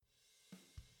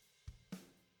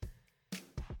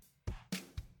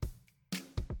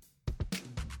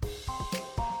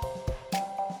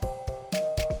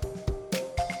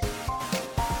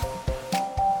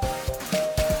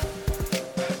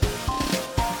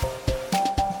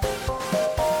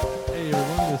Hey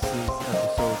everyone, this is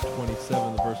episode 27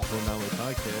 of the Versatile Anomaly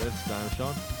Podcast. I'm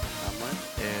Sean. I'm Mike.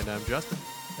 And I'm Justin.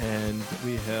 And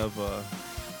we have a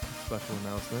special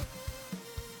announcement.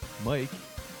 Mike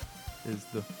is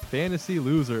the fantasy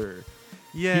loser.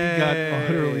 Yay! He got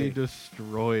utterly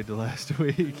destroyed last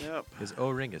week. Yep. His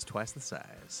O-ring is twice the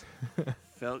size.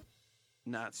 Felt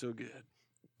not so good.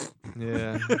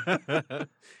 Yeah.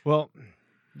 Well,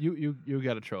 you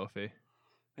got a trophy.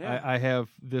 Yeah. I have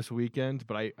this weekend,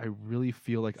 but I really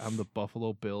feel like I'm the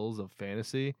Buffalo Bills of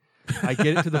fantasy. I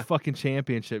get into the fucking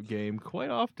championship game quite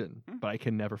often, but I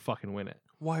can never fucking win it.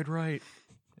 Wide right.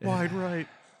 Wide right.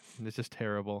 And it's just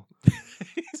terrible.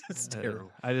 It's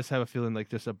terrible. I just have a feeling like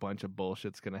just a bunch of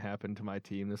bullshit's going to happen to my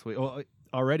team this week. Well,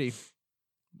 already,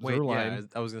 Wait, Zerline yeah,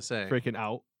 I was going to say. freaking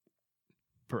out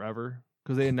forever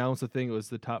because they announced the thing. It was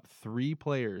the top 3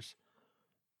 players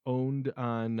owned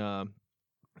on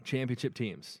championship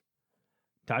teams.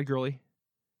 Todd Gurley,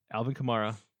 Alvin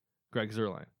Kamara, Greg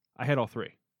Zerline. I had all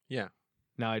 3. Yeah.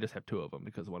 Now I just have 2 of them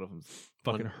because one of them's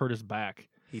fucking One- hurt his back.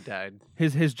 He died.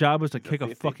 His job was to The kick a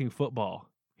 50. fucking football.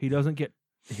 He doesn't get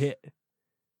hit.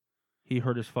 He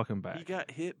hurt his fucking back. He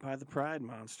got hit by the Pride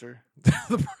Monster.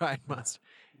 The Pride Monster.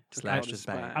 Took Slashed out his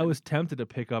spine. back. I was tempted to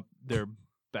pick up their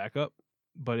backup,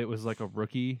 but it was like a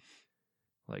rookie,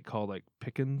 like called like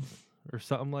Pickens or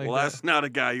something like Well, that. that's not a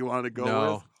guy you want to go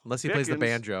no, with. unless he plays the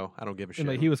Pickens. banjo, I don't give a shit. And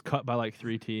like he was cut by like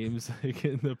 3 teams like,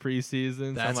 in the preseason. So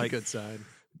I'm That's like, a good sign.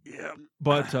 Yeah.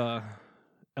 But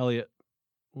Elliott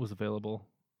was available,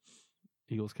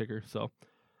 Eagles kicker. So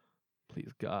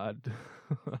please God.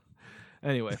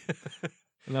 Anyway,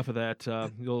 enough of that.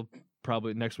 You'll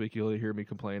probably next week you'll hear me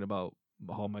complain about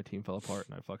how my team fell apart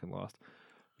and I fucking lost.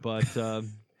 But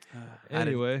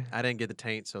anyway, I didn't get the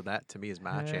taint, so that to me is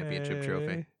my championship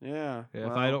trophy. Yeah. Yeah, if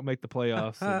well, I don't make the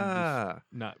playoffs, then I'm Ah, just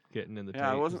not getting in the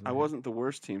Yeah, tape. I wasn't the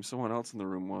worst team. Someone else in the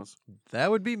room was. that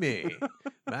would be me.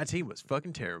 My team was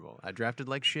fucking terrible. I drafted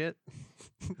like shit.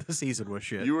 The season was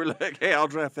shit. You were like, "Hey, I'll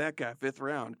draft that guy 5th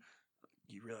round."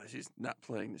 You realize he's not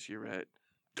playing this year, right?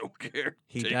 Don't care.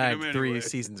 He Taking died him 3 anyway.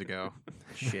 seasons ago.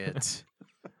 Shit.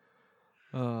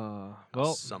 Well,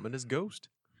 Summon his ghost.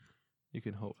 you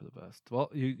can hope for the best. Well,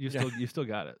 you Yeah. still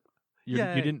got it. You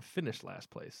Yay. didn't finish last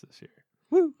place this year.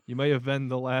 Woo. You may have been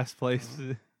the last place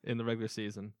in the regular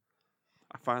season.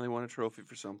 I finally won a trophy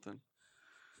for something.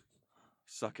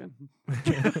 Sucking.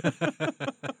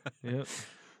 Yep.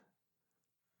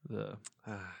 The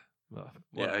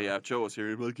Yeah. Joe was here.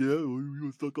 He'd be like, "Yeah, you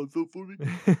was stuck on something for me."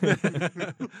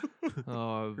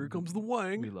 Oh, Here comes the we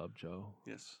wang. love Joe.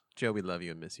 Yes, Joe, we love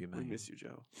you and miss you, we man. miss you,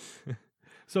 Joe.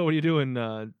 So, what are you doing,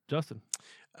 Justin?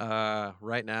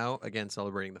 Right now, again,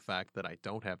 celebrating the fact that I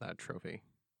don't have that trophy.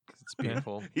 'Cause it's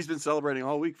beautiful. He's been celebrating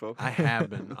all week, folks. I have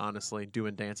been, honestly,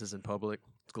 doing dances in public.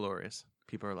 It's glorious.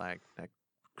 People are like, that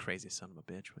crazy son of a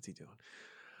bitch. What's he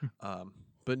doing?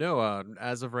 But no,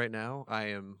 as of right now, I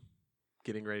am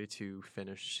getting ready to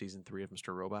finish season 3 of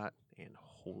Mr. Robot. And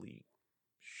holy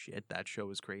shit, that show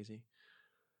is crazy.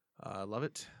 I love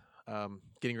it.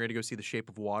 Getting ready to go see The Shape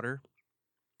of Water,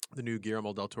 the new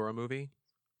Guillermo del Toro movie.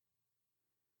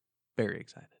 Very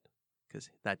excited because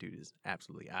that dude is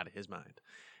absolutely out of his mind.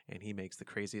 And he makes the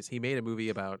craziest. He made a movie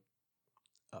about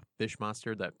a fish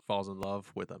monster that falls in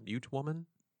love with a mute woman.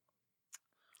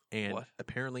 And What?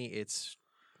 apparently it's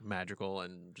magical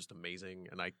and just amazing.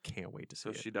 And I can't wait to see So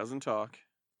it. she doesn't talk.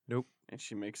 Nope. And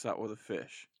she makes out with a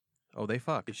fish. Oh, they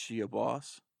fuck. Is she a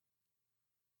boss?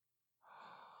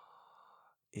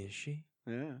 Is she?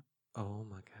 Yeah. Oh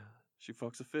my God. She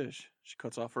fucks a fish. She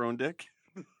cuts off her own dick.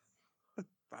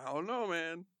 I don't know,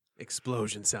 man.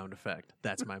 Explosion sound effect.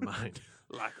 That's my mind.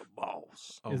 Like a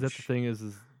boss. Oh, Is that the thing? Is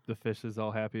the fish is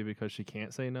all happy because she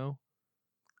can't say no?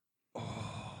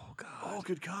 Oh, God. Oh,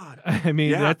 good God. I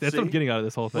mean, Yeah, that's what I'm see? getting out of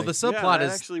this whole thing. Well, the Yeah, subplot that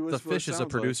is actually was the what it fish is a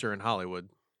sounds like. producer in Hollywood.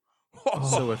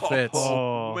 So it fits.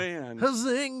 Oh. Man.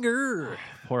 Zinger.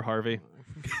 Poor Harvey.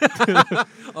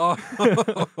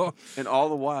 Oh. And all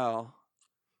the while,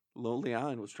 Lonely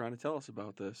Island was trying to tell us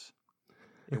about this.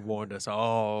 It warned us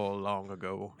all long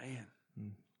ago. Man.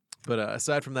 But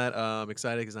aside from that, I'm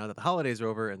excited because now that the holidays are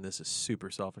over, and this is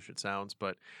super selfish, it sounds,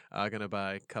 but I'm going to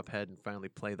buy Cuphead and finally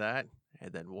play that,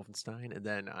 and then Wolfenstein, and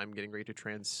then I'm getting ready to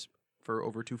transfer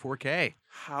over to 4K.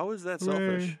 How is that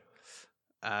selfish?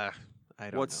 I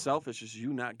don't What's know. selfish is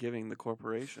you not giving the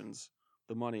corporations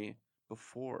the money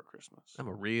before Christmas. I'm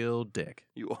a real dick.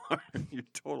 You are. You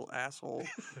total asshole.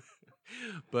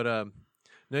 But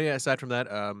no, yeah. Aside from that,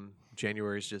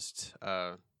 January is just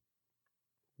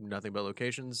nothing but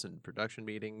locations and production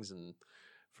meetings and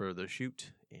for the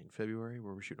shoot in February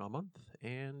where we're shooting all month.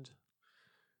 And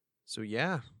so,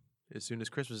 yeah, as soon as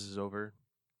Christmas is over,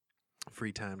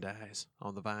 free time dies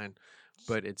on the vine.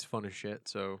 But it's fun as shit.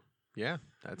 So, yeah,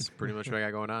 that's pretty much what I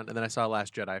got going on. And then I saw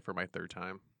Last Jedi for my 3rd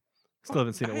time. Still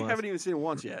haven't seen it I once. haven't even seen it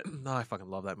once yet. No, I fucking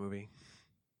love that movie.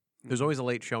 There's always a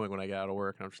late showing when I get out of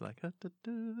work, and I'm just like, I'll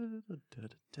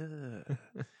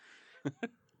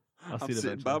I'm see it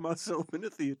sitting by eventually. myself in the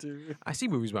theater. I see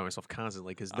my movies by myself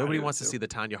constantly because I nobody do wants to too. see the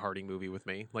Tanya Harding movie with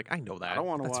me. Like, I know that. I don't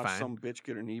want to That's watch fine. some bitch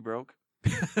get her knee broke.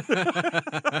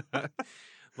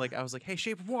 Like, I was like, hey,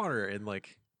 Shape of Water. And,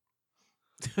 like,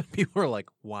 people are like,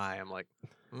 why? I'm like,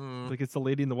 Like it's the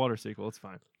Lady in the Water sequel. It's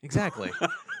fine. exactly.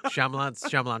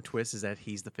 Shyamalan twist is that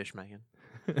he's the fish man.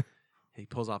 He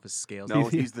pulls off his scales. No,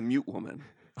 he's the mute woman.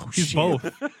 Oh, He's shit.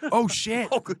 both. Oh, shit.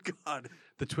 Oh, good God.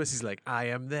 The twist, he's like, I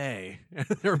am they. And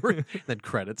then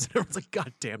credits. And everyone's like,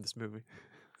 God damn this movie.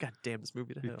 God damn this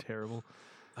movie to It'd hell. be terrible.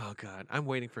 Oh, God. I'm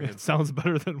waiting for him. It sounds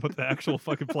better than what the actual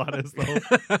fucking plot is,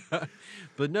 though.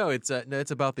 But no, it's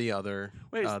about the other,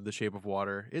 Wait, The Shape of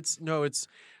Water.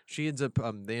 She ends up,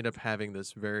 they end up having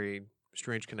this very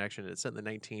strange connection. It's set in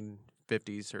the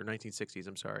 1950s or 1960s,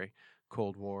 I'm sorry.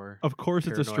 Cold War. Of course,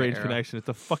 it's a Paranoia strange era. connection. It's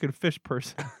a fucking fish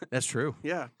person. That's true.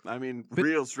 Yeah, I mean, But-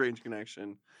 real strange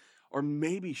connection. Or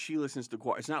maybe she listens to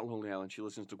Guar. It's not Lonely Island. She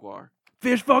listens to Guar.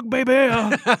 Fish fuck, baby.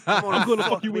 I'm gonna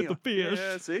fuck you with me the up. fish.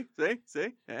 Yeah,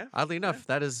 see? Yeah. Oddly enough,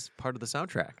 that is part of the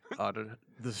soundtrack.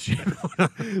 The Shape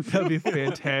of That'd be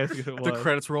fantastic if it was. The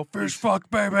credits roll. Fish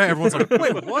fuck, baby. Everyone's like,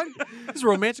 wait, what? This is a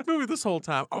romantic movie this whole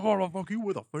time. I want to fuck you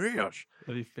with a fish.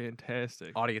 That'd be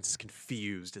fantastic. Audience is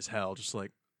confused as hell. Just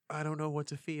like, I don't know what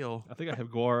to feel. I think I have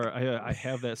Guar. I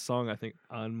have that song, I think,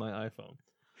 on my iPhone.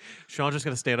 Sean's just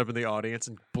going to stand up in the audience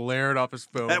and blare it off his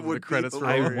phone. That when would the be credits roll.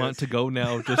 I hilarious. want to go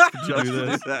now just to just, do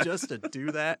this. just to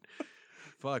do that.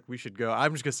 Fuck, we should go.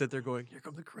 I'm just going to sit there going, here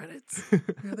come the credits. Here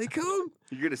they come.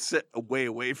 You're gonna sit way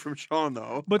away from Sean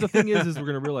though. But the thing is we're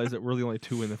gonna realize that we're the only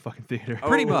two in the fucking theater.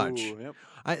 Pretty Oh, much. Yep.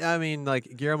 I mean, like,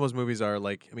 Guillermo's movies are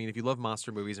like, I mean, if you love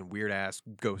monster movies and weird ass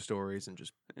ghost stories and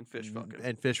just And fish fucking.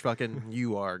 and fish fucking,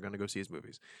 you are gonna go see his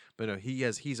movies. But no,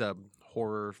 he's a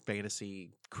horror fantasy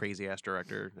crazy ass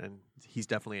director, and he's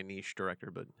definitely a niche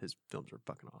director. But his films are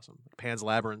fucking awesome. Pan's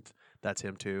Labyrinth, that's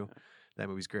him too. That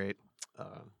movie's great.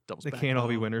 Devil's They can't all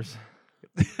be Backbone. winners.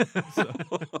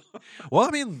 Well,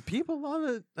 I mean, people love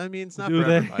it. I mean, it's not Do for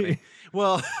they? everybody.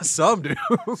 Well, some do.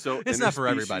 So It's not for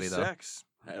everybody, interspecies though. Sex.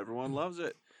 Everyone loves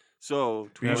it. So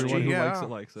Everyone who Yeah.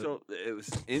 likes it. So it was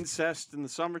incest in the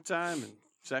summertime and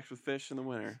sex with fish in the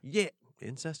winter. Yeah,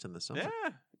 incest in the summer. Yeah.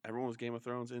 Everyone was Game of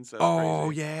Thrones incest. Oh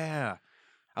crazy. yeah.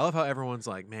 I love how everyone's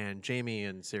like, man, Jamie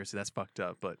and seriously, that's fucked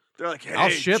up. But They're like, hey, I'll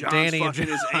ship John's Danny and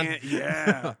fucking his John. aunt.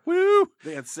 Yeah. woo.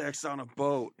 They had sex on a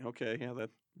boat. Okay, yeah, that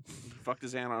fucked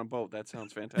his aunt on a boat. That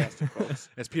sounds fantastic, folks.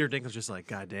 As Peter Dinklage's just like,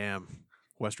 God damn,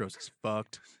 Westeros is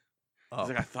fucked. He's Up.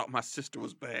 like, I thought my sister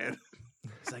was bad.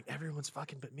 He's like, everyone's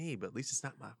fucking but me, but at least it's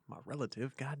not my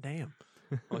relative. God damn.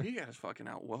 Well, he got his fucking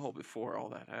out well before all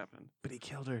that happened. But he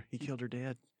killed her. He killed her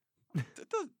dad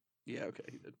Yeah, okay,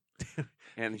 he did.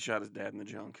 And he shot his dad in the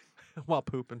junk. while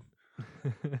pooping.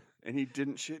 And he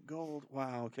didn't shit gold.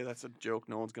 Wow, okay, that's a joke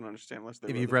no one's going to understand unless they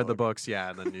If you've read the books,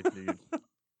 yeah, then you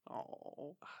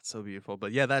Oh. it's so beautiful.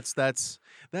 But yeah, that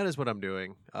is what I'm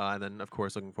doing. And then of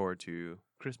course looking forward to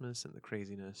Christmas and the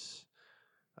craziness.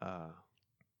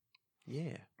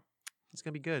 Yeah. It's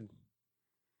gonna be good.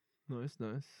 Nice.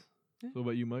 Yeah. So what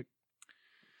about you, Mike?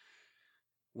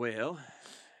 Well,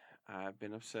 I've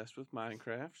been obsessed with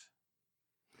Minecraft.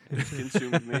 It's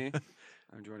consumed me.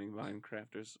 I'm joining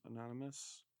Minecrafters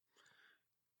Anonymous.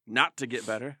 Not to get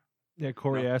better. Yeah,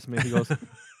 Corey No. asked me. He goes, Not to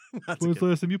 "When's get- the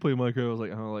last time you played Minecraft?" I was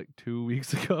like, "Oh, like 2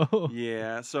 weeks ago."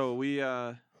 Yeah, so we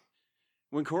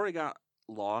when Corey got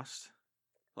lost,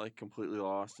 like completely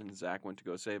lost, and Zach went to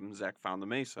go save him, Zach found the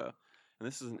mesa. And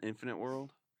this is an infinite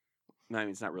world. No, I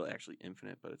mean it's not really actually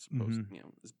infinite, but it's supposed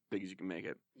Mhm. as big as you can make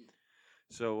it.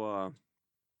 So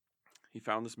he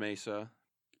found this mesa,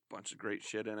 bunch of great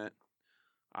shit in it.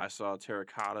 I saw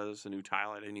terracottas, a new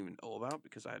tile I didn't even know about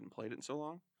because I hadn't played it in so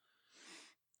long.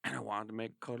 And I wanted to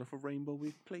make colorful rainbow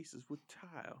places with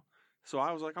tile. So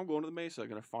I was like, I'm going to the mesa,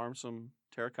 gonna farm some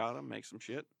terracotta, make some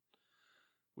shit.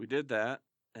 We did that,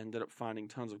 ended up finding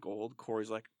tons of gold.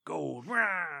 Corey's like, gold,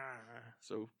 rah!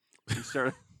 So he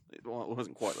started, well, it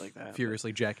wasn't quite like that. but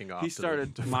furiously jacking off. he to the-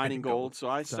 started to mining finding gold. So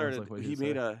I Sounds started, like what he you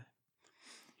made said.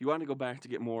 he wanted to go back to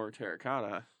get more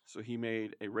terracotta. So he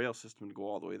made a rail system to go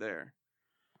all the way there.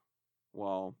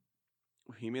 Well,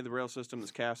 he made the rail system,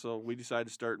 this castle. We decided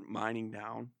to start mining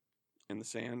down in the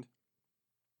sand.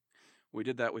 We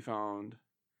did that. We found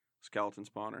skeleton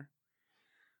spawner.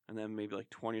 And then maybe like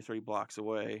 20 or 30 blocks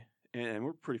away, and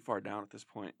we're pretty far down at this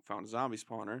point, found a zombie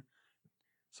spawner.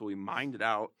 So we mined it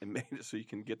out and made it so you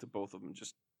can get to both of them,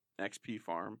 just XP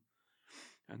farm.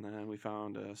 And then we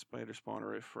found a spider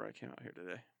spawner before I came out here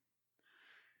today.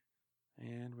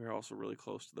 And we're also really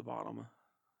close to the bottom.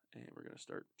 And we're going to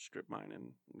start strip mining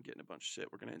and getting a bunch of shit.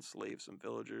 We're going to enslave some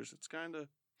villagers. It's kind of...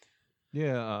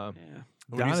 Yeah, yeah.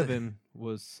 What do you say? Donovan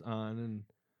was on,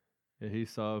 and he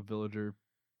saw a villager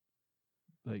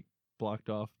like blocked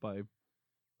off by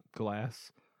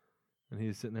glass, and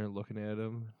he's sitting there looking at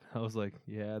him. I was like,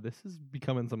 "Yeah, this is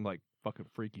becoming some like fucking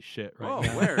freaky shit right Oh,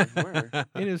 now." where?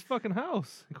 In his fucking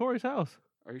house, in Corey's house.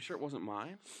 Are you sure it wasn't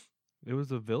mine? It was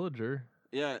a villager.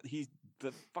 Yeah,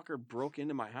 the fucker broke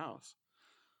into my house.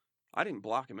 I didn't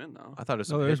block him in, though. I thought it was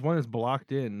No, some there's hit- one that's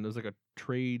blocked in. There's like a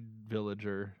trade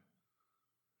villager,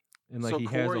 and like So he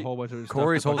has Corey- a whole bunch of stuff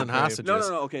Corey's to fucking holding trade. hostage. No,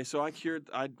 Just- okay, so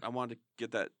I wanted to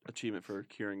get that achievement for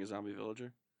curing a zombie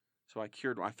villager. So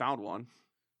I found one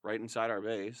right inside our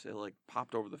base. It like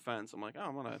popped over the fence. I'm like, oh,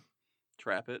 I'm going to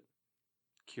trap it,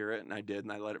 cure it, and I did,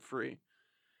 and I let it free.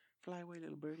 Fly away,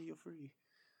 little birdie, you're free.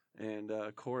 And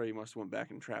Corey must have went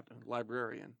back and trapped a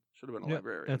librarian. Should have been a Yep,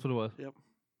 librarian. that's what it was. Yep.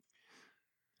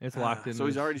 It's locked in. So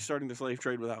he's this- already starting the slave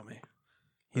trade without me.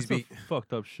 He's That's be some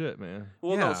fucked up shit, man.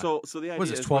 Well, Yeah. no, so the idea what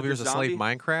is is this 12 with years the of slave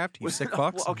zombie- Minecraft? You sick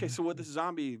fucks. Well, okay, so with this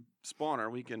zombie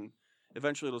spawner, we can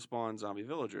eventually it'll spawn zombie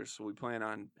villagers. So we plan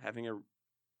on having a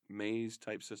maze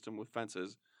type system with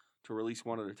fences to release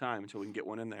one at a time until we can get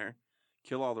one in there,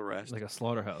 kill all the rest. Like a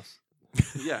slaughterhouse.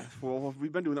 Yeah, well,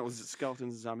 we've been doing that with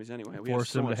skeletons and zombies anyway. We Force have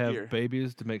so them to much have gear.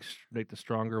 babies to make the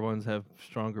stronger ones have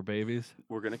stronger babies.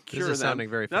 We're gonna This cure is them. sounding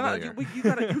very No,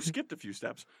 familiar. you skipped a few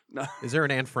steps. No, Is there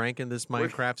an Anne Frank in this We're-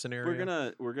 Minecraft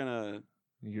scenario? we're gonna.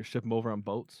 You ship them over on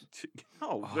boats.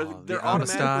 No, Oh, they're the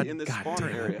automatically Amistad. in this God spawner damn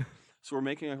it. area. So we're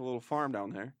making a little farm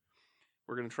down there.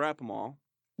 We're gonna trap them all.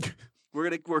 we're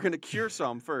gonna cure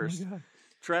some first.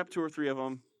 Trap 2 or 3 of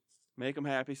them. Make them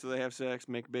happy so they have sex.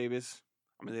 Make babies.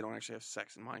 I mean, they don't actually have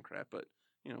sex in Minecraft, but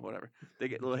you know, whatever. They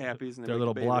get little happies and they Their make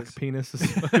little babies. block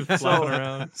penises flopping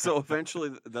around. So eventually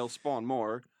they'll spawn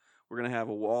more. We're gonna have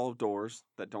a wall of doors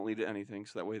that don't lead to anything,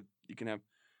 so that way you can have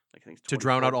like things to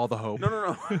drown out all the hope.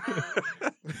 No.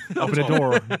 Open a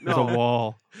door. There's No. a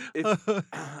wall.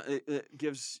 It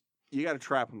gives you got to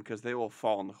trap them because they will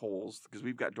fall in the holes because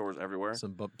we've got doors everywhere.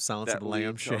 Some Silence of that the Lamb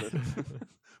lead to shit. other-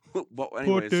 But Put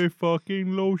anyways, the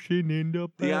fucking lotion in the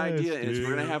the idea is we're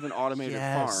gonna basket. have an automated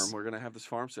Yes. farm. We're gonna have this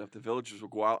farm set up. The villagers will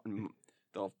go out and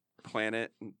they'll plant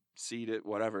it and seed it,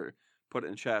 whatever. Put it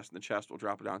in a chest, and the chest will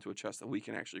drop it onto a chest that we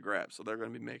can actually grab. So they're gonna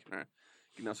be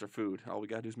getting us our food. All we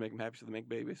gotta do is make them happy so they make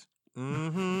babies.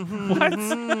 Mm-hmm. What?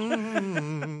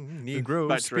 Negro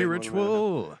By trade, one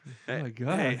spiritual. Oh my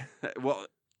God. Hey, well,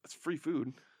 it's free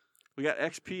food. We got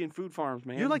XP and food farms,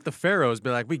 man. You're like the pharaohs. Be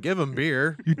like, we give them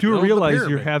beer. You do Build the realize you're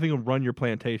pyramid. having them run your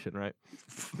plantation, right?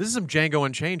 This is some Django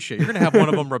Unchained shit. You're gonna have one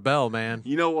of them rebel, man.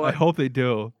 you know I what? hope they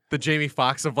do. The Jamie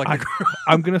Foxx of like I- the.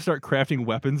 I'm gonna start crafting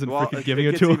weapons and Well, freaking it giving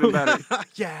it gets to even them. better.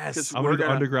 Yes. I'm We're gonna do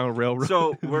gonna- Underground Railroad.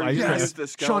 So we're Minecraft. gonna Yes. use the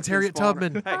Sean skeleton Harriet spawner.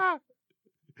 Tubman. Hey,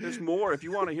 there's more if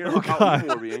you want to hear Oh, about God.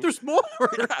 more being. There's more.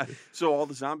 Yeah. So all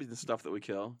the zombies and stuff that we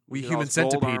kill, We get all human this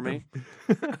gold centipede army.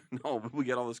 No, but we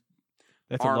get all this.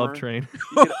 That's a armor. love train.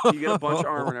 You get a bunch of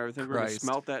armor and everything. We're gonna Christ.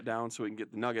 smelt that down so we can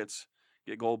get the nuggets,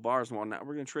 get gold bars and whatnot.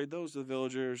 We're gonna trade those to the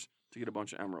villagers to get a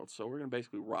bunch of emeralds. So we're gonna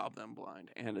basically rob them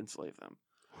blind and enslave them.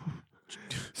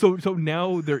 So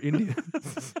now they're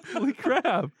Indians. Holy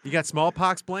crap! You got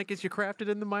smallpox blankets you crafted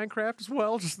in the Minecraft as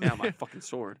well. Just Yeah, my fucking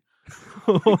sword.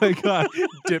 Oh my God!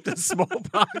 dipped in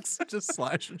smallpox, just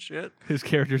slashing shit. His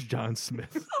character's John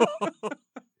Smith.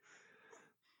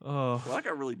 Oh, Well, that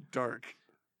got really dark.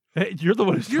 hey, you're the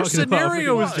one who's Your talking about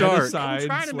scenario freaking is dark. genocide, I'm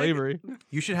trying to make it- slavery.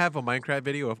 You should have a Minecraft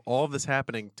video of all of this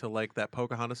happening to like that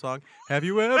Pocahontas song. Have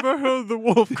you ever heard the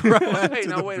wolf cry Hey, to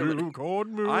now the wait a minute. blue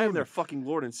corn moon? I am their fucking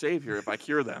lord and savior if I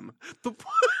cure them. The-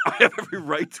 I have every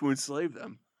right to enslave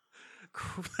them.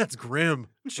 That's grim.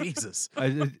 Jesus.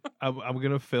 I'm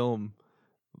gonna film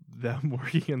them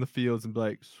working in the fields and be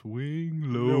like, swing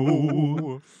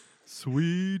low,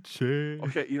 sweet chair.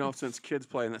 Okay, since kids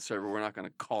play in that server, we're not going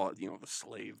to call it, the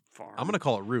slave farm. I'm gonna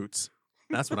call it Roots.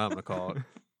 That's what I'm gonna call it.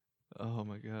 Oh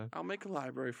my God. I'll make a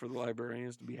library for the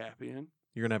librarians to be happy in.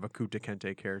 You're gonna have a Kuta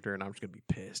Kente character, and I'm just gonna be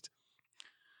pissed.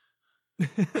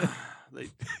 They,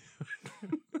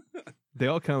 They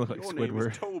all kind of look like your name is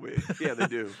Squidward. Toby. Yeah, they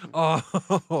do.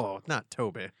 Oh, not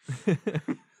Toby.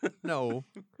 No.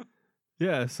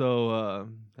 Yeah, so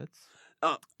that's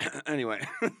Anyway.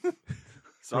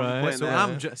 So Right, I'm playing So that.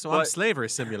 I'm Yeah. I'm But- slavery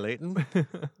simulating.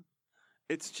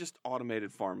 It's just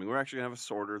automated farming. We're actually gonna have a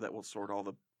sorter that will sort all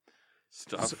the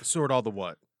stuff, Sort all the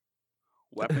what?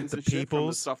 weapons the and shit from the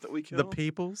peoples? stuff that we kill. The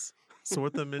peoples?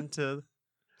 Sort them into.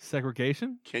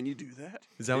 Segregation? Can you do that?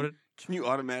 Is that what it? Can you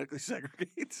automatically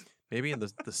segregate? Maybe in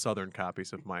the southern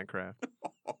copies of Minecraft.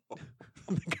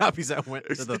 The copies that went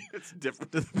to the. It's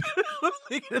different.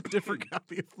 They get a different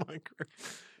copy of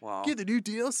Minecraft. Wow. Get the new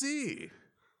DLC.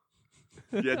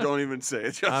 Yeah, don't even say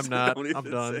it. Justin. I'm not. Don't even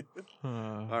I'm done. say it.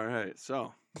 All right,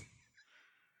 so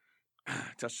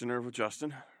touched a nerve with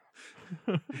Justin.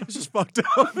 It's just fucked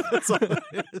up. That's all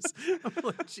it is. I'm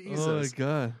like, Jesus. Oh my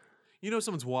god. You know,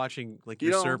 someone's watching like You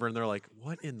your know- server, and they're like,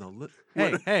 "What in the?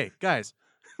 Hey, guys,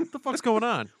 what the fuck's going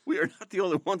on?" We are not the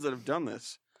only ones that have done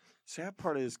this. Sad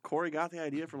part is Corey got the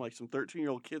idea from like some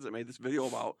 13-year-old kids that made this video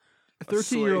about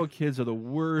 13-year-old kids are the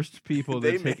worst people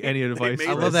They that take made- any they advice. made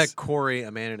I from love us. that Corey,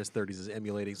 a man in his 30s, is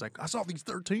emulating. He's like, "I saw these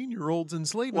 13-year-olds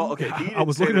enslaved." Well, okay, he I didn't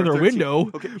was say looking they in were their 13.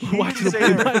 window, Okay, he watching didn't, them say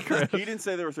play they were, Minecraft. he didn't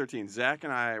say they were 13. Zach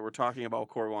and I were talking about what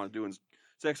Corey wanted to do, and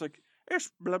Zach's like, "It's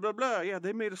blah blah blah. Yeah,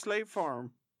 they made a slave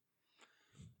farm."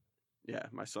 Yeah,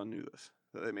 my son knew this.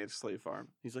 That they made a slave farm.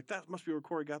 He's like, "That must be where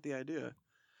Corey got the idea."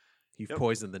 You've Yep.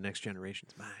 poisoned the next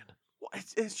generation's mind. Well,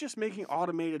 it's just making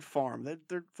automated farm.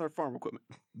 They're farm equipment.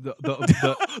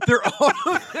 They're all.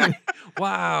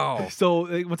 Wow. So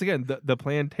once again, the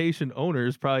plantation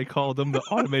owners probably called them the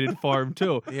automated farm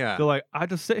too. Yeah. They're like, I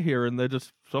just sit here and they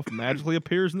just stuff magically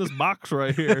appears in this box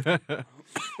right here. I'm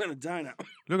gonna die now.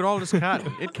 Look at all this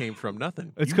cotton. It came from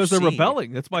nothing. It's You because they're see.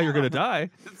 rebelling. That's why you're gonna die.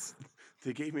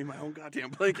 They gave me my own goddamn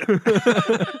blanket.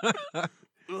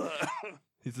 Ugh.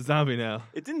 He's a zombie now.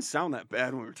 It didn't sound that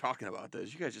bad when we were talking about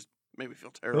this. You guys just made me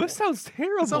feel terrible. This sounds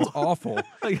terrible. That sounds awful.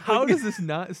 Like, how does this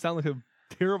not sound like a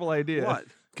terrible idea? What?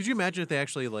 Could you imagine if they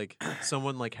actually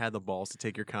someone had the balls to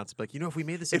take your concept, if we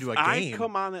made this If into a I game,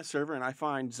 come on that server and I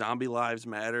find zombie lives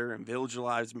matter and village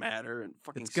lives matter and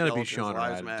fucking it's gonna be skeletons Sean and I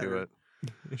lives to matter, do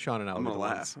it. Sean and I I'm will gonna be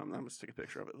the laugh. ones. I'm gonna take a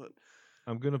picture of it.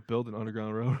 I'm gonna build an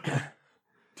underground road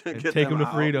To and get take them to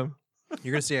out. freedom.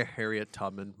 You're gonna see a Harriet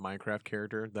Tubman Minecraft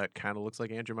character that kind of looks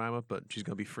like Aunt Jemima, but she's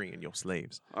gonna be freeing your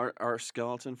slaves. Our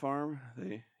skeleton farm,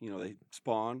 they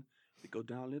spawn, they go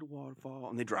down a little waterfall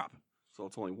and they drop. So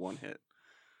it's only one hit.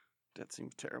 That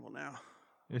seems terrible now.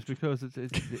 It's because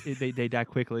they die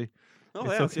quickly. Oh,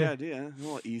 It's that's the okay. idea.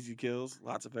 Well, easy kills,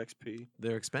 lots of XP,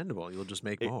 They're expendable. You'll just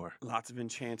make more. lots of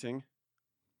enchanting.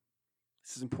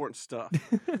 This is important stuff.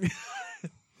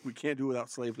 We can't do without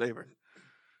slave labor.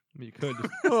 I mean, you could just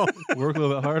Oh, work a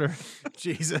little bit harder.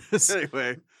 Jesus!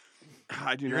 Anyway,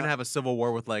 I do You're not. gonna have a civil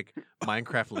war with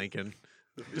Minecraft Lincoln.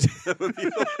 That would be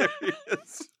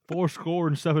hilarious.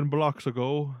 407 blocks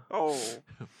ago. Oh.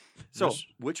 So, This-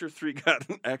 Witcher 3 got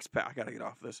an X pack. I gotta get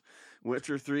off this.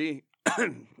 Witcher 3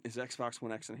 is Xbox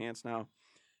One X enhanced now.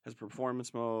 Has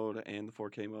performance mode and the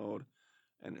 4K mode,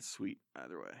 and it's sweet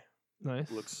either way. Nice.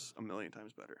 Looks a million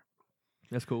times better.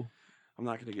 That's cool. I'm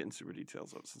not gonna get in super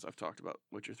details of it since I've talked about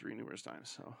Witcher 3 numerous times.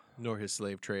 So, Nor his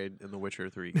slave trade in The Witcher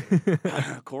 3.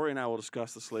 Corey and I will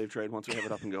discuss the slave trade once we have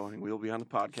it up and going. We will be on the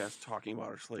podcast talking about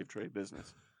our slave trade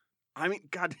business. I mean,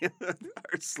 goddamn,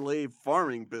 our slave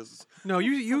farming business. No,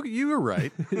 you were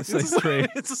right. It's like trade.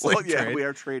 It's a slave Well, yeah, trade. we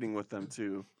are trading with them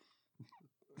too.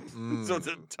 Mm. So it's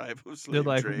a type of They're slave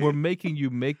like, trade. we're making you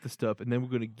make the stuff, and then we're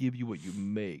going to give you what you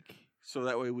make. So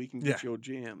that way we can get your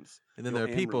jams. And then your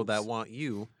there are people that emeralds. want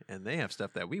you, and they have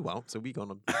stuff that we want, so we're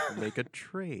gonna make a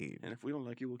trade. And if we don't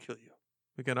like you, we'll kill you.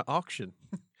 We're gonna auction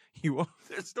you off.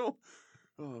 There's no.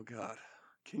 Oh God,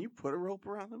 can you put a rope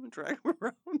around them and drag them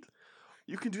around?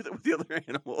 You can do that with the other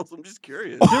animals. I'm just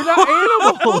curious. They're not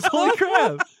animals. Holy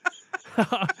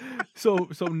crap! So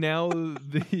now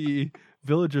the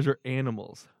villagers are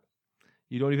animals.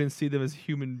 You don't even see them as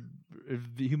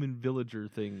the human villager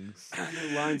things.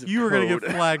 They're lines of You were gonna get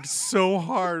code. flagged so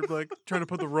hard, trying to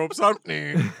put the ropes on.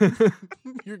 You're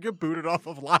gonna get booted off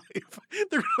of live.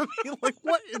 They're gonna be like,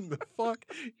 "What in the fuck?"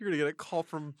 You're gonna get a call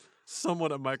from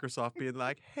someone at Microsoft being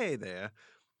like, "Hey there,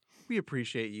 we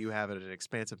appreciate you having an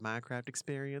expansive Minecraft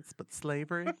experience, but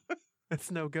slavery,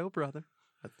 that's no go, brother.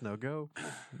 That's no go."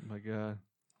 Oh my God.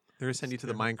 They're gonna send you to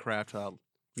the Minecraft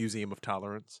Museum of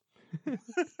Tolerance.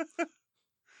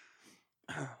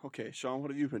 Okay, Sean, what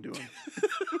have you been doing?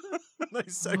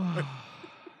 Nice segue.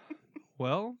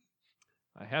 Well,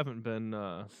 I haven't been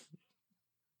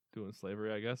doing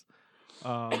slavery, I guess.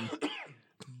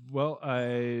 Well,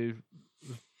 I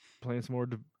was playing some more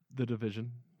The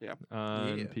Division. Yeah.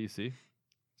 On Yeah. PC.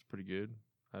 It's pretty good.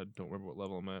 I don't remember what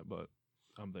level I'm at, but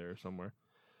I'm there somewhere.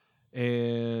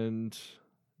 And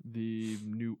the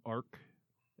new Ark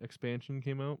expansion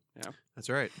came out. That's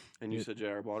right. And you Yeah. said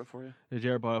JR bought it for you?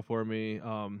 Jared bought it for me.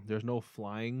 There's no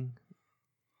flying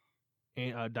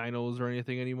dinos or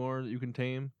anything anymore that you can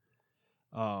tame.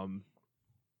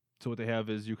 So what they have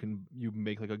is you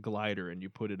make like a glider and you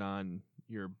put it on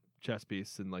your chest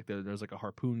piece, and like there's like a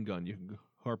harpoon gun. You can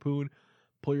harpoon,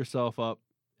 pull yourself up,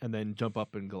 and then jump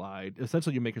up and glide.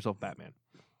 Essentially, you make yourself Batman.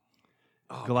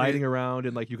 Gliding around,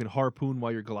 and like you can harpoon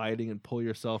while you're gliding and pull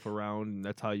yourself around, and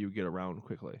that's how you get around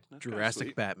quickly. That's kinda Jurassic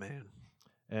sweet. Batman.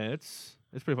 And it's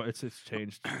pretty fun. It's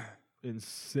changed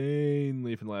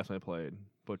insanely from the last time I played,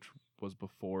 which was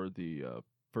before the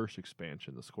first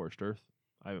expansion, the Scorched Earth.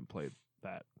 I haven't played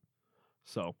that,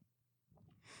 so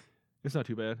it's not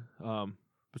too bad. But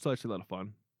it's actually a lot of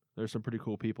fun. There's some pretty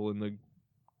cool people in the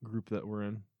group that we're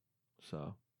in,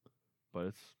 so. But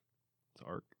it's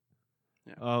Ark.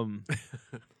 Yeah.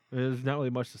 There's not really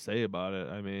much to say about it.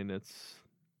 I mean, it's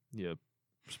you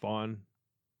spawn,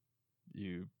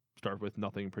 you start with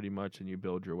nothing pretty much, and you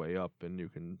build your way up, and you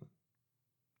can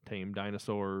tame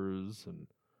dinosaurs, and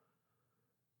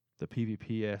the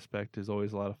PvP aspect is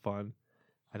always a lot of fun.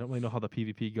 I don't really know how the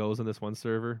PvP goes on this one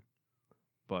server,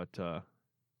 but I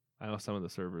know some of the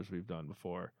servers we've done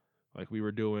before. Like we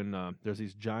were doing, there's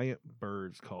these giant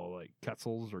birds called like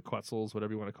Quetzals or Quetzals,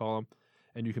 whatever you want to call them,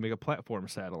 and you can make a platform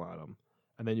saddle on them,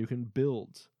 and then you can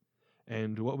build.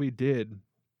 And what we did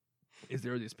is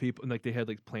there were these people, and like they had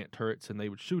like plant turrets, and they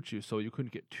would shoot you, so you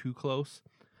couldn't get too close.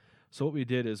 So what we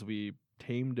did is we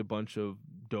tamed a bunch of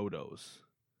dodos,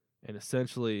 and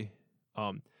essentially,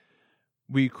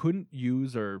 we couldn't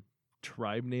use our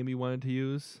tribe name we wanted to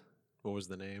use. What was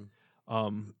the name?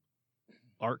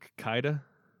 Ark Qaeda.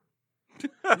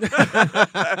 And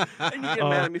you get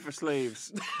mad at me for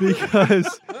slaves.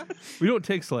 Because we don't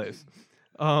take slaves.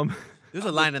 There's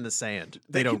a line in the sand.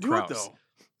 They don't can do it, cross. though.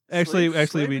 Actually,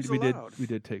 Slavery's allowed. we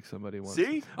did take somebody once.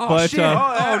 See? Oh But, shit!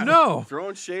 yeah. Oh no!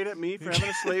 Throwing shade at me for having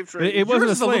a slave trade. It wasn't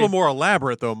Yours is a a little slave. more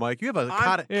elaborate though, Mike. You have a I'm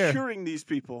cottage. Yeah. curing these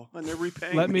people, and they're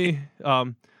repaying Let me.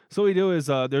 So what we do is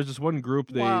there's this one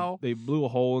group. Wow. They blew a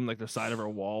hole in like the side of our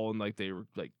wall, and like they were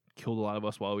like killed a lot of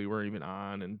us while we weren't even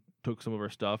on, and took some of our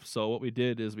stuff. So what we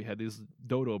did is we had these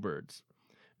dodo birds,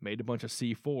 made a bunch of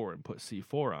C4 and put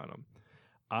C4 on them.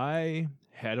 I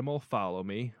had them all follow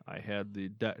me. I had the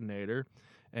detonator,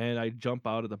 and I jump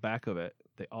out of the back of it.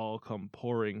 They all come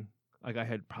pouring. Like I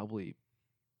had probably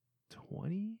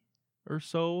 20 or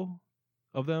so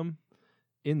of them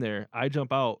in there. I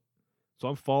jump out, so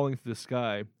I'm falling through the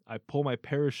sky. I pull my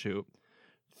parachute,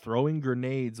 throwing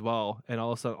grenades and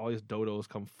all of a sudden all these dodos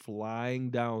come flying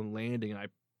down, landing, and I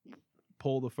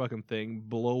pull the fucking thing,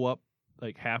 blow up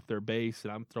like half their base,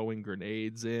 and I'm throwing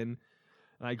grenades in.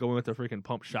 And I go in with the freaking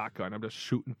pump shotgun. I'm just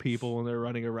shooting people, and they're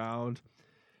running around.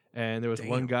 And there was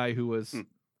one Damn. guy who was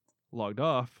logged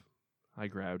off. I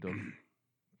grabbed him,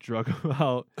 drug him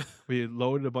out. We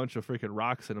loaded a bunch of freaking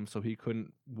rocks in him so he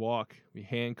couldn't walk. We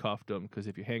handcuffed him, because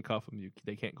if you handcuff them,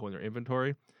 they can't go in their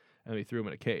inventory. And we threw him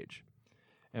in a cage.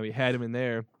 And we had him in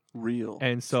there. real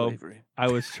And so slavery. I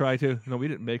was trying to... No, we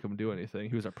didn't make him do anything.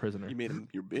 He was our prisoner. You made him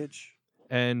your bitch.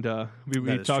 And we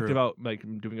That is talked true. about like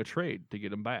doing a trade to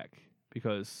get him back,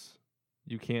 because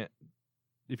you can't,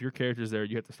 if your character's there,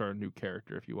 you have to start a new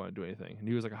character if you want to do anything. And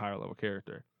he was like a higher level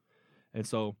character, and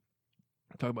so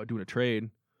talking about doing a trade,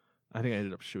 I think I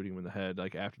ended up shooting him in the head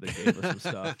like after they gave us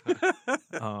some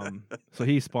stuff. So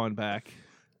he spawned back.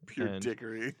 Pure and-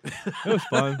 dickery. It was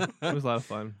fun. It was a lot of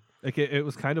fun. Like it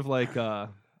was kind of like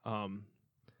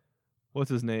what's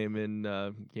his name in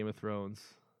Game of Thrones?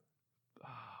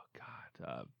 Oh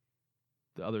God,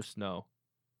 the other Snow.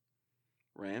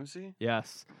 Ramsey?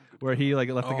 Yes, where he like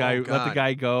let the Oh, let the God.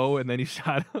 guy go, and then he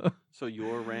shot him. So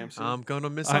you're Ramsey? I'm gonna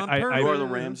miss I- on I- purpose. You are the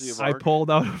Ramsey of I Ark?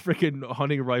 pulled out a freaking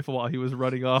hunting rifle while he was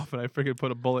running off, and I freaking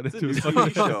put a bullet It's a into new his TV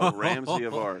fucking. show, Ramsey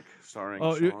of Ark, starring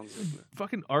Oh, Sean Ziegler.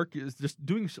 Fucking Ark is just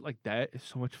doing shit like that is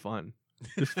so much fun.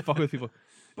 Just fuck with people.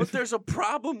 But there's a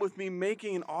problem with me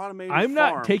making an automated I'm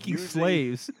farm not taking using-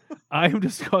 slaves. I'm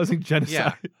just causing Yeah,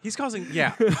 genocide. he's causing.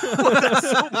 Yeah, That's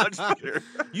so much better.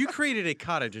 you created a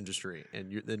cottage industry in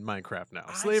Minecraft now.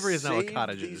 Slavery is now a saved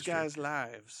cottage these industry. guys'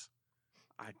 lives.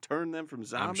 I turned them from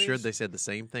zombies. I'm sure they said the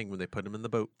same thing when they put them in the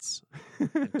boats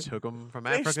and took them from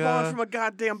They Africa. spawned from a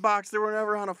goddamn box. They were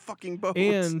never on a fucking boat.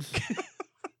 And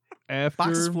after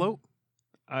Boxes float.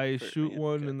 I Fair shoot man,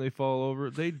 one okay. and they fall over,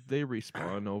 they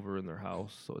respawn over in their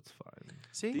house, so it's fine.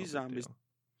 See, these No big zombies deal.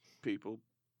 people,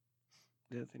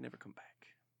 they never come back.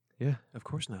 Yeah. of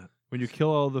course not. When you kill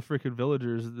all the freaking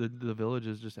villagers, the village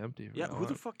is just empty. from Yeah, now who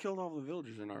the on. fuck killed all the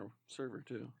villagers in our server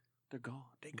too? They're gone.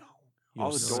 They gone. Your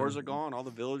All the son- doors are gone. All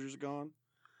the villagers are gone.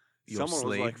 Your Someone was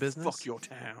slave like, business? "Fuck your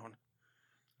town."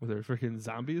 Were there freaking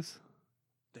zombies?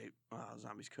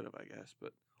 Zombies could have, I guess,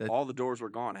 but That- all the doors were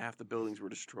gone. Half the buildings were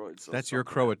destroyed. So That's your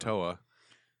something happened. Croatoa.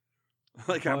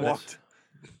 Like I But- walked.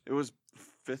 It was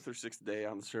 5th or 6th day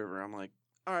on the server. I'm like,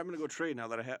 all right, I'm gonna go trade now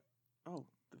that I have. Oh,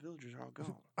 the villagers are all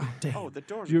gone. Oh, damn. Oh, the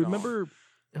doors. Do you are gone. remember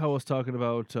how I was talking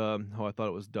about how I thought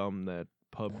it was dumb that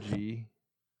PUBG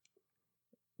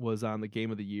was on the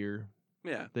Game of the Year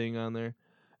Yeah. thing on there?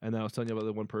 And then I was telling you about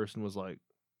the one person was like,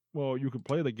 well, you could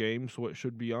play the game, so it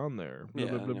should be on there. Blah, Yeah.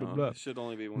 blah, blah, you blah, know, blah. it should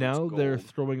only be when Now it's they're gold.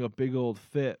 throwing a big old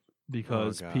fit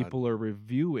because God. people are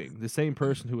reviewing. The same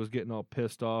person who was getting all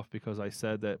pissed off because I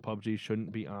said that PUBG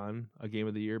shouldn't be on a Game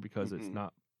of the Year because it's Mhm.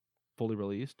 not fully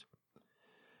released.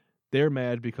 They're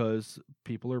mad because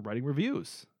people are writing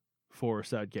reviews for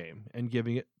said game and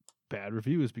giving it bad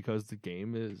reviews because the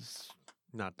game is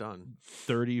Not done.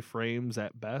 30 frames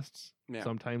at best, Yeah.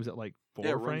 sometimes at like 4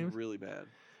 Yeah, it runs frames. really bad.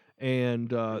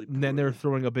 And really then they're poorly.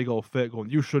 throwing a big old fit going,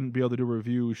 you shouldn't be able to do a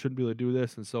review, you shouldn't be able to do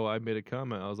this. And so I made a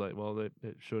comment. I was like, well, it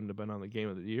shouldn't have been on the Game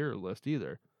of the Year list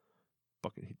either.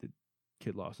 Fucking the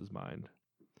kid lost his mind.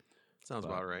 Sounds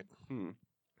But- about right.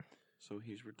 So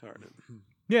he's retarded.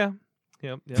 Yeah.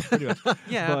 Yeah, pretty much.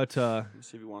 Yeah. But Let's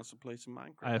see if he wants to play some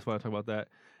Minecraft. I just want to talk about that.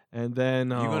 And then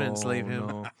You gonna enslave him?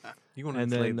 no. You want to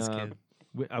And enslave then this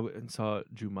kid? I went and saw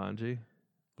Jumanji.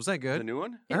 Was that the good? new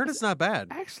one? I heard it's not bad.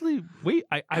 Actually,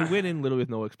 I went in literally with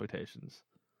no expectations,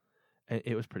 and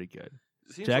it was pretty good.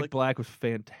 Seems Jack like, Black was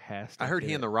fantastic. I heard in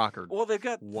he and it. the Rock are. Well, they've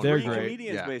got They're 3 great.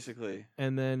 comedians Yeah. basically.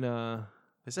 And then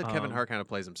They said Kevin um, Hart kind of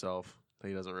plays himself. That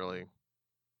he doesn't really.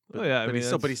 oh yeah, I but mean,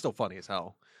 he's still funny as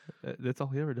hell. that's all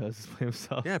he ever does is play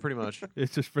himself. Yeah, pretty much.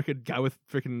 It's just freaking guy with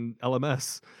freaking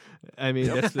LMS. I mean,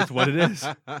 that's just what it is.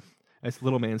 It's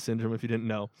little man syndrome if you didn't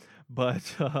know.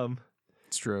 But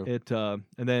It's true. it and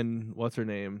then what's her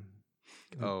name?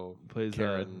 Who Oh, plays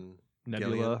Karen.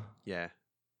 Nebula. Gillian? Yeah.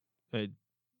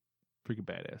 Freaking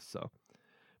badass. So,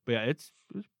 but yeah, it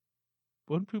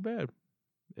wasn't too bad.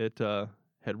 It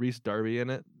had Reese Darby in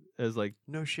it as like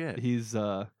No shit. he's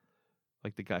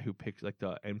like the guy who picks like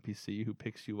the NPC who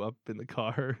picks you up in the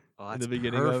car Oh, in that's the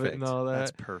beginning perfect. of it and all that.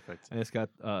 That's perfect. And it's got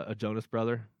a Jonas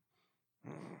brother.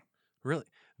 Really,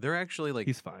 they're actually like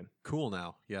He's fine. cool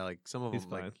now. Yeah, like some of He's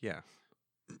them. fine. Like yeah.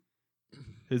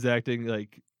 His acting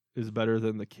like is better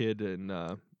than the kid in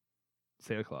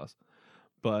Santa Claus,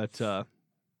 but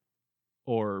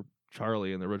or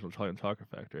Charlie in the original Charlie and the Chocolate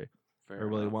Factory, Fair or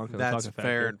Willy enough. Wonka in the That's Chocolate fair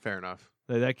Factory. and fair enough.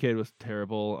 That kid was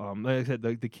terrible. Like I said,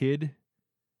 the kid,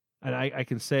 and I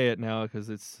can say it now because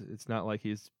it's not like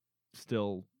he's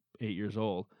still 8 years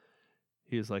old.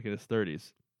 He is like in his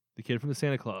 30s. The kid from the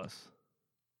Santa Claus.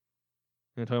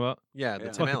 You know what I'm talking about? Yeah, the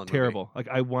Yeah. Tim Fucking Allen movie. terrible. Like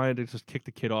I wanted to just kick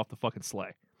the kid off the fucking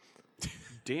sleigh.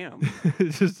 Damn.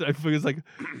 It's just I feel it's like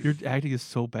your acting is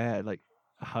so bad. Like,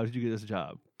 how did you get this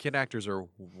job? Kid actors are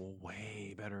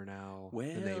way better now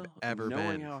than they've ever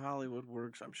knowing been. how Hollywood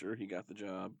works, I'm sure he got the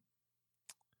job.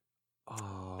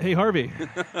 Oh. Hey Harvey.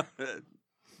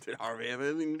 Did Harvey have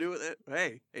anything to do with it?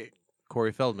 Hey,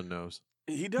 Corey Feldman knows.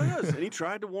 he does, and he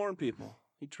tried to warn people.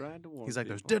 He tried to warn. He's like,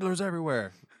 there's people. diddlers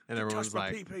everywhere, and He everyone's touched my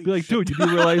like, pee-pee. Be like, dude, you do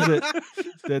realize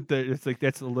that it's like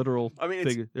that's a literal I mean,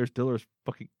 it's thing. There's dealers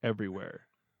fucking everywhere.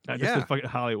 Not just Yeah. in fucking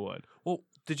Hollywood. "Well,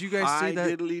 did you guys see high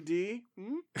that? diddly d.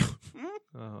 Hmm? Hmm?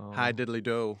 Oh. High diddly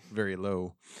do, very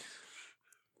low."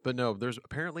 But no, there's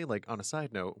apparently like on a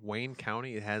side note, Wayne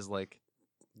County has like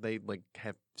they like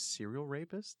have serial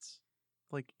rapists.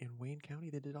 Like in Wayne County,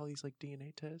 they did all these like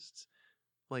DNA tests,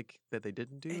 like that they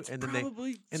didn't do, It's and then they,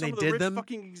 probably and some they of the did rich them-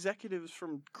 fucking executives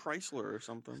from Chrysler or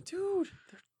something. dude,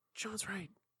 John's right.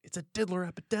 It's a diddler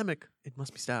epidemic. It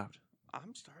must be stopped.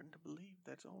 I'm starting to believe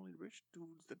that's only rich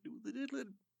dudes that do the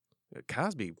diddling.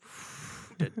 Cosby,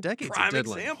 decades of Prime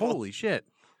diddling. example. Holy shit!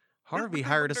 Harvey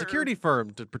hired a security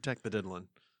firm to protect the diddling.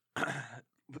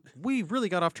 We really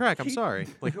got off track. I'm He- sorry.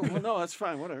 Like, well, no, that's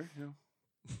fine. Whatever. You know,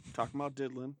 talking about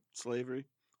diddling, slavery.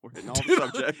 We're hitting all the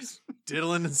subjects.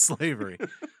 diddling and slavery.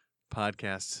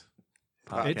 Podcast. It,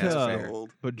 Podcast uh, fair.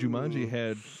 Old. But Jumanji Ooh.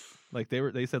 had like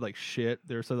they said like shit.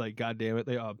 They were said like God damn it.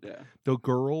 They Yeah. the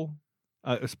girl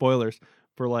spoilers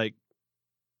for like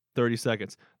 30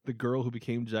 seconds. The girl who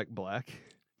became Jack Black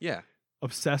Yeah.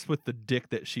 obsessed with the dick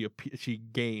that she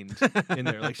gained in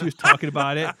there. Like she was talking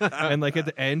about it, and like at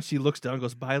the end she looks down and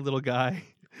goes, "Bye, little guy."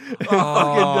 And fucking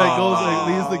like goes like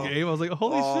leaves the game. I was like,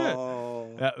 "Holy shit!"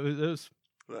 Oh, Yeah, it was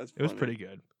that's it was funny. pretty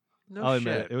good. No I'll shit.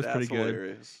 admit it was That's pretty good.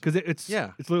 hilarious. Because it's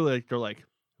Yeah. it's literally like they're like,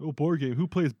 "Oh, board game. Who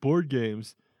plays board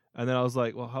games?" And then I was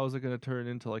like, "Well, how is it going to turn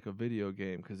into like a video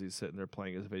game?" Because he's sitting there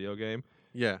playing his video game,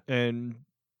 Yeah. and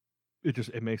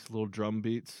it makes little drum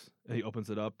beats, and he opens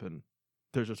it up, and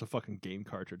there's just a fucking game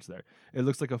cartridge there. It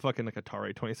looks like a fucking like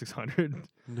Atari 2600.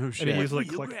 No And shit. he was like,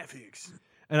 Real click- graphics.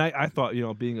 And I thought,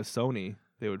 being a Sony,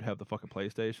 they would have the fucking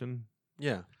PlayStation.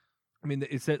 yeah. I mean,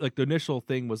 it said like the initial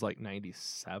thing was like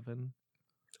 97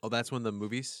 Oh, that's when the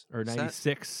movies or set?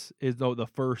 96 is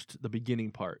the beginning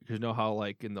part. Because you know how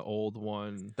like in the old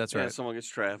one, That's Yeah, right. someone gets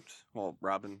trapped. Well,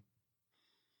 Robin,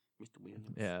 Mr. Williams.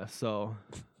 yeah. So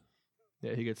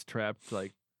yeah, he gets trapped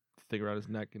like thing around his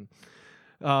neck and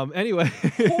anyway,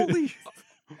 Holy.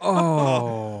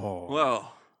 Oh.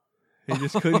 Well, he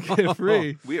just couldn't get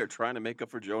free. we are trying to make up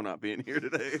for Joe not being here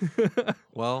today.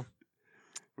 Well,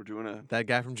 We're doing a. that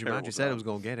guy from Terrible Jumanji said it job. was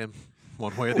going to get him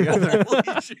one way or the other.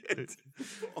 Holy shit.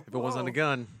 If it wasn't a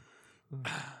gun,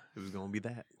 it was going to be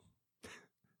that.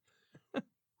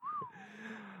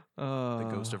 The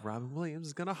ghost of Robin Williams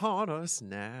is going to haunt us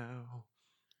now.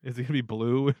 Is it gonna be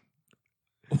blue?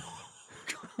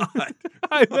 God.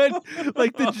 I meant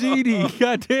like the genie.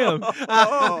 Goddamn.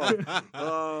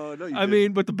 Oh, no, you I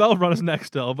mean, but the bell run his neck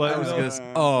still. But I was gonna s-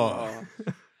 oh.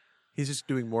 He's just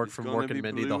doing Mork It's from gonna Mork and be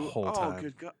Mindy the blue. whole Oh, time.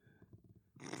 good God.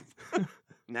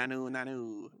 Nanu,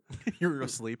 nanu. You're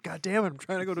asleep. God damn it, I'm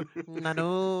trying to go to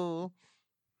Nano.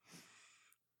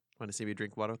 Want to see me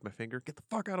drink water with my finger? Get the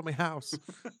fuck out of my house.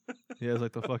 he has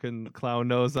like the fucking clown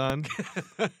nose on.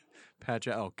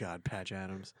 Oh God, Patch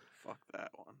Adams. Fuck that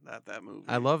one. That movie.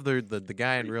 I love the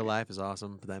guy in real Creepy. life is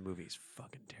awesome, but that movie's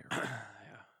fucking terrible.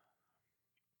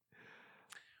 Yeah.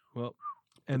 Well,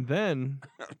 and then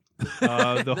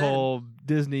the Then- whole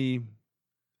Disney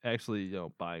actually,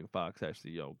 buying Fox,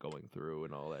 actually, going through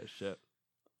and all that shit.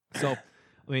 So,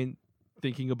 I mean,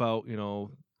 thinking about,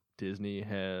 Disney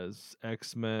has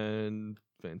X-Men,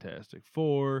 Fantastic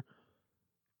Four,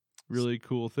 really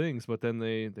cool things, but then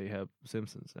they have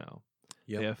Simpsons now.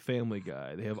 Yep. They have Family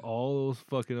Guy. They have all those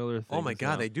fucking other things. Oh my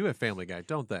God, now. they do have Family Guy,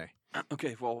 don't they?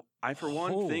 Okay, well, I for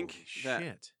one Holy think that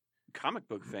shit. comic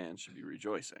book fans should be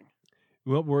rejoicing,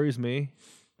 What worries me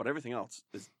but everything else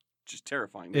is just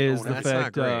terrifying. They is don't the have- That's not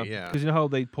fact great, yeah. because you know how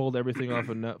they pulled everything off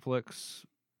of Netflix,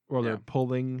 or they're Yeah.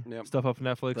 pulling Yep. stuff off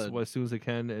Netflix The- as soon as they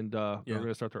can, and they're Yeah. going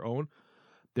to start their own.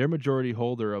 They're majority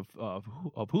holder of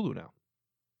Hulu now.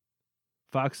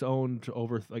 Fox owned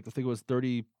over, like, I think it was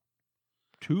 32%,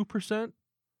 and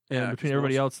Yeah, 'cause between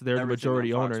everybody most- else, they're the everything on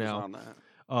majority Fox owner was now on that.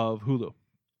 of Hulu,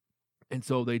 and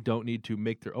so they don't need to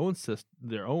make their own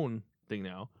thing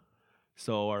now.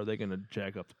 So are they going to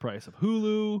jack up the price of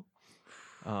Hulu?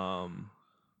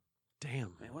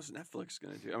 Damn. Man, what's Netflix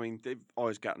gonna do? I mean, they've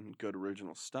always gotten good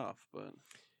original stuff, but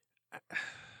I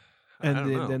And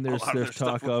don't know. then a there's lot of their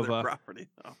stuff talk was of their property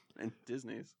though, and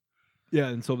Disney's. yeah,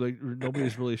 and so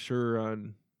nobody's really sure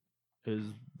on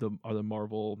are the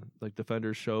Marvel like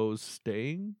Defenders shows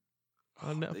staying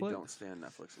on They Netflix. don't stand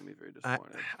Netflix and be very I,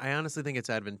 disappointed. I honestly think it's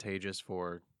advantageous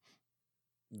for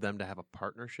them to have a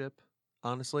partnership,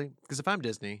 honestly. Because if I'm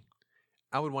Disney,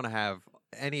 I would want to have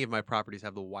any of my properties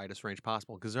have the widest range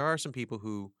possible. Because there are some people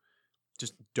who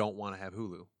just don't want to have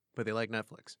Hulu, but they like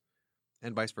Netflix,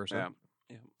 and vice versa.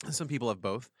 Yeah. And some people have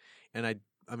both, and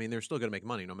I mean, they're still going to make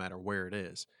money no matter where it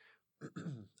is.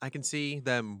 I can see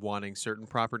them wanting certain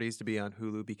properties to be on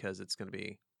Hulu because it's going to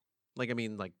be, like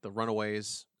The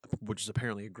Runaways, which is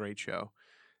apparently a great show.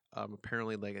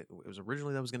 Apparently, like it was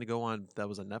originally that was going to go on. That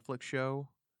was a Netflix show,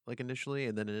 like initially,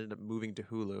 and then it ended up moving to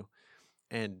Hulu.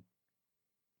 And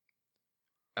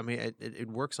I mean, it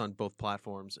works on both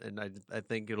platforms, and I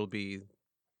think it'll be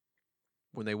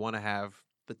when they want to have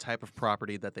the type of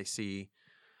property that they see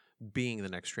being the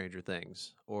next Stranger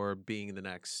Things or being the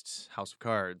next House of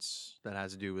Cards that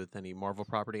has to do with any Marvel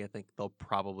property. I think they'll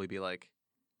probably be like,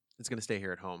 it's going to stay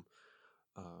here at home.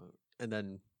 And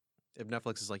then if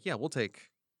Netflix is like, yeah, we'll take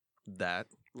that.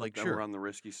 Let Like, them sure. run the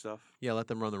risky stuff, Yeah, let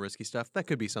them run the risky stuff. That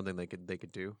could be something they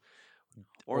could do.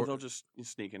 or, Or- they'll just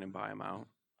sneak in and buy them out.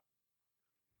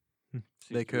 Hmm.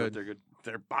 Seems They to be what could. They're good.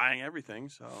 They're buying everything,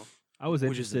 so I was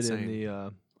Which is interested in insane.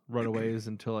 the Runaways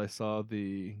until I saw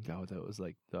the that was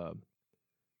like the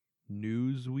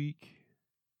Newsweek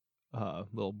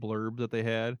little blurb that they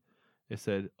had. It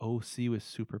said OC with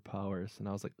superpowers, and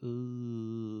I was like,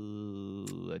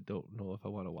 ooh, I don't know if I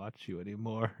want to watch you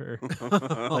anymore.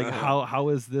 Like, how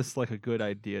is this like a good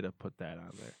idea to put that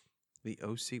on there? The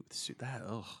OC with suit that.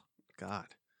 Oh God.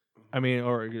 I mean,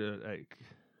 or like,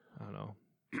 I don't know.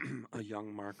 a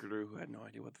young marketer who had no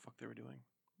idea what the fuck they were doing.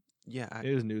 Yeah. It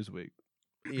is Newsweek.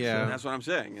 Yeah. That's what I'm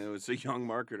saying. It was a young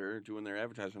marketer doing their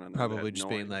advertisement on there that Probably had just no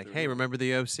being idea what like, they were hey, doing. remember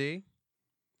the OC?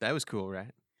 That was cool,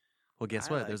 right? Well, guess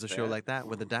I what? There's a like show that. like that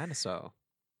with a dinosaur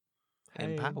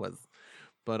and Hey. powers.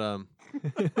 But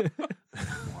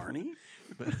Barney?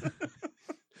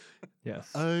 Yes.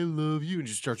 I love you, and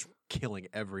just starts killing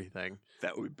everything.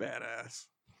 That would be badass.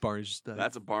 Barney's just like,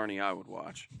 That's a Barney I would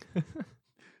watch.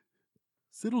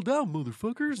 settle down,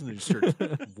 motherfuckers, and then just starts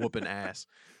whooping ass.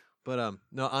 But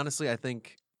no, honestly, I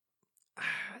think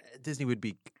Disney would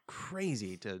be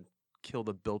crazy to kill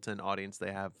the built-in audience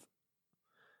they have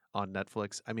on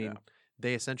Netflix. I mean, Yeah.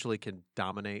 they essentially can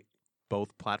dominate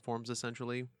both platforms,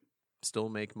 essentially, still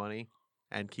make money,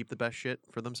 and keep the best shit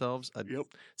for themselves. Yep.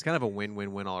 It's kind of a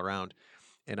win-win-win all around.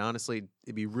 And honestly,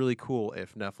 it'd be really cool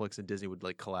if Netflix and Disney would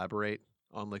like collaborate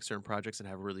on like certain projects and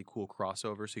have really cool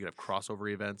crossovers. So you could have crossover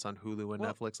events on Hulu and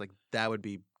Well, Netflix. Like that would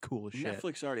be cool as shit.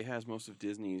 Netflix already has most of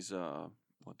Disney's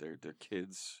their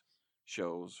kids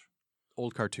shows.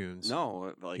 Old cartoons.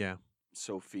 No, like Yeah.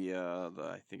 Sophia.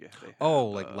 I think they have, Oh,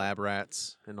 like Lab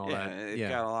Rats and all yeah, that. it Yeah.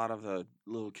 got a lot of the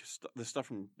the stuff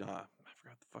from I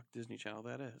forgot the fuck Disney Channel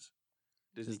that is.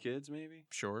 Disney Kids maybe.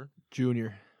 Sure.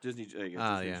 Junior. Disney, Disney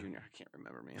yeah. Junior. I can't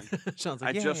remember, man. Sounds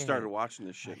I like just started watching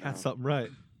this shit I now. got something right.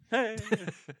 Hey.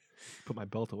 Put my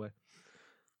belt away.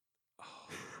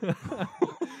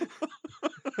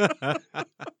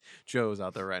 Joe's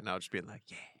out there right now just being like,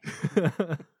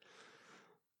 yeah,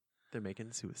 they're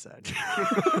making suicide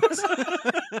jokes.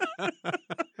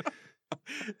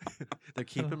 They're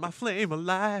keeping my flame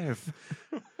alive.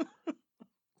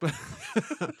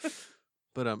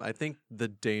 But I think the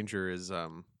danger is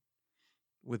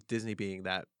with Disney being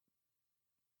that.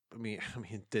 I mean,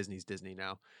 Disney's Disney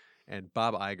now, and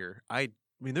Bob Iger. I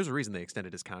mean, there's a reason they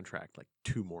extended his contract like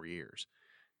 2 more years.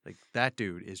 Like that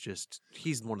dude is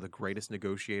he's one of the greatest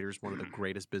negotiators, one of the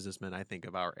greatest businessmen I think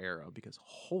of our era, because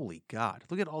holy God,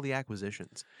 look at all the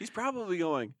acquisitions. He's probably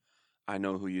going, I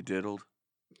know who you diddled.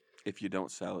 If you don't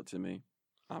sell it to me,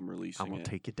 I'm releasing I'm going it. to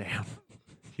take it down.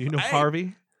 You know Hey!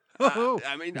 Harvey?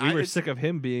 I mean, We were it's- sick of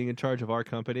him being in charge of our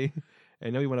company.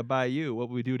 And now we want to buy you. What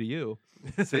would we do to you?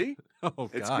 See? Oh,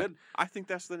 It's God. good. I think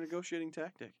that's the negotiating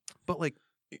tactic. But like,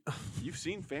 You've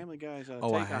seen Family Guy's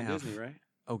Oh, I take on have. Disney, right?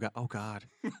 oh God. Oh, God.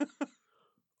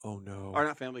 Oh, no. Or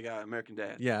not Family Guy, American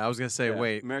Dad. Yeah, I was going to say, Yeah,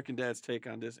 wait. American Dad's take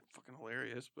on Disney. Fucking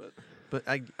hilarious, but But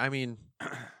I mean,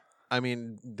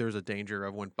 there's a danger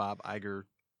of when Bob Iger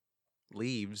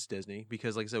leaves Disney,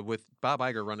 because like I said, with Bob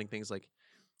Iger running things like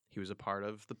he was a part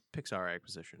of the Pixar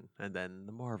acquisition and then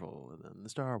the Marvel and then the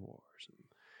Star Wars.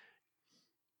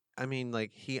 I mean,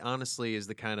 like he honestly is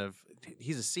the kind of,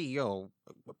 he's a CEO,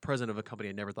 a president of a company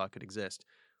I never thought could exist,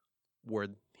 where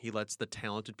he lets the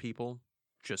talented people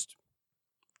just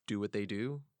do what they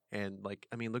do. And like,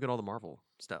 I mean, look at all the Marvel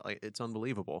stuff. Like, it's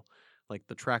unbelievable. Like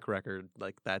the track record,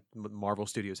 like that Marvel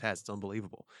Studios has, it's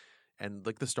unbelievable. And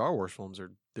like the Star Wars films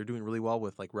they're doing really well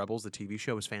with like Rebels. The TV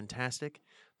show is fantastic.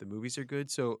 The movies are good.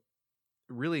 So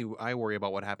really, I worry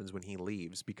about what happens when he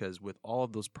leaves, because with all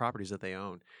of those properties that they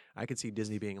own, I could see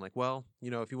Disney being like, well,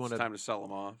 you know, if you want it's to time to sell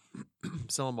them off.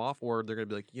 sell them off, or they're going to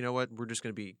be like, you know what, we're just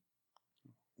going to be,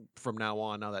 from now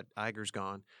on, now that Iger's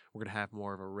gone, we're going to have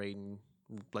more of a reign,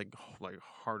 like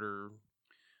harder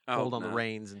hold on the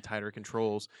reins and tighter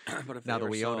controls But if now they that ever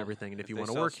we own sell- everything. And if you they want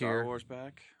to sell work Star here, Wars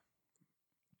back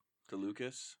to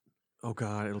Lucas, oh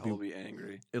God, he'll be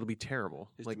angry. it'll be terrible.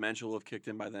 His Like dementia will have kicked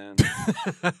in by then.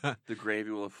 The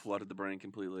gravy will have flooded the brain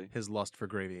completely. his lust for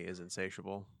gravy is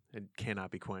insatiable. It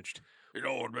cannot be quenched. You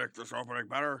know what makes this opening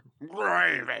better?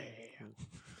 Gravy.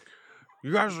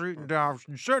 You guys are eating down,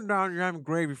 sitting down, you're having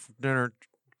gravy for dinner.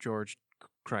 George,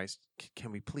 Christ,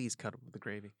 can we please cut him with the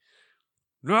gravy?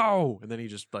 No! And then he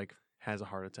just like has a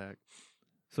heart attack.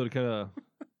 So to kind of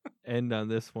end on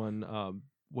this one,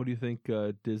 what do you think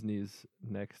Disney's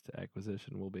next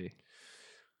acquisition will be?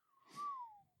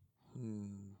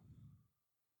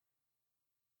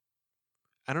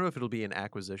 I don't know if it'll be an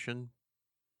acquisition,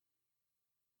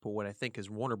 but what I think is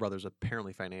Warner Brothers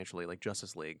apparently financially, like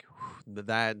Justice League,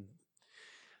 that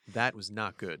was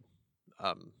not good.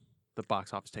 The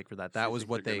box office take for that. That was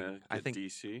what they. I think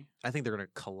DC. I think they're going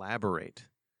to collaborate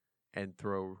and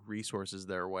throw resources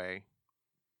their way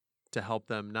to help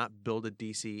them not build a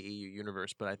DC EU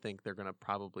universe, but I think they're going to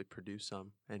probably produce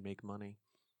some and make money.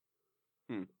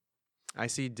 I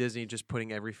see Disney just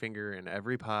putting every finger in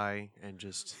every pie and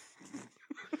just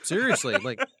seriously,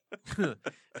 like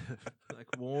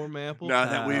Like warm apple Now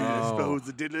that we've Oh. exposed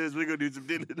the diddlers, we're gonna do some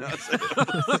diddling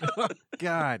ourselves.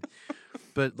 God.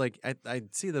 But like I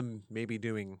see them maybe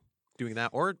doing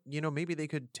that, or you know, maybe they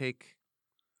could take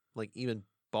like even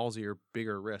ballsier,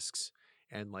 bigger risks,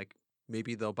 and like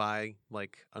maybe they'll buy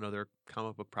like another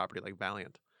comic book property like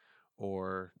Valiant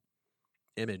or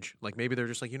Image. Like maybe they're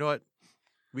just like, you know what,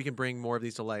 we can bring more of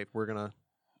these to life. We're gonna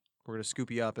scoop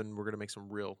you up and we're gonna make some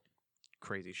real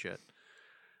crazy shit.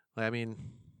 Like, I mean,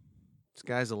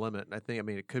 sky's the limit. I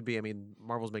mean, it could be. I mean,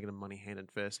 Marvel's making money hand and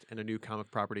fist, and a new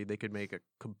comic property, they could make a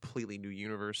completely new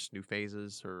universe, new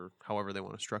phases, or however they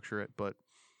want to structure it. But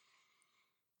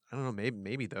I don't know.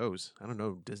 Maybe those. I don't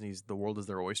know. The world is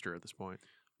their oyster at this point.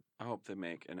 I hope they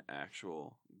make an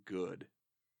actual good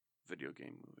video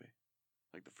game movie,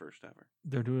 like the first ever.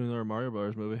 They're doing another Mario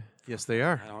Bros. Movie. Yes, they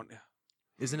are. I don't.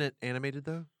 Isn't it animated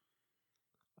though?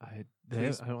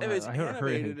 Please, I don't. if it's I haven't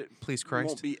heard animated, anything. it Please won't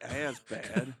Christ. be as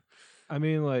bad. I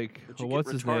mean, like, But you well, get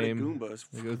what's his retarded name? Goombas.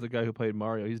 It was the guy who played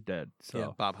Mario. He's dead. So, Yeah,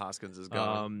 Bob Hoskins is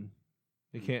gone.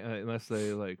 you can't unless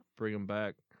they like bring him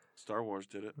back. Star Wars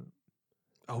did it.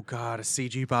 Oh God, a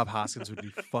CG Bob Hoskins would be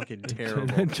fucking And terrible.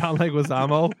 then John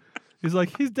Leguizamo, he's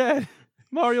like, he's dead.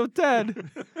 Mario dead.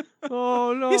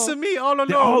 Oh no. It's me all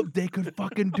alone. They could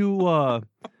fucking do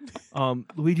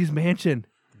Luigi's Mansion.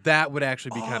 That would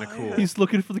actually be kind of Oh, cool. yeah. He's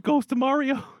looking for the ghost of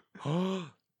Mario.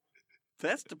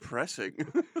 That's depressing.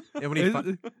 And when he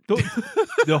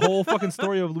The whole fucking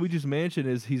story of Luigi's Mansion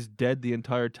is he's dead the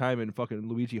entire time and fucking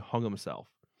Luigi hung himself.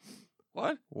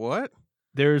 What? what?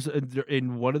 There's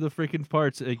in one of the freaking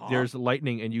parts, Huh? there's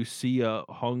lightning and you see a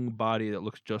hung body that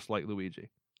looks just like Luigi.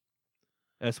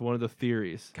 That's one of the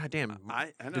theories. God damn. I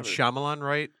Did never. Shyamalan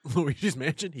write Luigi's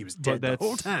Mansion? He was But dead the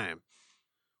whole that's- time.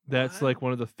 That's What? like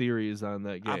one of the theories on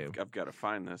that game. I've got to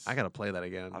find this. I gotta play that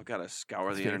again. I've got to scour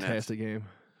It's the a internet. fantastic game.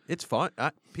 It's fun.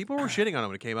 People were shitting on it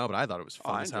when it came out, but I thought it was Oh,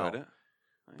 fun I as hell. enjoyed it.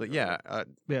 But yeah,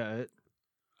 Yeah,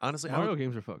 honestly, I Mario would,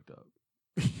 games are fucked up.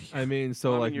 I mean,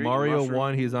 so Well, I like mean, you're eating Mario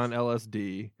 1, he's on mushrooms.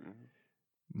 LSD. Mhm.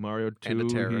 Mario And a 2,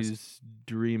 terrorist. he's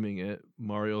dreaming it.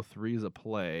 Mario 3 is a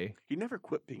play. He never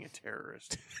quit being a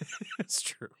terrorist. it's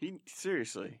true. He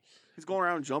seriously, he's going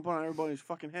around jumping on everybody's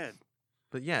fucking head,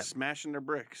 But yeah, smashing their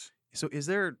bricks. so is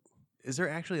there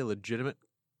actually a legitimate,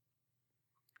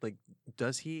 like,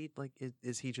 does he like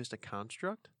is he just a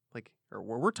construct? Like, or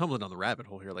we're tumbling down the rabbit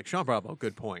hole here. Like Sean Bravo,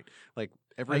 good point. Like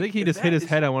every I think he if just hit that his is-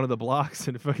 head on one of the blocks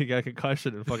and fucking got a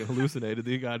concussion and fucking hallucinated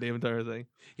the goddamn entire thing.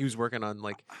 he was working on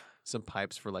like some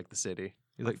pipes for like the city.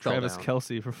 He's like fell Travis down.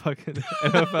 Kelsey for fucking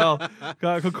NFL.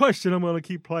 Got a concussion, I'm gonna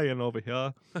keep playing over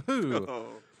here. Ooh. Oh,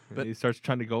 And But- he starts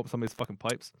trying to go up somebody's fucking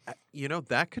pipes. You know,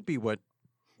 that could be what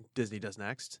Disney does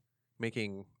next.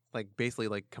 Making like basically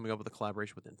like coming up with a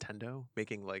collaboration with Nintendo,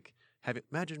 making like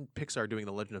imagine Pixar doing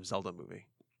the Legend of Zelda movie.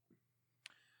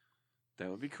 that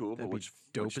would be cool. That'd But be which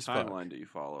dope as fuck. timeline do you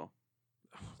follow?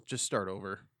 Just start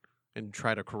over and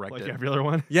try to correct Like it. every other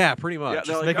one. Yeah, pretty much. Yeah,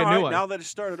 they're like, make a "All new right, one." now that it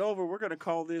started over, we're gonna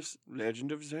call this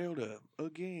Legend of Zelda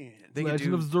again. They could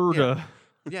Legend do- of Zelda.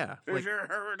 Yeah, like,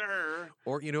 Like,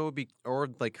 or you know, it'd be or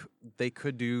like they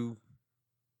could do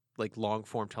like long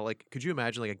form tell. Like, could you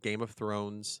imagine like a Game of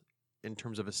Thrones in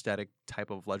terms of aesthetic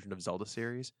type of Legend of Zelda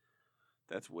series?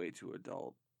 that's way too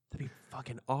adult. That'd be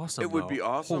fucking awesome. It would be though.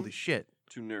 awesome. Holy shit!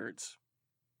 To nerds.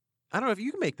 I don't know if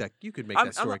you can make that. You could make I'm-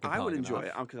 that story. I would compelling enjoy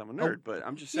enough. it because I'm a Oh, nerd, but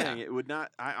I'm just yeah. saying it would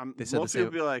not. I'm They said the most people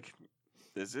same- be like,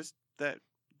 "Is this that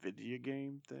video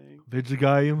game thing?" Video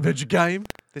game. Video game.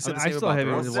 They said I the same still about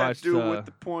haven't Thrones. What's even that watched, do with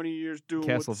the pointy ears doing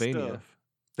with the Castlevania. stuff?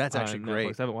 That's actually on great.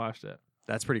 Netflix. I haven't watched it.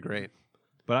 That's pretty great.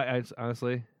 But I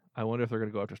honestly, I wonder if they're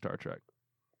gonna go after Star Trek.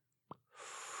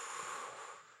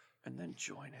 And then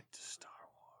join it to Star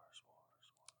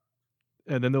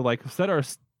Wars. And then they're like, set our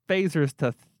phasers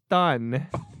to stun.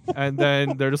 And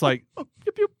then they're just like,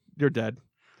 pew, pew, you're dead.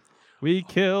 We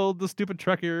killed the stupid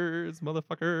Trekkers,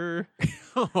 motherfucker.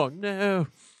 Oh no!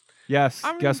 Yes,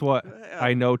 I mean, guess what? yeah.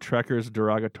 I know Trekker's a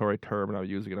derogatory term, and I'm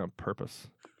using it on purpose.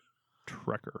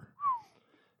 Trekker.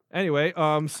 Anyway,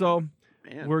 so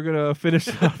Man. we're gonna finish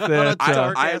off that. I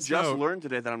Sarcasm. have just learned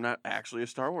today that I'm not actually a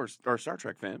Star Wars or Star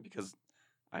Trek fan because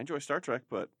I enjoy Star Trek,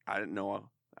 but I didn't know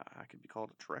I could be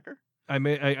called a Trekker. I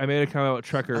made a comment about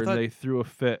Trekker, I and thought- they threw a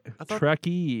fit. I thought-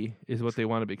 Trekkie is what they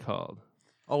want to be called.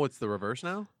 Oh, it's the reverse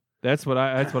now. That's what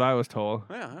I was told.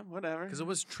 Yeah, whatever. Because it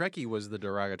was Trekkie was the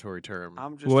derogatory term.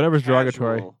 I'm just Well, whatever's casual.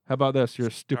 derogatory. How about this? You're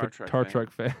a stupid Trek Star fan.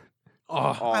 Trek fan. Oh,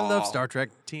 I love Aw. Star Trek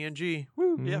TNG.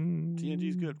 Woo. Yep,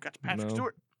 TNG's good. Got your Patrick No.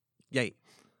 Stewart. Yay.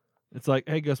 It's like,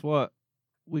 hey, guess what?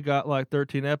 We got like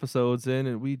 13 episodes in,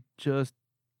 and we just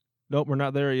nope, we're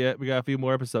not there yet. We got a few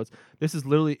more episodes. This is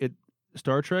literally it.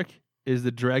 Star Trek is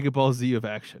the Dragon Ball Z of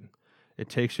action. It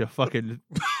takes you fucking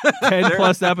 10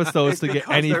 plus episodes It's to get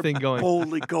because they're anything going.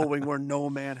 Boldly going where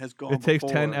no man has gone. It takes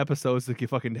 10 before. episodes to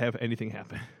fucking have anything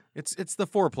happen. It's the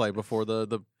foreplay before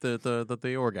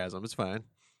the orgasm. It's fine.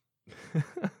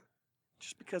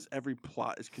 Just because every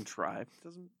plot is contrived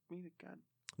doesn't mean it got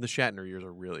The Shatner years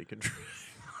are really contrived.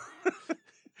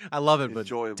 I love it, but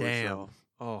enjoyable. damn. So,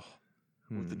 Oh,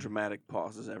 with the Hmm. dramatic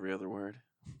pauses every other word.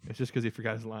 It's just because he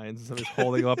forgot his lines. So he's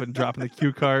holding up and dropping the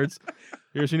cue cards.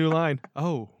 Here's your new line.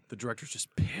 Oh, the director's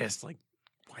just pissed. Like,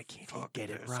 why can't Fuck he get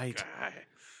it this right? guy.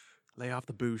 Lay off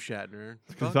the boo, Shatner.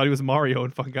 because I thought he was Mario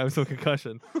and fucking got him some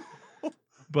concussion.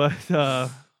 But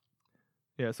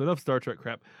yeah, so enough Star Trek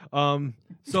crap.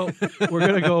 So we're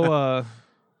gonna go.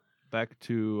 back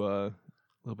to a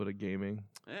little bit of gaming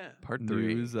Yeah. Part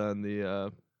 3. news on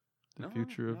the No,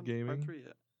 future we're of not gaming. Part 3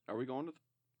 yet. Are we going to?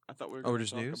 I thought we were Oh, going to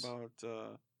just talk news? about.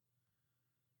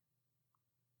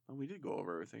 Oh, we did go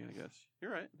over everything. I guess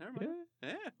you're right. Never mind.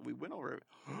 Yeah, we went over it.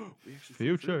 We actually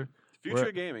flew through Future. it. Future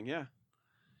of gaming. Yeah,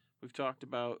 we've talked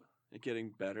about it getting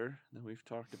better. Then we've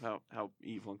talked about how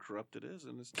evil and corrupt it is,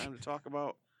 and it's time to talk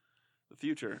about the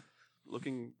future.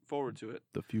 Looking forward to it,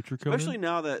 The future coming. especially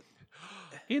now that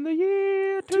in the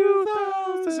year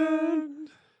 2000.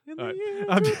 In All right. year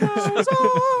I'm- 2000.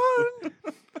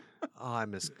 I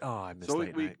miss so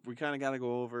late we night. kind of got to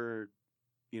go over.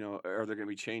 Are there going to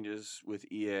be changes with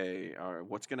EA, or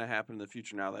what's going to happen in the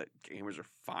future now that gamers are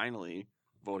finally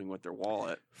voting with their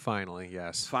wallet? Finally,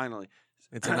 yes. Finally,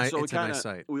 It's a nice, So it's a nice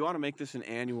sight. we want to make this an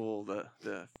annual,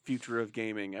 the future of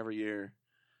gaming every year,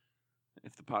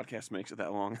 if the podcast makes it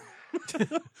that long.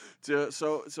 So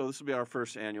this will be our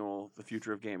first annual, the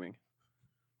future of gaming,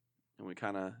 and we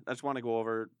I just want to go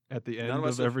over. At the None end of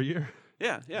us of have- every year.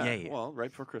 Yeah. Yeah. Well, right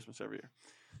before Christmas every year.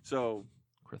 So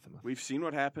Christmas. we've seen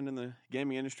what happened in the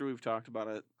gaming industry. We've talked about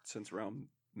it since around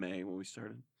May when we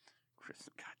started. Christmas,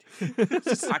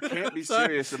 goddamn. I can't be Sorry.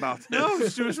 serious about this. No,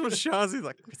 just when Shazzy's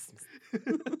like,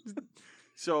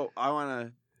 So I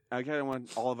kind of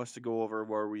want all of us to go over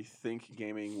where we think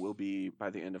gaming will be by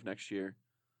the end of next year,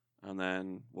 and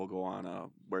then we'll go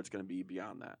on where it's going to be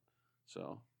beyond that.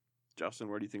 So, Justin,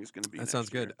 where do you think it's going to be? that next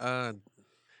sounds year?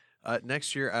 good.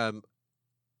 Next year,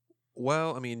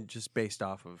 well, I mean, just based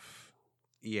off of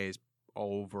EA's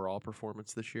overall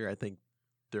performance this year, I think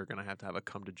they're going to have a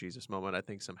come to Jesus moment. I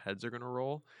think some heads are going to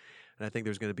roll, and I think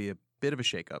there's going to be a bit of a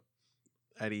shakeup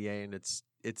at EA, and it's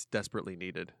desperately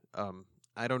needed.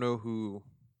 I don't know who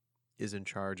is in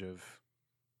charge of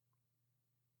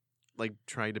like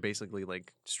trying to basically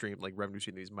like stream like revenue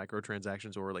stream these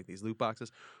microtransactions or like these loot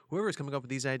boxes. Whoever is coming up with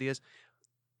these ideas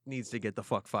needs to get the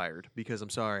fuck fired, because I'm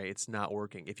sorry, it's not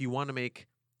working. If you want to make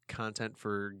content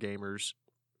for gamers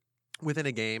within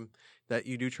a game that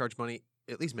you do charge money,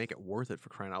 at least make it worth it, for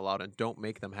crying out loud, and don't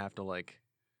make them have to like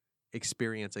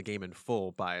experience a game in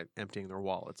full by emptying their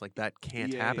wallets. Like that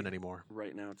can't EA happen anymore.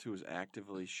 Right now, too, is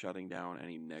actively shutting down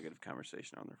any negative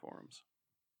conversation on their forums.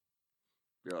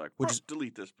 You're like, Which is-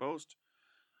 delete this post.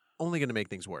 Only going to make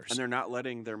things worse. And they're not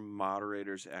letting their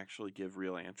moderators actually give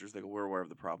real answers. They go, we're aware of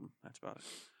the problem. That's about it.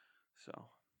 So,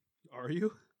 Are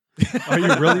you? Are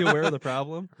you really aware of the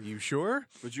problem? Are you sure?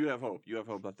 but you have hope. You have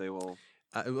hope that they will.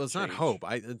 Well, it's not change. hope.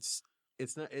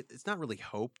 It's not really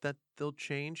hope that they'll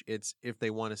change. It's if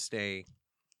they want to stay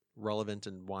relevant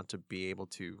and want to be able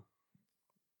to.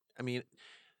 I mean,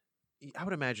 I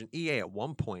would imagine EA at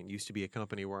one point used to be a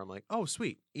company where I'm like, oh,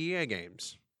 sweet, EA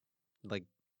games, like,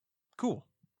 cool.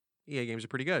 EA games are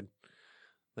pretty good.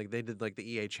 Like they did like the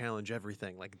EA Challenge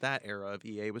everything. Like that era of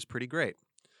EA was pretty great.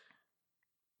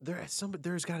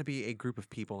 There's got to be a group of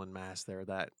people in mass there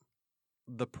that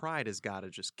the pride has got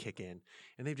to just kick in,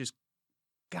 and they've just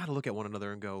got to look at one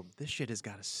another and go, this shit has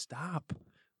got to stop.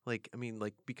 Like, I mean,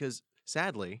 like, because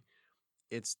sadly,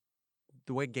 it's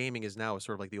the way gaming is now is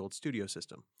sort of like the old studio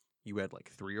system. You had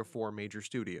like 3 or 4 major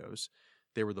studios.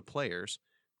 They were the players.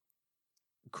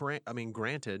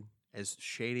 Granted, as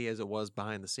shady as it was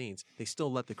behind the scenes, they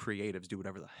still let the creatives do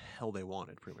whatever the hell they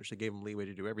wanted, pretty much. They gave them leeway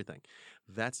to do everything.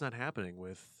 That's not happening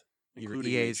with your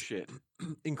Including EA's, shit.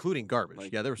 including garbage.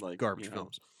 Like- Yeah, there was like, garbage you know,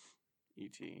 films.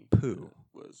 E.T. Poo.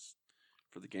 was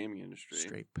for the gaming industry.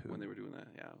 Straight poo. When they were doing that.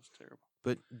 Yeah, it was terrible.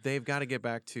 But they've got to get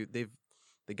back to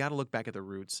they got to look back at the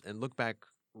roots and look back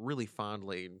really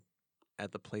fondly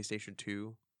at the PlayStation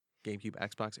 2, GameCube,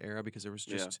 Xbox era, because there was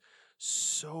Yeah. just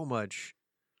so much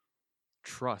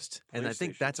trust, and I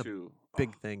think PlayStation that's a 2,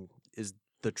 big thing is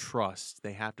the trust.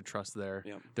 They have to trust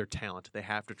Yeah. their talent. They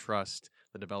have to trust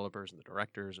the developers and the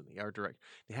directors and the art director.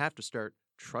 They have to start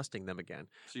trusting them again.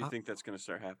 So you think that's going to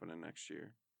start happening next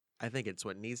year? I think it's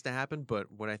what needs to happen,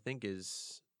 but what I think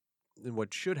is, and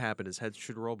what should happen is heads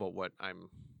should roll. But what I'm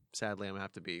gonna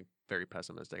have to be very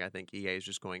pessimistic. I think EA is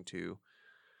just going to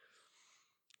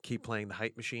keep playing the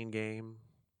hype machine game,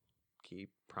 keep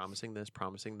promising this,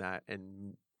 promising that,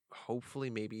 and hopefully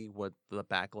maybe what the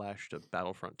backlash to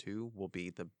Battlefront 2 will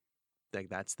be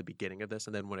that's the beginning of this,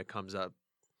 and then when it comes up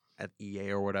at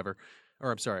EA or whatever,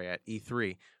 or I'm sorry, at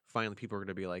E3, finally people are going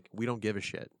to be like, we don't give a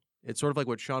shit. It's sort of like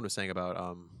what Sean was saying about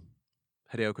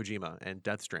Hideo Kojima and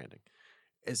Death Stranding.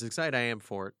 As excited I am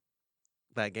for it,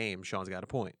 that game, Sean's got a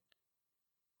point.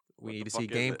 We What need the to see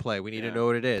fuck is it? gameplay. We need to Yeah. know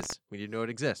what it is. We need to know it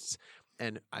exists.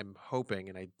 And I'm hoping,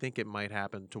 and I think it might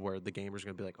happen to where the gamer's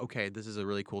going to be like, okay, this is a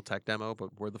really cool tech demo,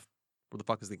 but where the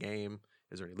fuck is the game?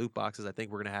 Is there any loot boxes? I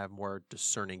think we're gonna have more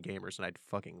discerning gamers, and I'd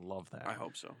fucking love that. I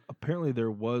hope so. Apparently,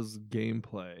 there was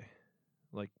gameplay,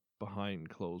 like behind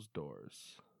closed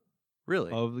doors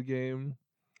Really? of the game,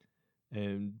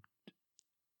 and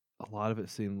a lot of it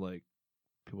seemed like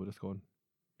people just going,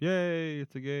 "Yay,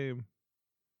 it's a game."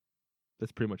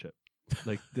 That's pretty much it.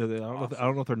 Like I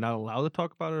don't know if they're not allowed to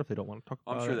talk about it, or if they don't want to talk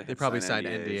I'm about sure it. They probably sign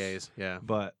signed NDAs. NDAs. Yeah.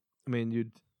 But I mean,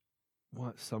 you'd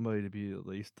want somebody to be at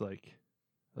least like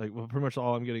well, pretty much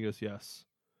all I'm getting is yes.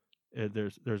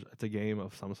 It's a game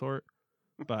of some sort,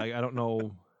 but I don't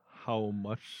know how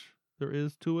much there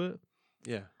is to it.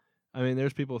 Yeah. I mean,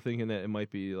 there's people thinking that it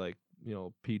might be like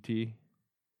PT.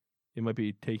 It might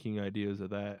be taking ideas of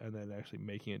that and then actually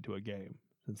making it into a game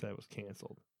since that was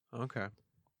canceled. Okay.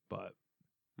 But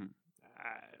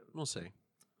We'll see.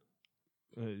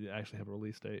 actually have a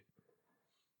release date.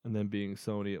 And then being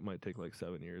Sony, it might take like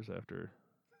 7 years after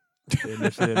they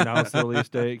initially announced the release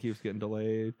date. Keeps getting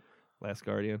delayed. Last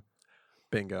Guardian.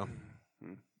 Bingo.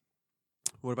 Hmm.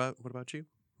 What about you,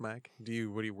 Mike?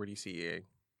 Where do you see EA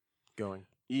going?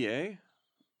 EA,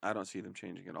 I don't see them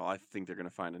changing at all. I think they're going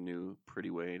to find a new, pretty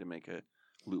way to make a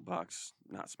loot box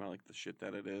not smell like the shit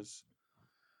that it is.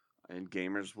 And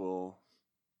gamers will,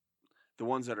 the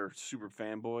ones that are super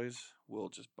fanboys, will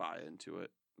just buy into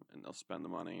it and they'll spend the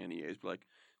money. And EA's be like,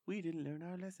 we didn't learn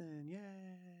our lesson, yeah.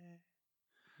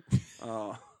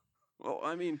 Well,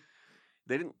 I mean,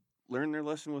 they didn't learn their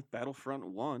lesson with Battlefront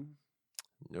 1.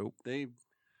 Nope. They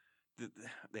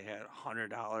had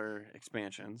 $100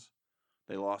 expansions.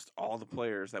 They lost all the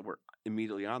players that were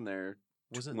immediately on there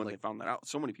Wasn't when like they found that out.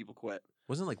 So many people quit.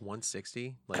 wasn't like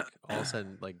 160 like all of a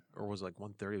sudden or was it like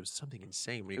 130? It was something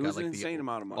insane when you It got was like an insane the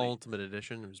amount of money. Ultimate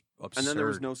Edition. It was absurd. And then there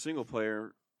was no single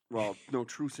player. Well, no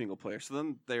true single player. So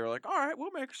then they were like, all right,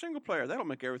 we'll make a single player. That'll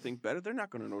make everything better. They're not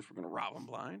going to notice we're going to rob them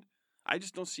blind. I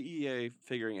just don't see EA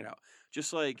figuring it out.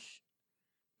 Just like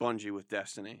Bungie with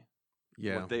Destiny.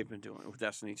 yeah. What they've been doing with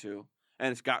Destiny 2.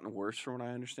 And it's gotten worse from what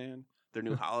I understand. Their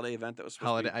new holiday event that was supposed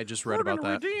Holiday. to be, I just read we're about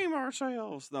gonna that. redeem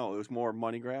ourselves. No, it was more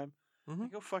money grab.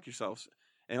 Mhm. Go fuck yourselves.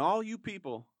 And all you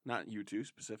people, not you two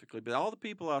specifically, but all the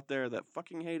people out there that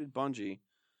fucking hated Bungie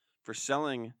for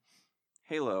selling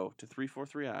Halo to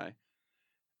 343i,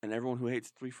 and everyone who hates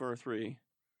 343,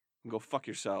 can go fuck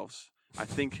yourselves. I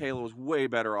think Halo is way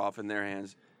better off in their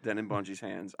hands than in Bungie's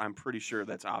hands. I'm pretty sure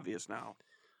that's obvious now.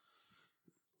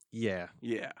 Yeah.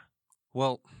 Yeah.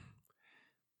 Well,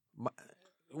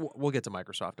 we'll get to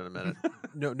Microsoft in a minute.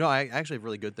 No, I actually have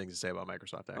really good things to say about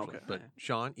Microsoft, actually. Okay. But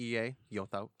Sean, EA, your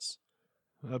thoughts?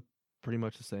 Pretty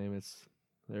much the same.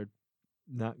 They're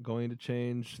not going to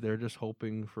change. They're just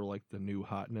hoping for like the new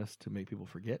hotness to make people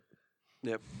forget.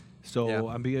 Yep. So Yeah.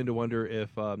 I'm beginning to wonder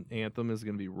if Anthem is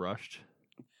going to be rushed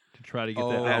to try to get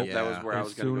Oh, that out That was where I as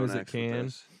was going to soon go as it next with can.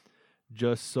 this.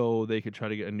 just so they could try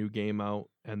to get a new game out,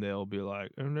 and they'll be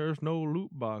like, and there's no loot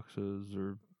boxes,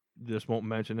 or just won't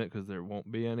mention it because there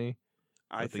won't be any.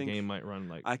 I But the think game might run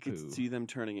like I could poo. see them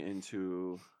turning it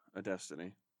into a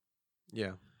Destiny.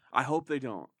 Yeah. I hope they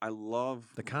don't. I love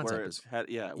The concept where is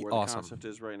it's where awesome. the concept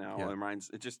is right now. Yeah.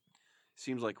 It just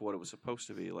seems like what it was supposed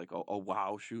to be, like a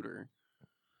WoW shooter.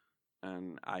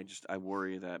 And I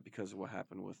worry that because of what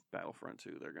happened with Battlefront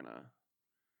 2,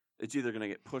 it's either gonna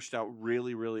get pushed out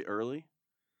really, really early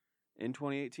in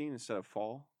 2018 instead of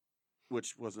fall,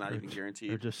 which was not Or even They're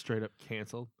guaranteed. just straight up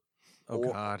canceled. Oh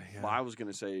Or- God. Yeah. Well, I was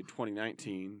gonna say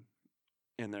 2019,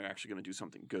 and they're actually gonna do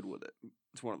something good with it.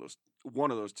 It's one of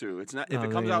those two. It's not if No,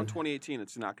 it comes out in they- 2018,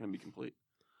 it's not gonna be complete.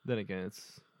 Then again,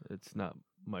 it's not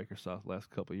Microsoft last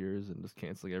couple years and just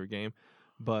canceling every game.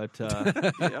 But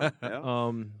Yeah,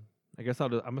 yeah. I guess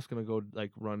I'm just gonna go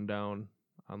like run down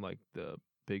on like the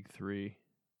big three,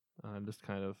 just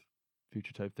kind of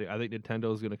future type thing. I think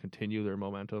Nintendo is gonna continue their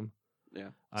momentum.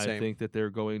 Yeah. I Same. think that they're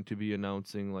going to be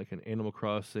announcing like an Animal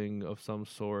Crossing of some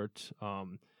sort,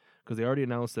 because they already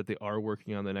announced that they are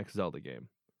working on the next Zelda game.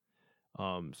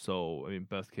 So I mean,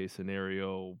 best case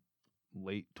scenario,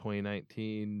 late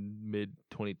 2019, mid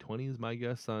 2020 is my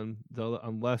guess on Zelda,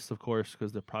 unless of course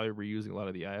because they're probably reusing a lot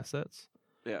of the assets,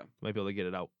 Yeah. might be able to get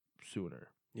it out sooner.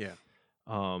 Yeah.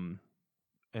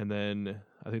 And then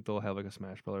I think they'll have like a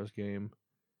Smash Brothers game.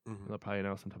 Mhm. They'll probably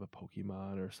announce some type of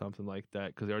Pokemon or something like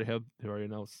that because they already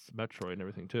announced Metroid and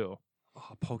everything too.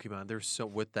 Oh, Pokemon. There's so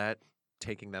with that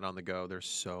taking that on the go. There's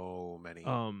so many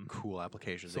cool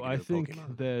applications. So they can I do with think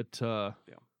Pokemon. that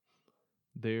Yeah.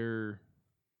 they're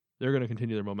going to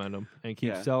continue their momentum and keep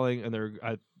Yeah. selling, and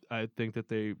I think that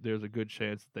there's a good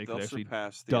chance that they They'll could actually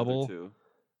surpass the double other two.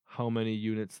 how many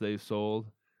units they've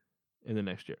sold in the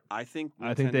next year. I think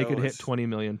I think they could Nintendo hit is- 20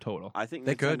 million total. I think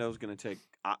They could. Nintendo's going to take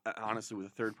honestly with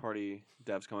the third party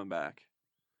devs coming back,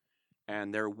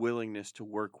 and their willingness to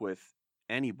work with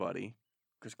anybody,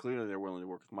 because clearly they're willing to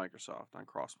work with Microsoft on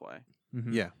crossplay.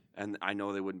 Mhm. Yeah. And I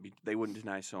know they wouldn't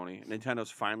deny Sony.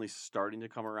 Nintendo's finally starting to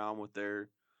come around with their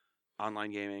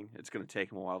online gaming. It's going to take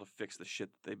them a while to fix the shit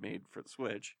that they made for the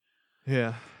Switch,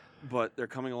 Yeah. but they're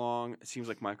coming along. It seems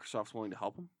like Microsoft's willing to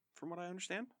help them, from what I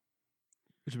understand.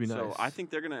 Which would be nice. So I think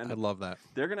they're going to end I up love that.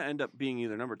 they're going to end up being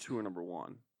either number 2 or number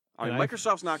 1. I mean, And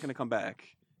Microsoft's not going to come back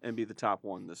and be the top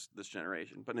one this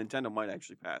generation, but Nintendo might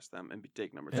actually pass them and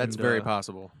take number 2. That's And, very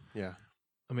possible. Yeah.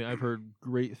 I mean, I've heard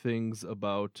great things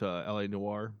about LA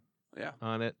Noire Yeah.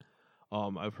 on it.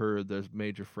 I've heard there's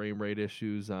major frame rate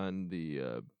issues on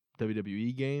the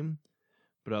WWE game,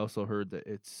 but I also heard that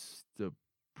it's the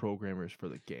programmers for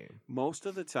the game. Most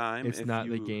of the time, It's if not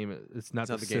the you- game. It's not It's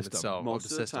not the the game system. itself. Most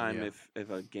the of the system, time, yeah. if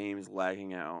a game is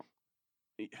lagging out,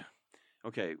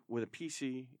 okay, with a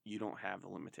PC, you don't have the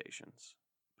limitations,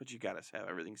 but you got to have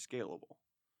everything scalable.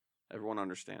 Everyone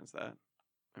understands that.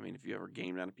 I mean, if you ever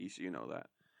gamed on a PC, you know that.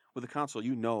 With a console,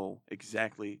 you know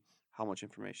exactly how much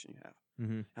information you have,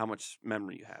 Mm-hmm. how much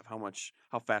memory you have,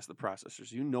 how fast the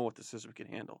processors. You know what the system can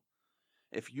handle.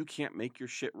 If you can't make your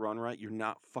shit run right, you're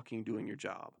not fucking doing your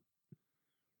job.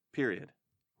 Period.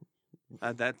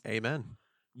 That Amen.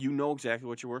 you know exactly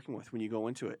what you're working with when you go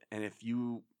into it. And if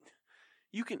you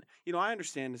can, I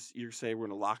understand this, you're saying we're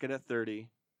going to lock it at 30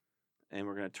 and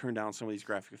we're going to turn down some of these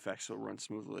graphic effects so it runs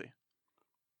smoothly.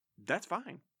 That's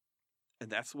fine. And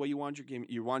that's the way you want your game.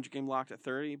 You want your game locked at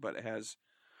 30, but it has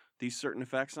these certain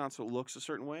effects on so it looks a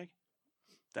certain way.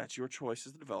 That's your choice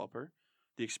as the developer.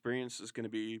 The experience is going to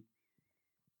be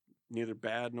neither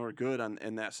bad nor good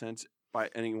in that sense by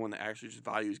anyone that actually just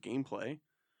values gameplay.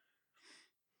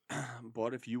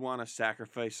 But if you want to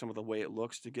sacrifice some of the way it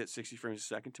looks to get 60 frames a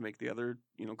second to make the other,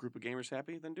 group of gamers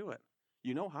happy, then do it.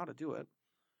 You know how to do it.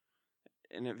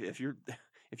 And if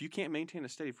you can't maintain a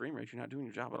steady frame rate, you're not doing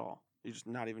your job at all. You're just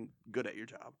not even good at your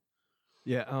job.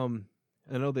 Yeah.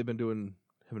 I know they've been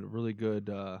having really good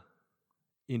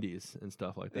indies and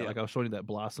stuff like that. Yeah. Like I was showing you that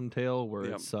Blossom Tale where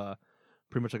Yep. it's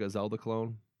pretty much like a Zelda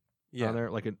clone Yeah. on there,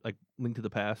 like Link to the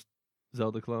Past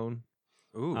Zelda clone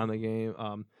Ooh. on the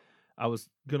game. I was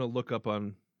gonna look up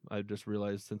on. I just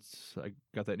realized since I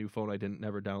got that new phone, I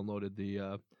never downloaded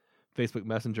the Facebook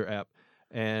Messenger app,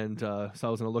 and so I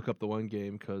was gonna look up the one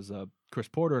game because Chris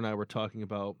Porter and I were talking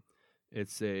about.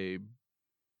 It's a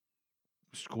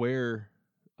Square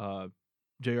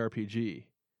JRPG,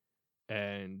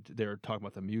 and they were talking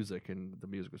about the music, and the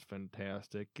music was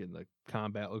fantastic, and the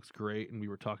combat looks great, and we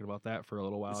were talking about that for a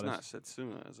little while. It's and not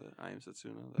Setsuna, is it? I am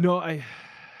Setsuna. no, I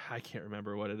can't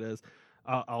remember what it is.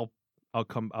 I'm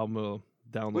gonna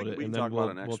download We it can and talk then about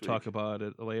it next we'll talk week. about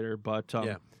it later. But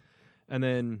Yeah. and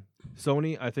then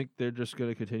Sony, I think they're just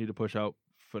gonna continue to push out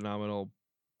phenomenal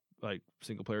like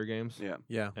single player games Yeah,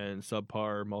 Yeah. and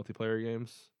subpar multiplayer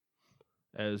games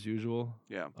as usual.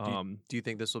 yeah. Do you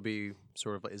think this will be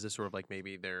is this sort of like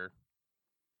maybe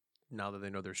now that they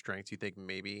know their strengths, you think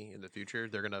maybe in the future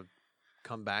they're going to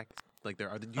come back? Like do you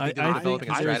think I they're think developing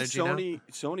a there's strategy now?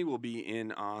 Sony will be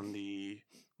in on the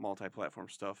multi-platform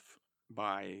stuff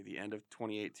by the end of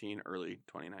 2018, early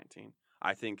 2019.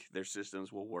 I think their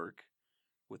systems will work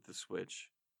with the Switch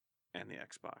and the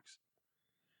Xbox.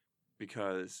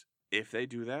 Because if they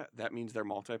do that, that means their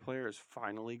multiplayer is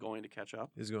finally going to catch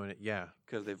up. Is going to, yeah.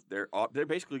 Because they're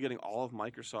basically getting all of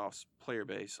Microsoft's player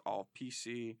base, all of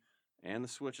PC and the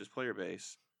Switch's player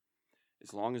base.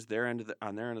 As long as on their end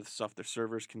of the stuff, their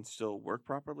servers can still work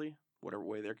properly, whatever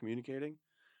way they're communicating,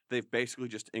 they've basically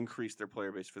just increased their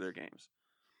player base for their games.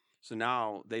 So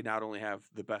now they not only have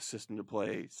the best system to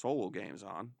play solo games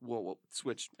on, well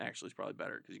Switch actually is probably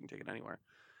better because you can take it anywhere.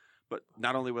 But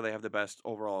not only will they have the best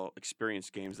overall experience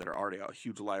games that are already a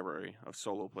huge library of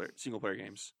single player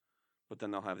games, but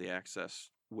then they'll have the access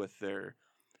with their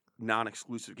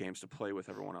non-exclusive games to play with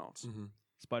everyone else. Mm-hmm.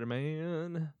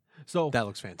 Spider-Man. So That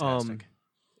looks fantastic.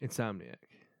 Insomniac.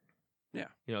 Yeah.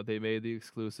 They made the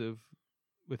exclusive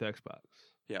with Xbox.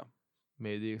 Yeah.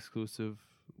 Made the exclusive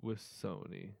with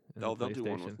Sony. And They'll do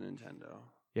one PlayStation. with Nintendo.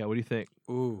 Yeah, what do you think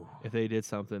Ooh. if they did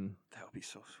something? That would be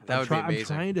so sweet. That would be I'm amazing.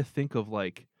 trying to think of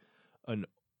like an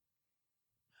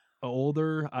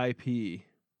older IP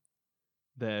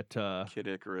that Kid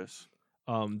Icarus.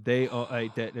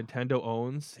 that Nintendo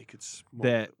owns. They could smoke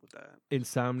That- it with that.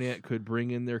 Insomniac could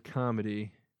bring in their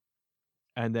comedy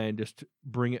and then just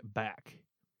bring it back.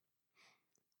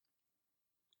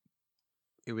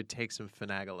 It would take some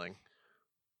finagling,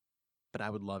 but I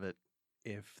would love it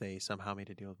if they somehow made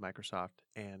a deal with Microsoft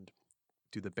and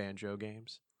do the Banjo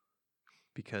games,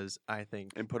 because I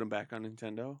think And put them back on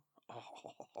Nintendo.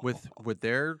 Oh. with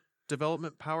their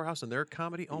development powerhouse and their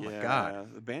comedy. Oh my Yeah,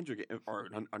 god. the Banjo game or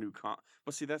a new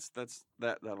But see,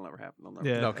 that'll never happen. They'll never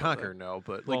Yeah. do No, that. Conquer, no,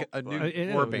 but Well, like a new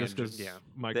but- war just band. 'cause Yeah,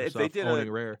 Microsoft they did owning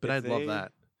a- Rare. but if I'd love they-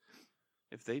 that.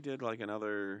 If they did like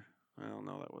another, well,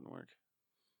 no, that wouldn't work.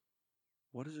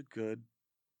 What is a good,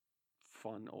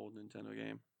 fun old Nintendo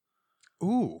game?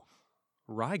 Ooh,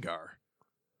 Rygar.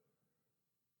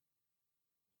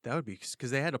 That would be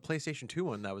because they had a PlayStation 2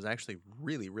 one that was actually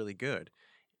really, really good.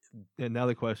 And now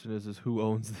the question is who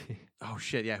owns the? Oh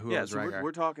shit, yeah, who yeah, owns so Rygar?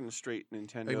 we're talking straight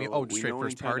Nintendo. We straight know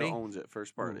first Nintendo party? owns it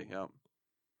first party. Ooh. Yep.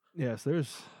 Yes,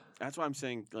 there's. That's why I'm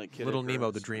saying like Kid Little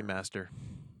Nemo, the Icarus. Dream Master.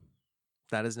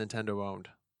 That is Nintendo owned.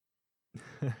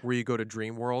 Where you go to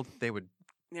Dream World, they would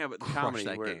Yeah, but the Crush comedy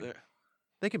that where game. they're-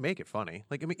 they can make it funny.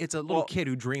 Like I mean, it's a little Well, kid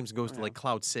who dreams and goes to yeah. like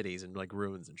Cloud Cities and like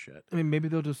ruins and shit. I mean, maybe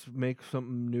they'll just make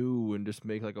something new and just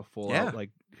make like a full Yeah. out.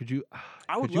 Like, could you?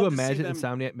 I would Could you love to see imagine them-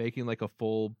 Insomniac making like a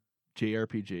full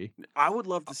JRPG? I would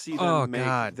love to see them Oh, make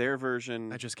God. their version.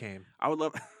 That just came. I would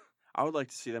love. I would like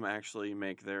to see them actually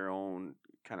make their own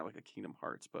kind of like a Kingdom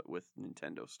Hearts, but with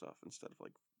Nintendo stuff instead of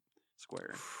like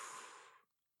Square.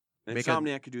 Make a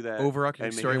Insomniac could do that. Overarching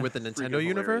and make story it with the freaking Nintendo hilarious.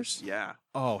 universe. Yeah,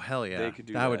 Oh hell yeah, they could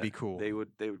do that. Would be cool. They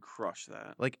would crush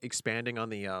that. Like expanding on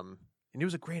the and it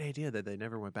was a great idea that they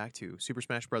never went back to Super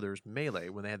Smash Brothers Melee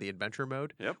when they had the adventure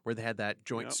mode. Yep. Where they had that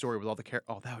joint Yep. story with all the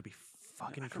Oh, that would be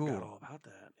fucking I cool. forgot all about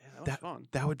that. Yeah, that was fun.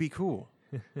 That would be cool.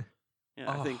 Yeah,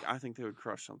 Oh. I think they would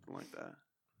crush something like that.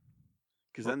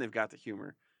 Because then they've got the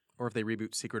humor. Or if they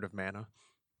reboot Secret of Mana,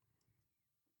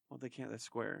 Well, they can't. That's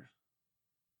Square.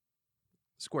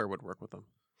 Square would work with them.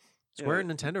 Yeah, Square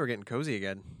and Nintendo are getting cozy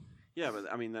again. Yeah,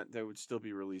 but I mean that would still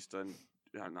be released on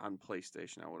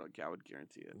PlayStation. I would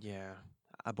guarantee it. Yeah,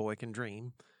 a boy can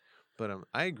dream. But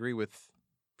I agree with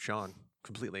Sean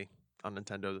completely on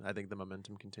Nintendo. I think the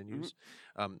momentum continues.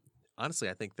 Honestly,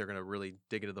 I think they're going to really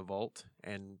dig into the vault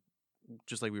and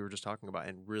just like we were just talking about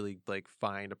and really like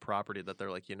find a property that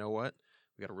they're like, you know what?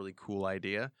 We got a really cool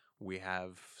idea. We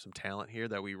have some talent here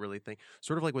that we really think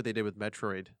sort of like what they did with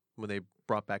Metroid when they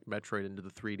brought back Metroid into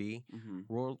the 3D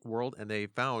world and they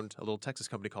found a little Texas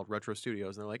company called Retro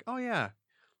Studios and they're like, oh yeah,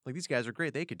 like these guys are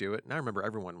great. They could do it. And I remember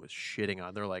everyone was shitting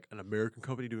on. They're like an American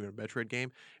company doing a Metroid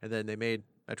game. And then they made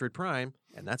Metroid Prime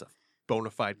and that's a bona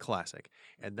fide classic.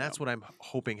 And that's what I'm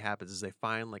hoping happens is they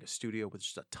find like a studio with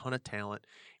just a ton of talent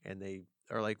and they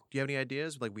are like, do you have any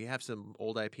ideas? Like we have some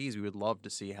old IPs we would love to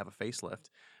see have a facelift.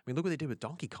 I mean, look what they did with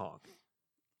Donkey Kong.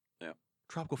 Yeah.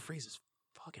 Tropical Freeze is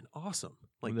fucking awesome.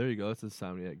 Like Like, there you go. It's a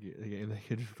Insomniac game they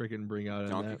could freaking bring out. in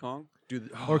Donkey that. Kong.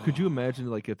 dude. Or could you imagine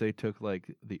like if they took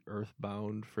like the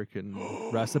Earthbound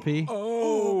freaking recipe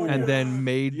Oh, and then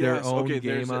made their Yes, own okay,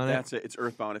 game on it? That's it. It's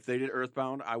Earthbound. If they did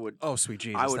Earthbound, I would. oh, sweet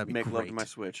Jesus. I would that'd be make love to great. my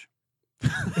Switch.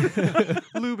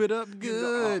 Lube it up You know,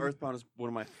 good. Earthbound is one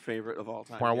of my favorite of all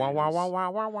time.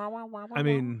 I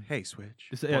mean, Hey, Switch.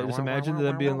 just imagine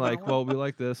them being like, "Well, we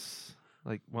like this.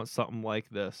 Like, want something like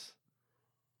this."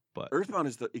 But Earthbound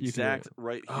is the do exact it.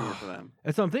 right humor for them.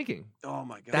 that's what I'm thinking. Oh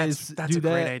my god, That's Is- that's do a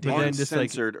great that, idea. but then just like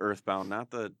uncensored Earthbound, not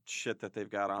the shit that they've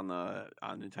got on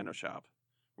Nintendo Shop,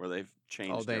 where they've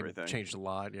changed Oh, they everything. changed a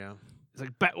lot. Yeah. it's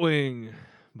like Batwing,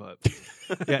 but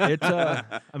yeah, it's.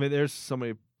 I mean, there's so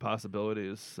many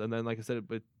possibilities, and then like I said,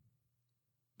 but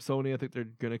Sony, I think they're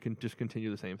gonna just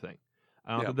continue the same thing.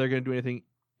 I don't Yeah. think they're gonna do anything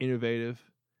innovative.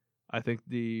 I think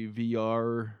the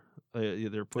VR,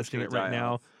 they're pushing gonna it right die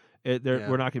now. off. They're Yeah.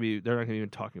 we're not gonna be. They're not gonna be even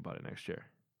talking about it next year.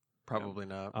 Probably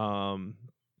not.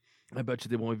 I bet you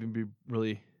they won't even be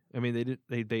really. I mean, they did.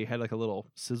 They had like a little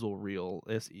sizzle reel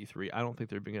SE3. I don't think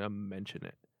they're even gonna mention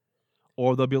it,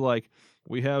 or they'll be like,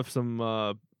 "We have some."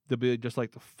 They'll be just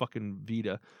like the fucking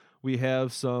Vita. We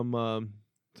have some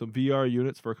VR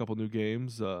units for a couple new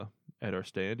games at our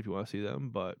stand if you want to see them.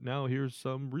 But now here's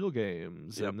some real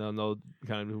games, Yep. and then they'll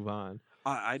kind of move on.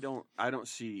 I don't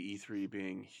see E3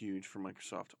 being huge for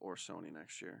Microsoft or Sony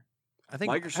next year. I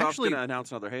think Microsoft's actually, going to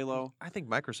announce another Halo. I think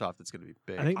Microsoft is going to be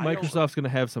big. I think I don't- Microsoft's gonna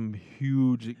have some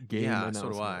huge game Yeah,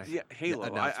 announcements. so do I. Yeah, Halo.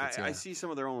 announcements, I yeah. see some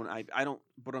of their own. I don't.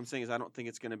 What I'm saying is, I don't think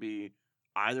it's going to be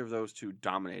either of those two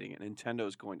dominating it.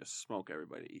 Nintendo's going to smoke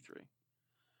everybody at E3.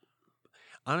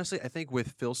 Honestly, I think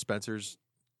with Phil Spencer's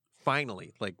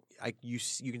finally, like you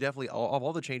can definitely of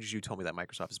all the changes you told me that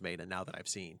Microsoft has made, and now that I've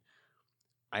seen,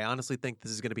 I honestly think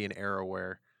this is going to be an era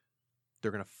where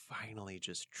they're going to finally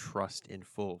just trust in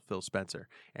full Phil Spencer,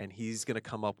 and he's going to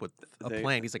come up with a They-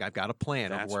 plan. He's like, I've got a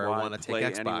plan of That's where I why want to take Play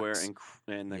Xbox. Anywhere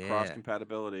and the Yeah. cross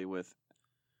compatibility with,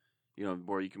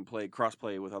 where you can cross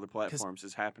play with other platforms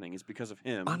is happening. Is because of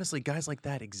him. Honestly, guys like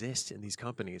that exist in these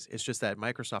companies. It's just that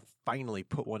Microsoft finally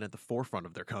put one at the forefront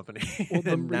of their company, Well,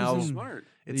 the and now reason- smart.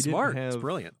 They it's didn't smart. It's have-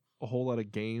 brilliant. a whole lot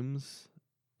of games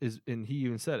and he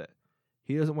even said it.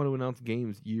 He doesn't want to announce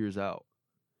games years out.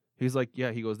 He's like,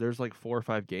 yeah, he goes, there's like 4 or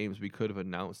 5 games we could have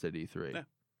announced at E3. Yeah.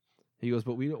 He goes,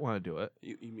 but we don't want to do it.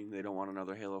 You mean they don't want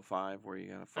another Halo 5 where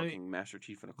you got a fucking Master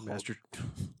Chief and a cloak?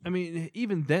 I mean,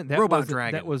 even then, that Robot was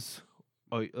Dragon. That was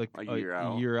like A year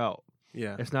out. A year out.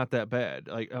 Yeah. It's not that bad.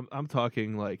 Like I'm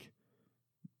talking like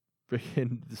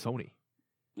freaking Sony.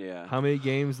 Yeah. How many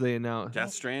games they announced?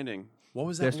 Death Stranding. What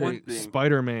was that That's one? right, thing.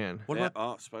 Spider-Man. What Yeah,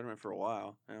 about Spider-Man for a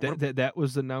while. Yeah. That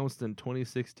was announced in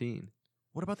 2016.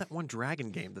 what about that one dragon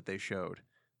game that they showed?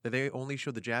 That they only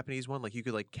showed the Japanese one. Like you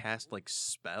could like cast like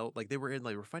spell. Like they were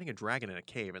fighting a dragon in a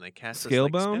cave and they cast this,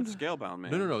 like, Scalebound? That's Scalebound,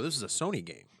 man. No. This is a Sony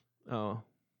game. Oh,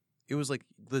 It was like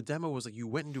the demo was like you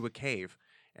went into a cave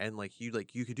and like you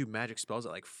could do magic spells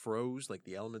that like froze like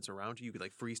the elements around you. You could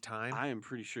like freeze time. I am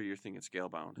pretty sure you're thinking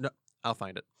Scalebound. No. I'll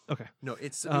find it. okay. No,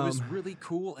 it was Um, really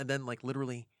cool and then like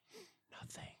literally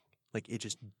nothing. Like it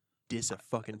just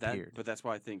fucking appeared. But that's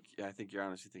why I think you're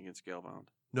honestly thinking Scalebound.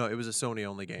 No, it was a Sony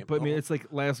only game. But I mean, it's like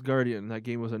Last Guardian. That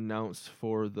game was announced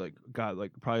for like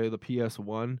probably the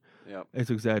PS1. Yep. It's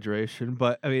exaggeration,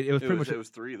 but I mean, it was pretty much it was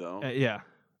 3 though. yeah,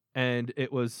 and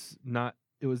it was not.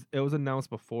 It was announced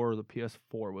before the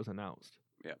PS4 was announced.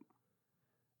 Yep.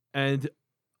 And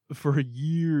for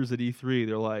years at E3,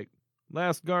 they're like,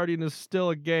 "Last Guardian is still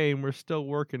a game. We're still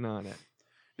working on it."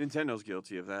 Nintendo's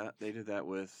guilty of that. They did that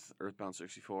with Earthbound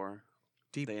 64.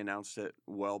 They announced it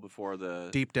well before the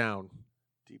Deep Down.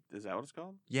 Is that what it's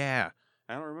called? Yeah.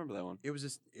 I don't remember that one. It was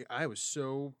just I was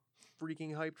so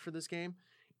freaking hyped for this game.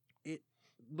 It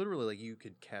literally like you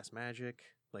could cast magic.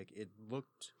 Like it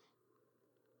looked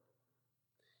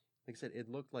like I said, it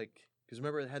looked like because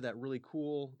remember it had that really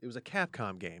cool it was a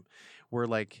Capcom game where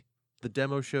like the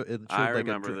demo showed I like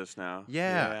remember this now.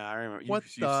 Yeah. I remember. What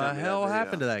the hell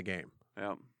happened to that game?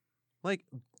 Yep. Like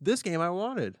this game I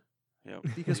wanted. Yep.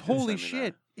 Because You holy sent me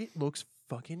shit, it looks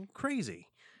fucking crazy.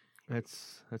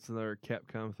 That's another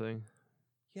Capcom thing.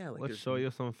 Yeah, like Let's there's- show you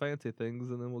some fancy things,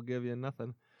 and then we'll give you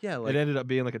nothing. Yeah, like it ended up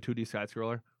being like a 2D side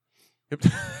scroller.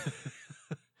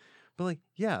 but like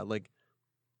yeah, like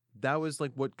that was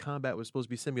like what combat was supposed to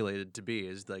be simulated to be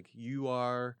is like you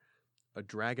are a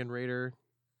dragon raider.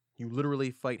 You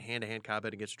literally fight hand to hand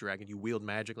combat against a dragon. You wield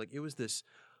magic. Like it was this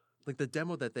like the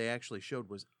demo that they actually showed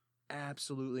was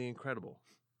absolutely incredible.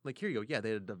 Like here you go. Yeah, they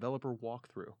had a developer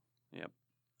walkthrough.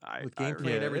 With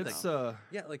gameplay and everything. It's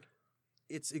Yeah, like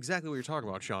it's exactly what you're talking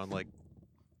about, Sean. Like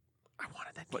I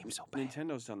wanted that But game so bad.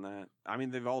 Nintendo's done that. I mean,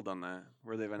 they've all done that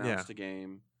where they've announced a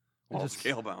game. Well, just-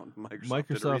 Scalebound. Microsoft, did it Microsoft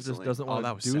just recently. doesn't Oh, want that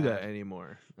to was do sad. that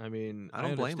anymore. I mean, I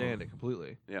don't blame understand them. it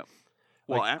completely.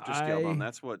 Well, like, after Scalebound,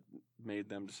 that's what made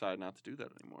them decide not to do that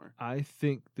anymore. I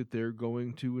think that they're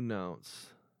going to announce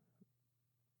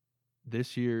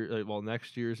this year,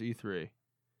 next year's E3,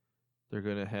 they're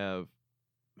going to have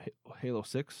Halo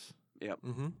 6,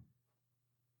 Mm-hmm.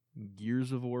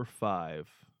 Gears of War 5,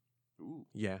 Ooh.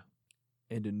 Yeah.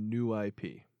 and a new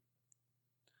IP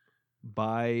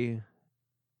by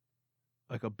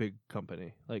like a big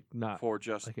company, like not For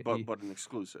just, like but an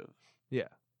exclusive. yeah.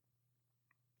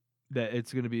 That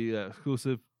it's going to be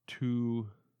exclusive to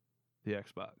the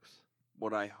Xbox.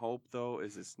 What I hope though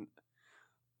is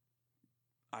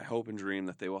I hope and dream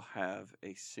that they will have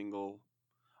a single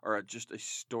or just a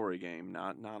story game,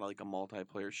 not like a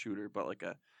multiplayer shooter, but like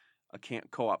a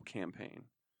co-op campaign.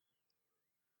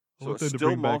 I want them to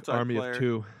bring back Army of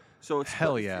Two. So it's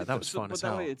Hell still- yeah, that was fun but as that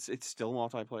hell. way it's still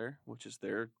multiplayer, which is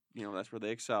their that's where they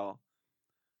excel.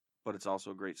 But it's also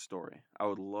a great story. I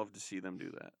would love to see them do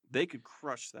that. They could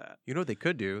crush that. You know what they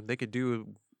could do? They could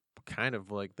do kind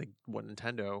of like what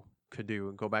Nintendo could do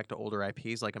and go back to older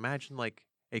IPs. Like imagine like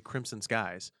a Crimson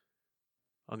Skies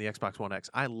on the Xbox One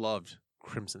X. I loved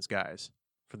Crimson Skies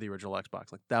for the original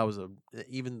Xbox. Like that was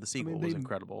even the sequel was they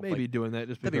incredible. Maybe Like, doing that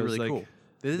just that'd be because really like cool.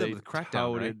 They did that with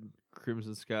Crackdown, right? touted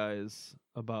Crimson Skies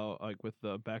about like with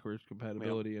the backwards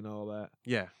compatibility and all that.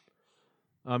 Yeah.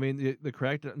 I mean, the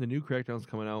new Crackdown's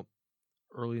coming out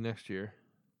early next year.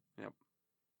 Yep.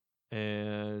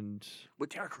 And With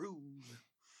Terra Cruz.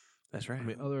 That's right. I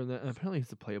mean, other than that, apparently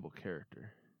he's a playable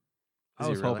character. Is I he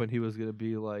was really? hoping he was gonna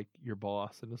be like your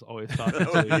boss and just always That talking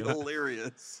would to be you.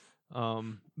 hilarious.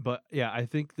 But yeah, I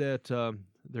think that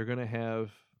they're gonna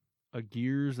have a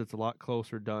Gears that's a lot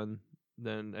closer done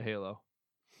than a Halo.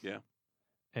 Yeah.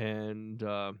 And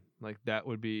like that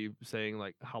would be saying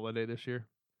like holiday this year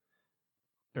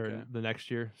or Okay. the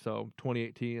next year, so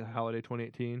 2018 holiday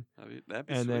 2018, That'd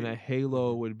be and then a sweet.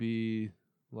 Halo would be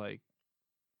like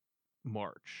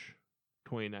March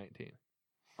 2019.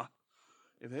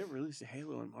 If they released a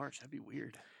Halo in March, that'd be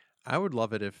weird. I would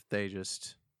love it if they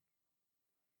just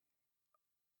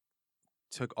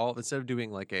took all instead of doing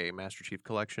like a Master Chief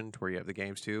Collection to where you have the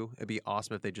games too, it'd be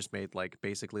awesome if they just made like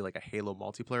basically like a Halo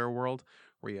multiplayer world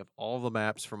where you have all the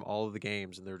maps from all of the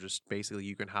games, and they're just basically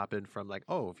you can hop in from like,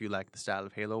 oh, if you like the style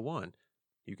of Halo 1,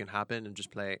 you can hop in and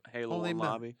just play Halo only 1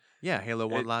 lobby. Yeah, Halo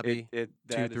 1 lobby. That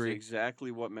 2, is 3.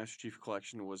 exactly what Master Chief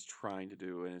Collection was trying to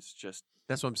do, and it's just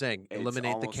That's what I'm saying. it's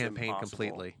Eliminate the almost campaign impossible.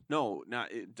 completely. No,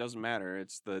 not it doesn't matter.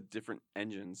 It's the different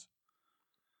engines.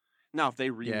 Now, if they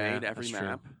remade every that's true.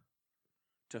 map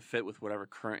to fit with whatever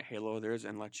current Halo there is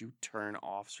and let you turn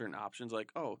off certain options, like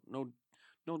no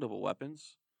double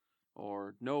weapons,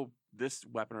 or no this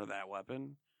weapon or that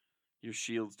weapon, your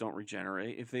shields don't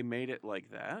regenerate. If they made it like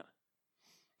that,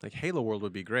 Like Halo World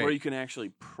would be great. where you can actually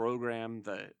program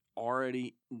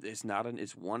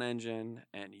it's one engine,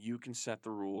 and you can set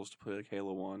the rules to play like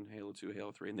Halo 1, Halo 2,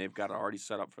 Halo 3, and they've got it already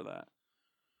set up for that.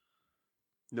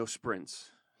 No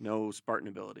sprints, no Spartan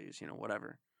abilities,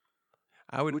 whatever.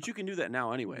 Which you can do that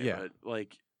now anyway. Yeah. But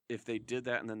like if they did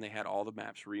that and then they had all the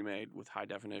maps remade with high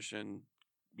definition,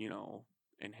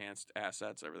 enhanced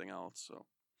assets, everything else, so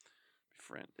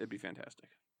it'd be fantastic.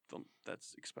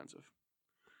 That's expensive.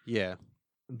 Yeah.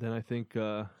 Then I think if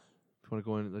you want to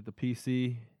go into like the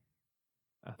PC,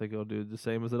 I think it'll do the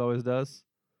same as it always does.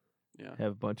 Yeah.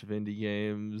 Have a bunch of indie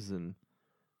games and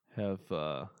have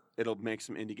It'll make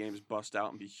some indie games bust out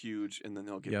and be huge, and then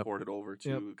they'll get Yep. ported over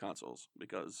to consoles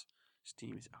because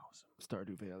Steam is awesome.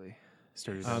 Stardew Valley.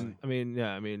 Started and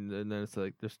then it's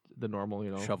like just the normal,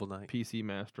 Shovel Knight. PC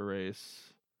Master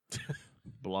Race,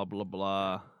 blah blah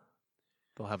blah.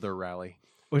 They'll have their rally.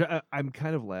 Which I'm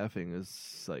kind of laughing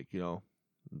is like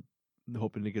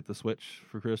hoping to get the Switch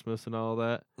for Christmas and all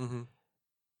that. Mm-hmm.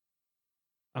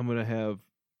 I'm gonna have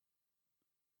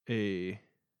a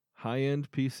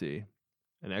high-end PC,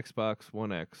 an Xbox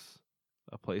One X,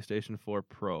 a PlayStation 4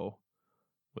 Pro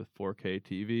with 4K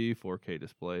TV, 4K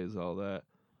displays, all that,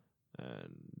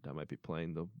 and I might be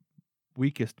playing the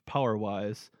weakest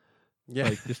power-wise, Yeah.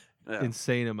 like just Yeah.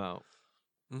 insane amount.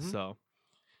 Mhm. So,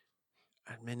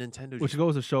 I mean, Nintendo. which just-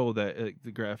 goes to show that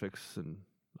the graphics and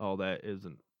all that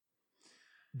isn't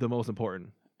the most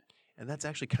important. And that's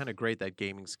actually kind of great that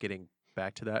gaming's getting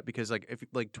back to that, because like if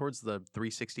like towards the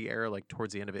 360 era, like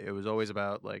towards the end of it, it was always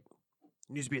about like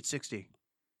it needs to be at 60.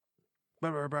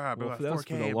 Blah, blah, blah, Well, blah, that's for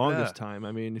 4K, the blah. longest time.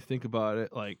 I mean, you think about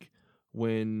it, like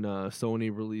when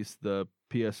Sony released the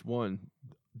PS1,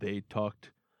 they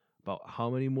talked about how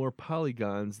many more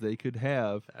polygons they could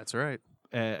have That's right.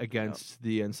 against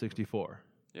the N64.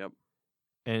 Yep.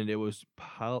 And it was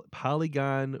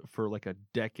polygon for like a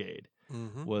decade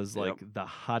Mm-hmm. was Yep. like the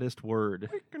hottest word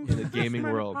in the gaming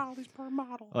world.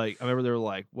 Like I remember they were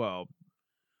like, well,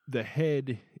 the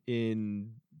head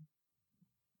in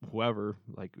whoever,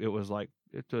 like it was like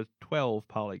it's a 12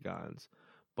 polygons,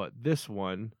 but this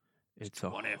one it's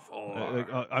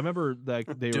 24. I remember like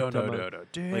they were talking about,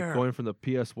 like going from the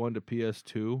PS1 to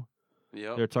PS2.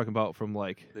 Yep. They're talking about from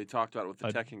like They talked about it with the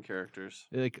a- Tekken characters.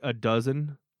 a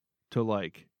dozen to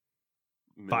like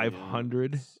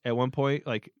 500 Millions. at one point,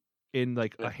 like in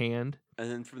like Yeah. a hand. And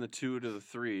then from the 2 to the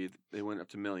 3, they went up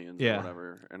to millions Yeah. or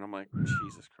whatever. And I'm like,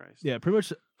 Jesus Christ. Yeah, pretty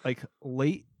much like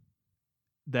late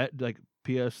that like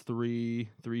PS3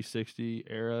 360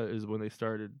 era is when they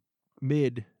started,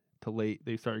 mid to late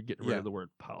they started getting rid Yeah. of the word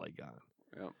polygon.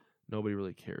 Yep. Nobody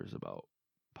really cares about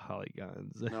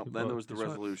polygons. No, then there was the That's what-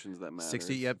 resolutions that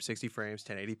mattered. 60 frames,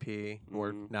 1080p,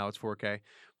 or Mhm. now it's 4K.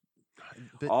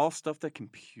 But All stuff that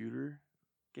computer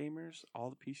gamers, all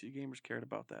the PC gamers cared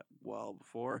about that well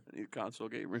before any console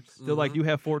gamers. They're like, Mhm. you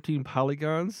have 14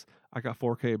 polygons. I got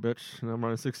 4K, bitch, and I'm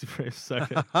running 60 frames a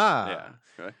second. Yeah.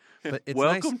 Okay. But it's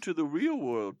Welcome nice- to the real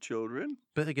world, children.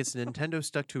 But I guess Nintendo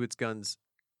stuck to its guns,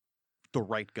 the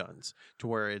right guns, to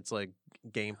where it's like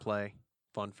gameplay,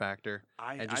 fun factor,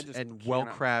 and I just just and cannot- well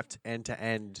craft end to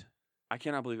end I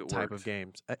cannot believe it type worked. of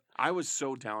games. I was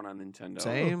so down on Nintendo.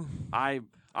 Same. I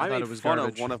I thought made it was fun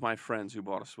garbage. of one of my friends who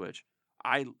bought a Switch.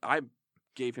 I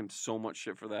gave him so much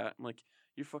shit for that. I'm like,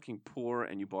 you're fucking poor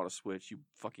and you bought a Switch, you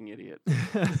fucking idiot.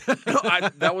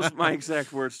 That was my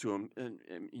exact words to him.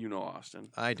 And you know Austin.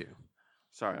 I do.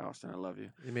 Sorry, Austin, I love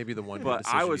you. It may be the one. good But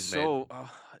decision I was he's made. so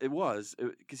it was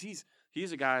because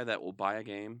he's a guy that will buy a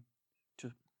game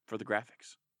for the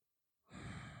graphics.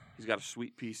 He's got a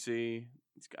sweet PC.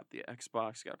 He's got the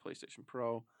Xbox. He's got a PlayStation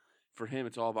Pro. For him,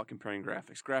 it's all about comparing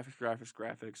graphics.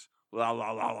 Graphics. La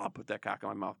la la la. Put that cock in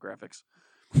my mouth. Graphics.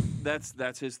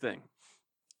 That's his thing.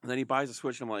 And then he buys a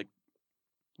Switch, and I'm like,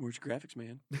 "Where's your graphics,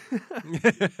 man?"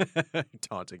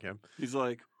 taunting him. He's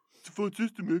like, "It's a fun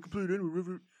system, man. I can play it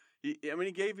anywhere." I mean,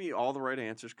 he gave me all the right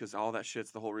answers because all that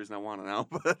shit's the whole reason I want it now.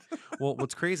 But Well,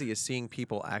 what's crazy is seeing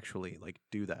people actually like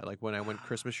do that. Like when I went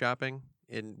Christmas shopping,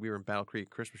 and we were in Battle Creek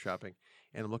Christmas shopping,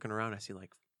 and I'm looking around, I see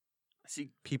like I see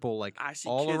people I see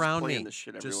all kids around playing me, this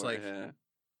shit just everywhere. like yeah.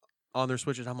 on their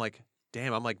Switches. I'm like,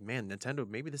 damn. I'm like, man, Nintendo.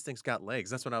 Maybe this thing's got legs.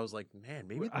 That's when I was like, man,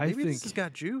 maybe I maybe this think has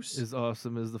got juice. Is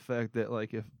awesome is the fact that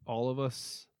like if all of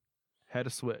us had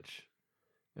a Switch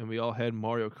and we all had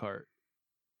Mario Kart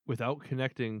without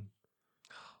connecting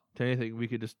to anything, we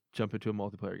could just jump into a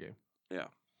multiplayer game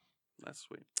That's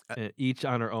sweet. and each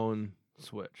on our own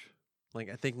Switch. Like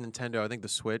I think Nintendo. I think the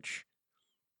Switch.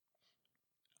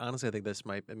 Honestly, I think this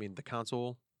might. I mean, the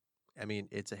console. I mean,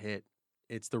 it's a hit.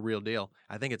 It's the real deal.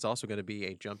 I think it's also going to be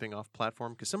a jumping off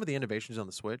platform because some of the innovations on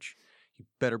the Switch, you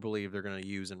better believe they're going to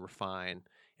use and refine,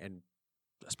 and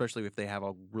especially if they have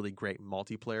a really great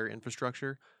multiplayer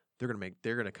infrastructure, they're going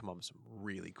to come up with some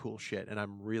really cool shit. And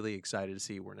I'm really excited to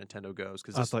see where Nintendo goes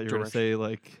because I thought you were going to say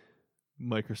like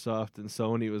Microsoft and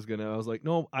Sony was going to. I was like,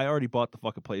 no, I already bought the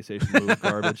fucking PlayStation Move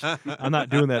garbage. I'm not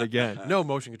doing that again. No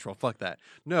motion control. Fuck that.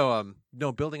 No,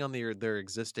 no. Building on their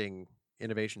existing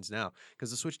innovations now,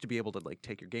 because the Switch to be able to like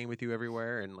take your game with you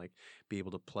everywhere and like be able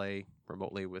to play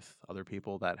remotely with other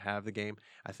people that have the game.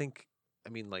 I think. I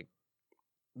mean, like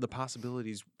the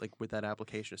possibilities like with that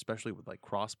application, especially with like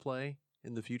cross-play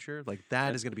in the future, like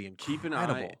that is going to be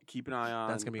incredible. Keep an eye on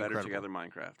That's gonna be Better incredible. Together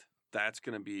Minecraft. That's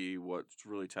going to be what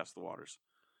really tests the waters.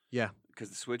 Yeah. Because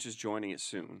the Switch is joining it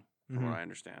soon, from Mhm. what I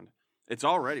understand. It's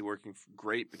already working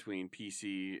great between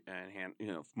PC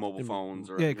and mobile And- phones.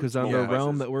 Or Yeah, because on mobile the Yeah. realm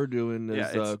devices. that we're doing is Yeah,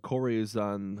 it's- Corey is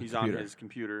on the He's computer. on his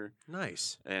computer,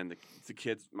 Nice. and the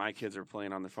kids, my kids, are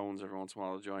playing on their phones every once in a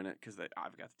while to join it because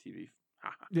I've got the TV.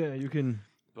 Yeah, you can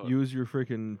But- use your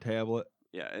freaking tablet,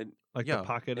 Yeah, and like Yeah, the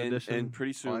Pocket and, Edition. and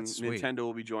pretty soon that's sweet. Nintendo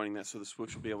will be joining that, so the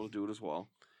Switch will be able to do it as well.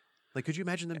 Like, could you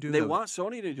imagine them doing? They want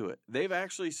Sony to do it. They've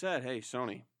actually said, "Hey,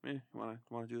 Sony, want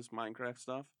to do this Minecraft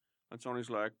stuff?" And Sony's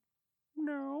like,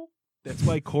 "No," That's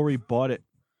why Corey bought it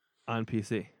on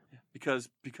PC. because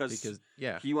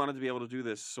yeah. he wanted to be able to do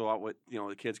this so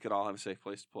the kids could all have a safe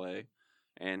place to play,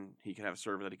 and he could have a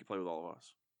server that he could play with all of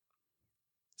us.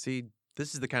 See,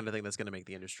 this is the kind of thing that's going to make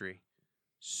the industry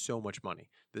so much money.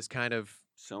 This kind of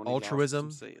Sony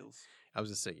Altruism. sales. I was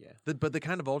gonna say, yeah. But the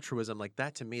kind of altruism like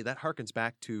that to me, that harkens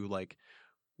back to like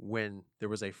when there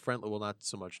was a friendly, well, not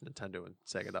so much Nintendo and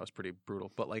Sega, that was pretty brutal.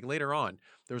 But like later on,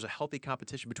 there was a healthy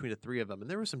competition between the three of them, and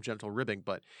there was some gentle ribbing.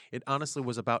 But it honestly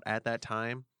was about at that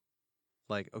time,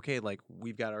 like okay, like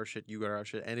we've got our shit, you got our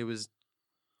shit, and it was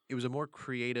a more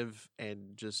creative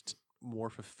and just more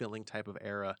fulfilling type of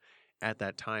era at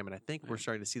that time. And I think we're Right.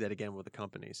 starting to see that again with the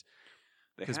companies.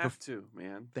 They 'Cause have to,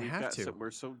 man. They have to.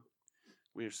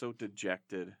 We are so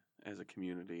dejected as a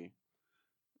community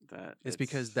that It's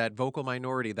because that vocal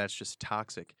minority that's just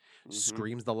toxic Mhm.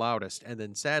 screams the loudest, and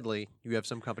then sadly you have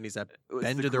some companies that It's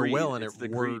bend the to their greed. will and it's it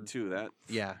the word- greed too. That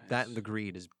that and the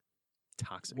greed is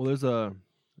toxic. Well, there's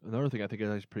another thing I think is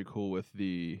actually pretty cool with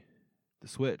the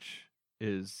Switch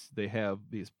is they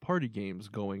have these party games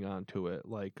going on to it.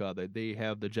 Like they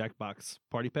have the Jackbox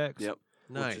party packs. Yep.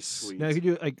 Which is Nice. sweet. Now, could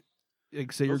you like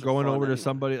say you're Those are going fun over to anyway.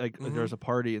 somebody like Mhm. there's a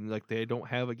party and like they don't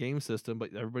have a game system,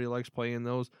 but everybody likes playing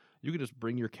those. You could just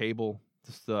bring your cable,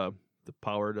 just the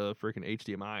power to freaking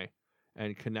HDMI,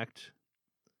 and connect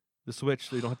the Switch.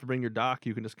 So you don't have to bring your dock.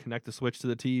 You can just connect the Switch to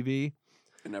the TV,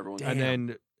 And everyone. Damn. and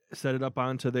then set it up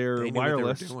onto their They knew what they were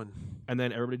wireless, doing. and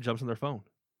then everybody jumps on their phone.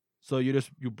 So you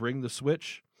bring the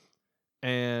Switch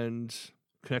and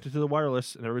connect it to the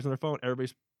wireless, and everybody's on their phone.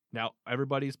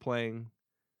 Everybody's playing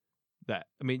that.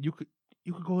 I mean, you could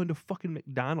go into fucking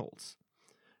McDonald's,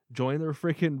 join their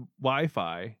freaking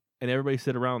Wi-Fi, and everybody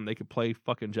sit around. And they could play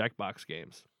fucking Jackbox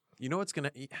games. You know what's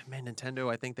gonna man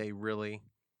Nintendo? I think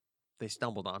they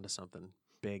stumbled onto something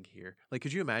big here. Like,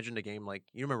 could you imagine a game like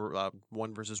you remember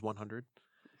 1 versus 100?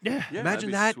 Yeah, Yeah,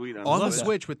 Imagine that'd that be sweet on the Love that.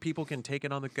 Switch with people can take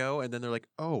it on the go, and then they're like,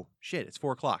 "Oh shit, it's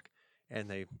 4:00," and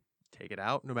they take it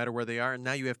out no matter where they are. And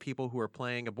now you have people who are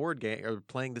playing a board game or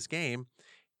playing this game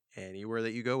anywhere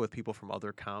that you go with people from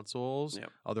other consoles, Yep.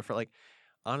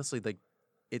 honestly, like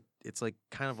it's like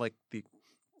kind of like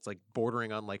it's like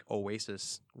bordering on like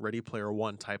Oasis, Ready Player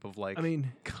One type of like I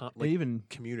mean, like even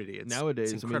community. It's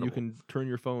nowadays, it's I mean, you incredible. can turn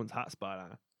your phone's hotspot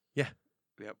on. Yeah.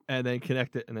 Yep. And then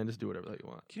connect it, and then just do whatever that you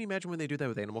want. Can you imagine when they do that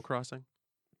with Animal Crossing?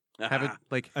 Have it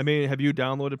like I mean, have you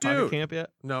downloaded Pocket Dude. Camp yet?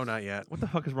 no, not yet. What the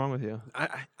fuck is wrong with you?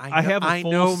 I I have a I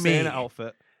full know Santa me.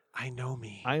 outfit. I know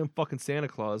me. I am fucking Santa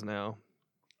Claus now.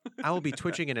 I will be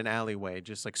twitching in an alleyway,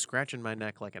 just like scratching my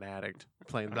neck like an addict,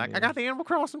 playing I back. I mean, got the Animal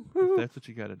Crossing. If Woo. that's what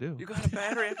you got to do. You got a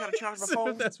battery? I gotta charge my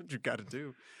phone. That's what you got to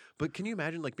do. But can you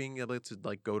imagine like being able to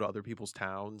like go to other people's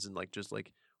towns and like just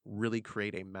like really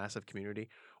create a massive community?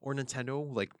 Or Nintendo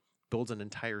like builds an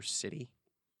entire city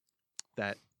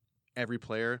that every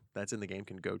player that's in the game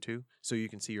can go to, so you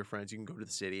can see your friends. You can go to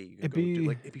the city. You can It'd go do be-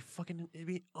 like it'd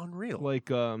be unreal. Like,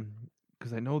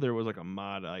 because I know there was like a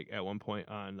mod like at one point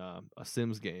on a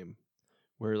Sims game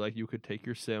where like you could take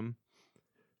your sim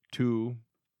to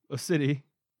a city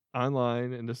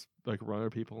online and just like run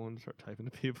at people and start typing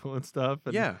to people and stuff.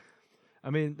 And, yeah. I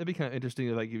mean, that'd be kind of interesting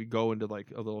to like if you go into like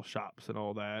a little shops and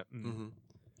all that. And, hmm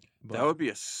but That would be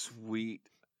a sweet.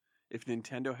 If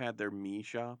Nintendo had their Mii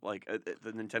shop, like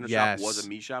the Nintendo shop Yes. was a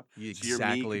Mii shop, so your Mii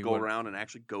Exactly. could go what- around and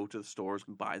actually go to the stores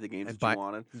and buy the games And that buy- you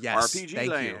wanted. Yes. RPG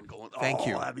thank Land. you. Going, Thank oh,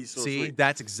 you. that'd be so See, sweet.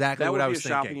 that's exactly That what would I be was a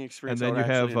shopping thinking. experience. And then I would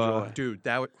you have, actually enjoy. Dude,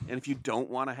 that would And if you don't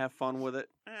want to have fun with it,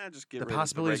 just get The rid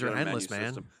possibilities of are the regular endless, menu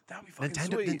man. system. That would be fucking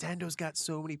Nintendo. sweet. Nintendo's got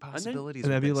so many possibilities.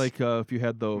 and that'd with be this. like if you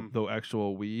had the Mm. the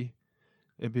actual Wii,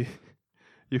 it'd be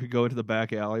you could go into the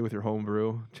back alley with your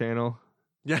homebrew channel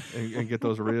yeah. and get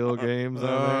those real games. on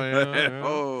Oh, there. yeah, yeah.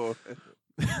 Oh.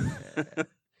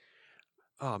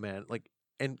 Oh man, like,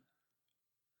 and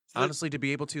It's like- honestly, to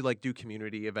be able to like do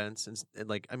community events and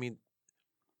like, I mean,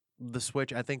 the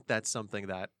Switch, I think that's something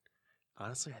that,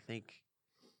 honestly, I think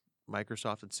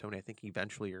Microsoft and Sony, I think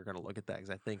eventually are going to look at that because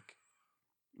I think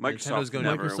Nintendo's Microsoft gonna-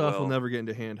 never Microsoft will will. never get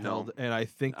into handheld, No. and I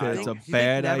think I that it's a think- you think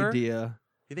bad never? idea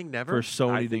you think never for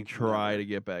Sony to think try never. to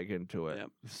get back into it.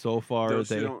 Yep. So far, Those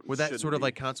two they don't- with that shouldn't sort of be.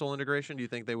 like console integration. Do you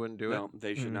think they wouldn't do No, it?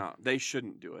 they should Mm. not. They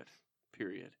shouldn't do it.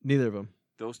 Period. neither of them.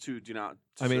 Those two do not.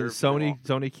 I mean, deserve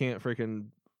the Sony can't freaking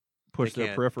push They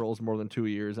their can't. peripherals more than 2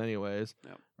 years, anyways,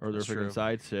 Yep. or their That's freaking true.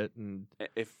 side shit. And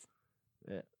If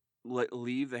Yeah.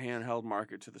 leave the handheld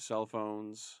market to the cell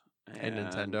phones And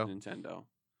Nintendo. Nintendo.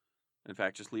 In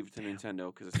fact, just leave it to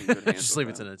Nintendo because it's in good hands. Just with leave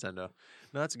it to them. Nintendo.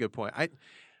 No, that's a good point. I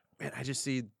just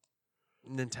see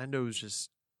Nintendo's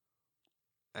just.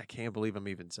 I can't believe I'm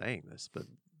even saying this, but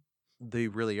they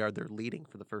really are. They're leading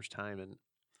for the first time, and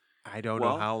I don't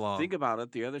Well, know how long. Think about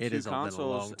it. The other It two has been a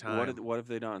consoles. long time. What have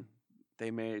they done? They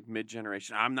made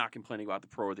mid-generation. I'm not complaining about the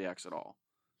Pro or the X at all.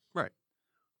 Right.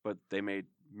 But they made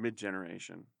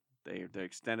mid-generation. They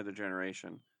extended the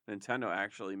generation. Nintendo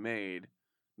actually made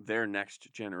their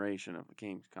next generation of a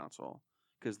game console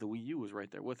because the Wii U was right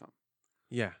there with them.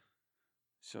 yeah,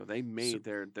 So they made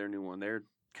their new one. They're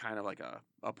kind of like a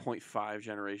 0.5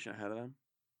 generation ahead of them.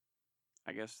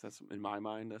 I guess that's in my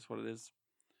mind. That's what it is.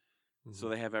 So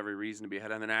they have every reason to be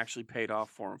ahead, and then actually paid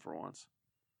off for them for once.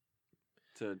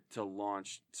 To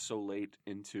launch so late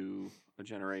into a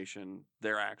generation,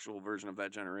 their actual version of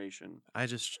that generation, I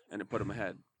just and it put them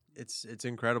ahead. it's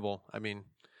incredible. I mean,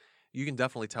 you can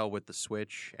definitely tell with the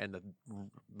Switch and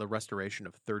the restoration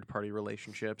of third party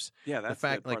relationships. Yeah, that's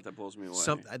fact, the part like, that blows me away.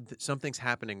 Something's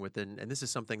happening within, and this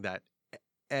is something that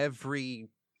every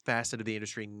facet of the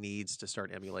industry needs to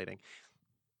start emulating.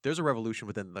 There's a revolution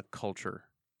within the culture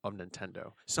of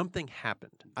Nintendo. Something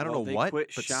happened. I don't Well, know they what,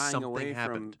 quit but shying something away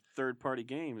happened. from third-party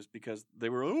games because they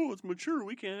were, it's mature,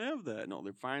 we can't have that. No,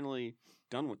 they're finally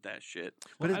done with that shit.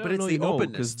 But I but don't it's know, the you know,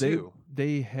 openness they too.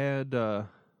 they had the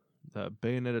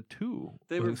Bayonetta 2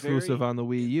 They was were exclusive very- on the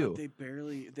Wii But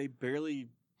U. they barely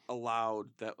allowed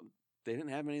that. They didn't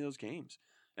have any of those games,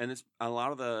 and it's a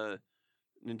lot of the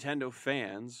Nintendo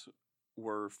fans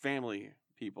were family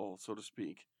people, so to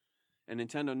speak, and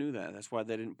Nintendo knew that. That's why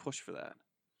they didn't push for that.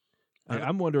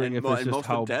 I'm wondering and if mo- it's and just most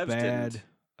how of the devs bad. didn't.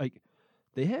 Like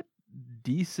they had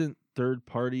decent third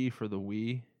party for the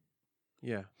Wii.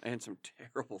 Yeah. And some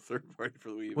terrible third party for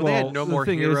the Wii. Well, they had No the More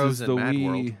thing Heroes is and the Mad Wii,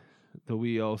 World. The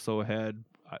Wii also had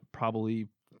probably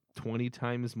 20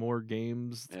 times more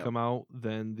games Yep. come out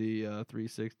than the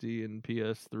 360 and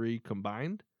PS3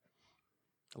 combined.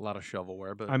 A lot of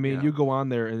shovelware, but I mean, yeah. you go on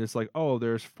there and it's like, oh,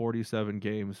 there's 47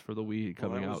 games for the Wii Well,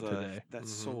 coming that out was, today. That Mhm.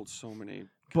 sold so many.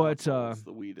 But, consoles,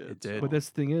 the Wii did. it did. But this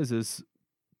thing is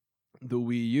the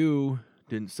Wii U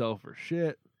didn't sell for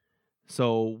shit.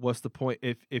 So what's the point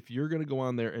if you're gonna go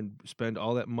on there and spend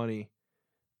all that money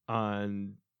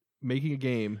on making a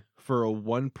game for a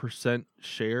 1%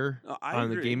 share No, I on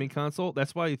the agree. gaming console?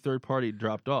 That's why third party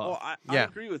dropped Oh, off. I Yeah.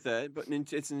 agree with that, but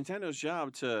it's Nintendo's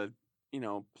job to,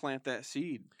 plant that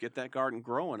seed, get that garden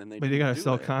growing, and they. but you didn't gotta do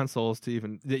sell it. consoles to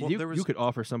even. Well, you there you was- could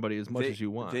offer somebody as much They- as you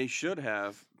want. They should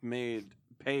have made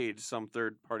paid some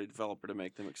third-party developer to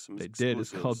make them some They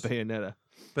exclusives. did. It's called Bayonetta.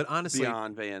 But honestly,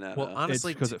 Beyond Bayonetta. well,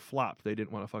 honestly, It's because it flopped. They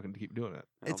didn't want to fucking keep doing it.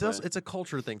 it's also, it's a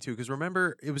culture thing too. Because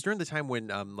remember, it was during the time when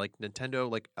like Nintendo,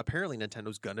 like apparently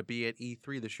Nintendo's gonna be at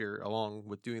E3 this year, along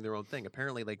with doing their own thing.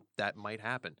 Apparently, like that might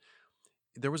happen.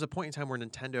 There was a point in time where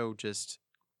Nintendo just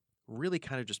really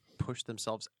kind of just pushed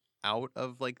themselves out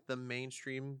of like the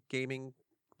mainstream gaming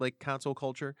like console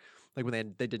culture. Like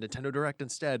when they did Nintendo Direct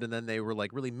instead, and then they were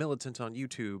like really militant on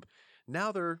YouTube.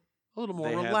 Now they're a little more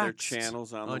they relaxed have their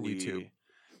channels on the YouTube. Wii.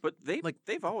 But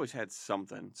they've always had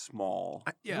something small.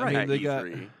 Yeah, Right. I mean, they got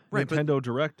E3. Right, but- Nintendo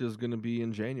Direct is going to be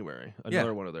in January. Yeah.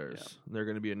 Another one of theirs. They're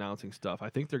going to be announcing stuff. I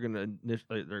think they're going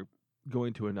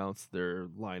to announce their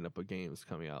lineup of games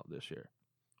coming out this year.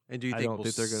 And do you I think don't we'll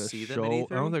think they're going to see show. them at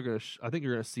E3? I don't think they're going to. I think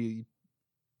you're going to see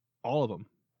all of them.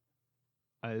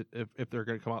 If they're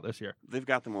going to come out this year. They've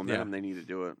got the momentum. They need to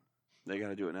do it. They got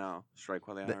to do it now. Strike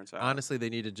while the iron's out. Honestly, they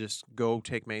need to just go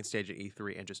take main stage at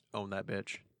E3 and just own that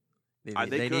bitch. They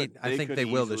They could. need. I They think could they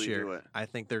will this easily do year. it. I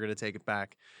think they're going to take it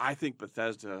back. I think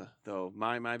Bethesda, though,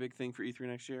 my big thing for E3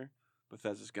 next year,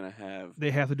 Bethesda's going to have.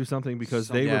 They have to do something because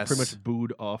Some- they were Yes. pretty much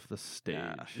booed off the stage.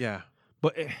 Yeah. Yeah.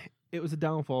 But it was a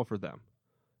downfall for them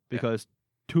because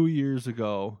 2 years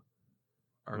ago,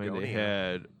 I mean, they Argonia.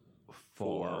 had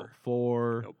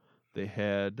four. Yep. They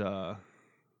had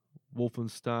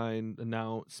Wolfenstein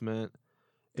announcement.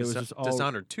 It was just all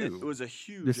Dishonored It 2. was a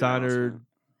huge. Dishonored. announcement.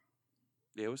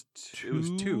 Yeah, it was It was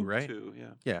 2, right? 2,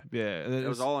 yeah. Yeah, and then It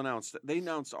was all announced. They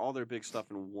announced all their big stuff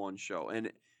in one show,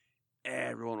 and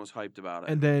everyone was hyped about it.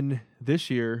 And then this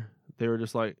year they were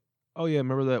just like, "Oh yeah,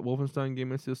 remember that Wolfenstein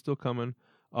game? It's still coming.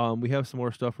 We have some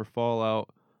more stuff for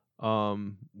Fallout.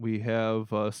 We have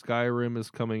Skyrim is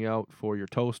coming out for your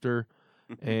toaster."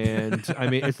 And I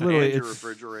mean, it's literally And your it's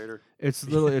refrigerator. it's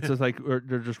literally it's just like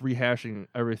they're just rehashing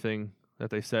everything that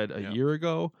they said a Yeah. year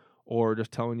ago, or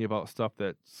just telling you about stuff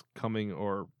that's coming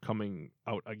or coming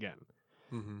out again.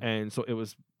 Mhm. And so it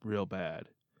was real bad.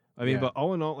 I mean, Yeah. but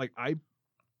all in all, like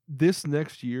this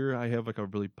next year, I have like a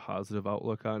really positive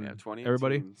outlook on Yeah, 2018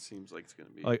 everybody. seems like it's going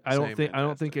to be. Like I don't Same. think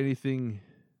Fantastic. anything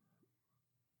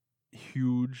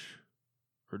huge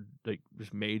or like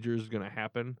just major is going to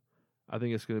happen. I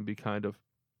think it's going to be kind of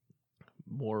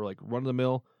more like run of the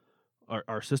mill.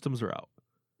 Our systems are out.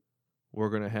 We're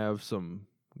going to have some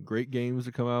great games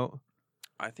to come out.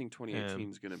 I think 2018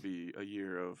 is going to be a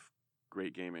year of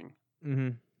great gaming. Mm-hmm.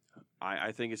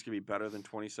 I think it's going to be better than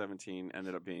 2017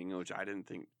 ended up being, which I didn't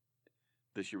think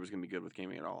this year was going to be good with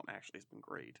gaming at all. And actually, it's been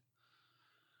great.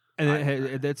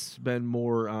 And that's been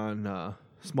more on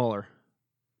smaller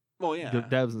Well, yeah.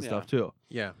 devs and stuff too.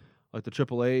 Yeah. Like the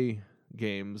AAA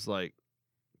games, like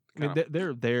I mean, Kinda-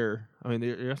 they're there. I mean,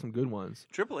 there are some good ones.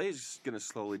 AAA is going to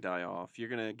slowly die off. You're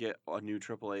going to get a new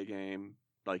AAA game,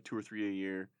 like 2 or 3 a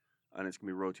year, and it's going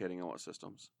to be rotating on what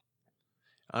systems.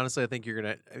 Honestly, I think you're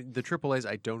going to. The AAAs,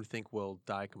 I don't think will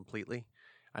die completely.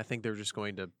 I think they're just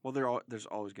going to. Well, there's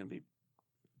always going to be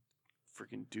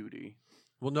freaking duty.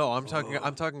 Well, no, I'm talking. Ugh.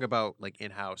 I'm talking about like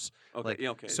in house. Okay, Like, yeah,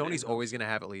 okay. Sony's in-house. always going to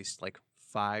have at least like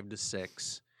 5 to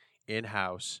 6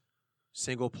 in-house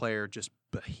single player just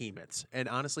behemoths. And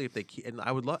honestly, if they and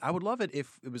I would love it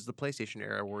if it was the PlayStation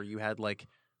era where you had like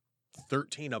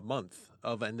 13 a month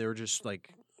of, and they're just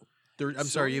like. I'm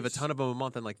sorry, you have a Sony's- ton of them a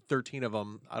month, and like 13 of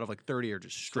them out of like 30 are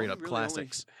just straight Sony up really only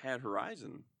classics. had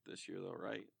Horizon this year, though,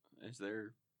 right? Is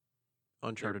there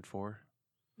Uncharted 4.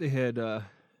 They had Horizon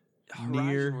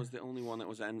Nier. was the only one that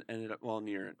was ended up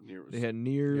Nier was. They had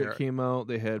Nier Nier that came out.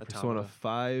 They had Persona Automata.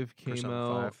 5 came Persona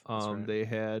out. 5, that's right. They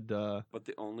had but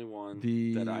the only one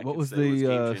the that I what could was say the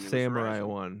game-changing was samurai Horizon.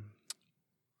 one?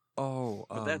 Oh,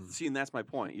 But that's my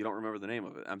point. You don't remember the name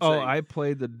of it. I'm Oh, saying, I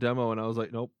played the demo and I was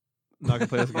like, nope, not gonna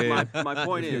play this game. my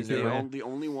point This is game's gonna- the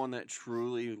only one that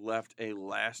truly left a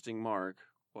lasting mark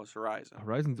was Horizon.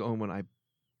 Horizon's the only one I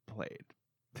played.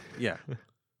 yeah.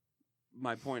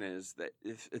 My point is that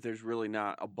if there's really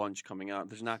not a bunch coming out,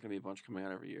 there's not going to be a bunch coming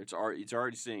out every year. It's already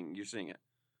you're seeing it.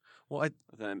 Well,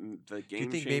 The game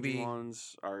think changing maybe-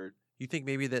 ones are you think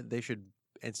maybe that they should,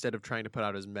 instead of trying to put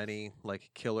out as many like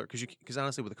killer, because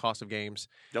honestly, with the cost of games,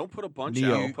 don't put a bunch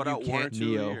Neo. out. Put You out one or can't- two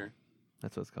Neo. a year.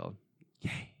 That's what it's called.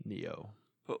 Neo.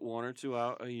 Put 1 or 2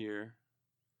 out a year.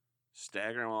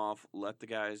 Stagger them off. Let the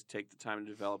guys take the time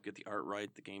to develop, get the art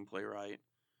right, the gameplay right,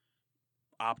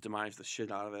 optimize the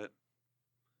shit out of it,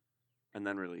 and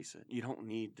then release it. You don't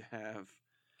need to have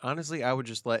honestly, I would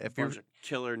just let a if you're bunch of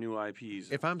killer new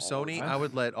IPs. if I'm all the Sony, time. I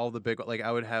would let all the big like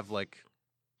I would have like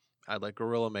I'd let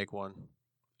Gorilla make one.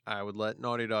 I would let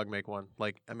Naughty Dog make one.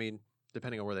 Like I mean,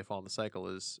 depending on where they fall in the cycle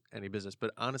is any business,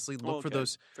 but honestly, look for Okay,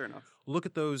 those. Fair enough. Look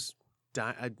at those.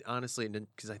 Honestly,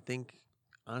 because I think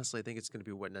honestly, I think it's going to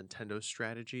be what Nintendo's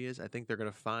strategy is. I think they're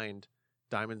going to find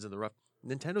diamonds in the rough.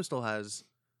 Nintendo still has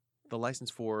the license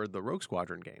for the Rogue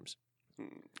Squadron games.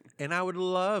 And I would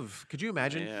love, could you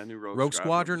imagine? Yeah, new Rogue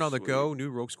Squadron would on be the sweet. go, new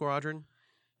Rogue Squadron.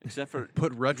 Except for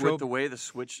Put retro. with the way the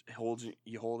Switch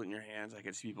you hold it in your hands, I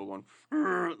can see people going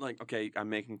 "Rrr," like, okay, I'm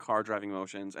making car driving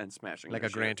motions and smashing like their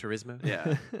a Gran shit. Turismo.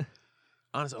 Yeah.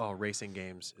 Honestly, racing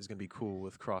games is going to be cool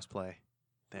with crossplay.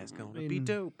 That's Mhm. going I to be mean,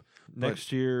 dope.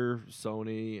 Next year,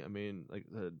 Sony. I mean, like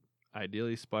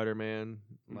ideally Spider-Man,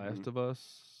 Last Mhm. of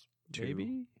Us, Two.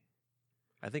 maybe.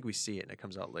 I think we see it and it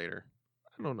comes out later.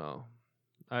 I don't know.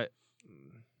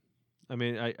 I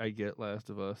mean, I get Last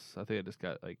of Us. I think I just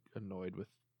got like annoyed with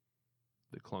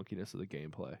the clunkiness of the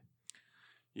gameplay.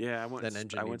 Yeah, I went. That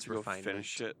engine I went needs to go refinement.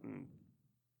 finish it, and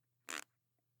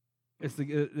It's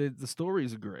the story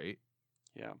is great.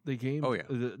 yeah, The game. Oh, yeah.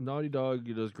 The Naughty Dog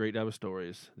does great job of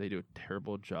stories. They do a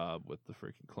terrible job with the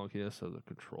freaking clunkiness of the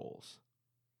controls.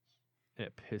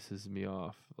 It pisses me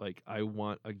off. Like, I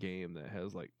want a game that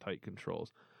has like tight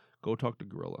controls. Go talk to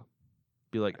Gorilla.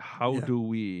 Be like, how Yeah. do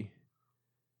we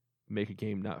make a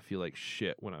game not feel like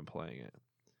shit when I'm playing it?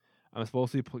 I'm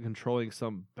supposed to be controlling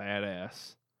some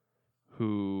badass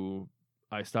who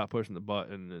I stop pushing the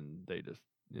button and they just,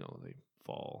 they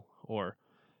fall. Or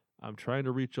I'm trying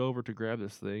to reach over to grab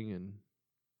this thing and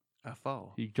I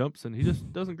fall. he jumps and he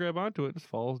just doesn't grab onto it, just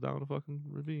falls down a fucking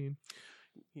ravine.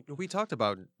 We talked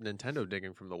about Nintendo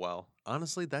digging from the well.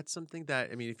 Honestly, that's something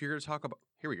that, I mean, if you're going to talk about,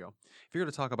 here we go. If you're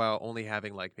going to talk about only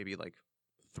having like maybe like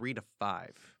 3 to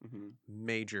 5 hmm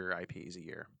major IPs a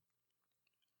year,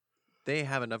 they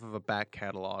have enough of a back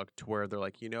catalog to where they're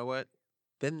like, you know what?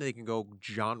 Then they can go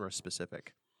genre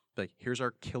specific. Like, here's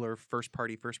our killer first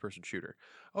person shooter.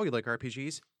 Oh, you like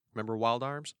RPGs? Remember Wild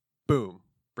Arms? Boom,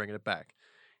 bringing it back.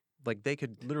 Like, they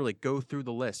could literally go through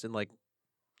the list and like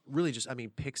really just, I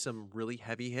mean, pick some really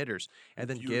heavy hitters and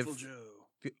then Beautiful give.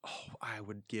 Joe. Oh, I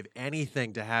would give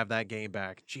anything to have that game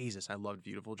back. Jesus, I loved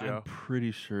Beautiful I'm Joe.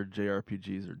 pretty sure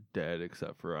JRPGs are dead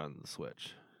except for on the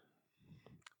Switch.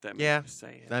 That makes Yeah, me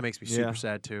sad. That makes me Yeah. super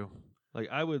sad too. Like,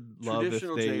 I would love if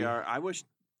Traditional they. JR. I wish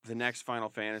the next Final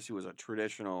Fantasy was a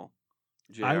traditional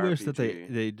JRPG. I wish that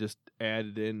they just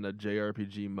added in a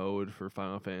JRPG mode for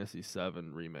Final Fantasy VII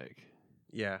Remake.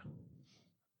 Yeah.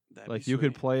 That'd Like, be you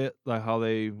could sweet. play it like how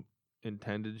they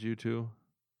intended you to,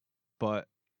 but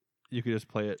you could just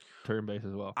play it turn-based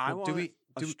as well. I Well, want do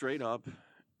we- straight up.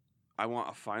 I want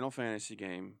a Final Fantasy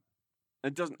game.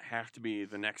 It doesn't have to be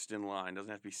the next in line. It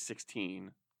doesn't have to be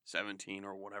 16, 17,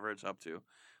 or whatever it's up to.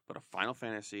 But a Final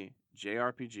Fantasy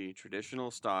JRPG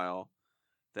traditional style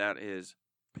that is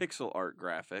pixel art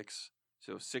graphics.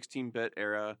 So 16-bit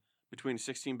era, between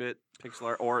 16-bit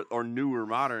pixel art or newer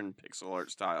modern pixel art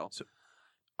style. So-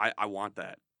 I want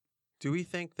that. Do we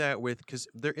think that because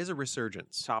there is a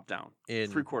resurgence Top down.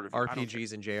 in Three-quarter view. I don't care.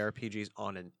 RPGs and JRPGs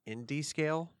on an indie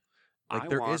scale? Like I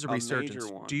there want is a a major resurgence.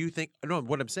 one. Do you think? No,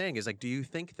 what I'm saying is like, do you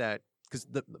think that because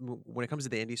when it comes to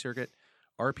the indie circuit,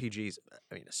 RPGs,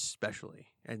 I mean, especially,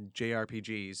 and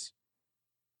JRPGs,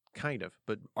 kind of,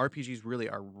 but RPGs really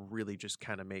are just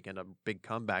kind of making a big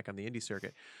comeback on the indie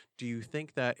circuit. Do you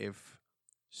think that if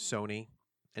Sony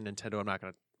and Nintendo, I'm not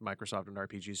going to Microsoft and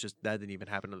RPGs, just that didn't even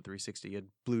happen on the 360. You had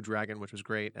Blue Dragon, which was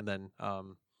great, and then I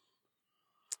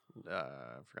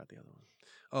forgot the other one.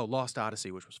 Oh, Lost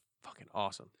Odyssey, which was fucking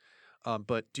awesome.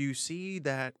 But do you see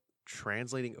that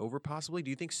translating over possibly? Do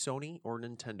you think Sony or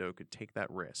Nintendo could take that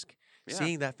risk? Yeah.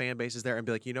 Seeing that fan base is there and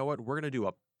be like, you know what, we're going to do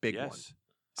a big one. Yes.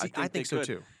 See, I think they so could.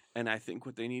 too. And I think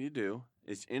what they need to do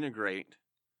is integrate.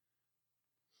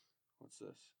 What's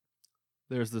this?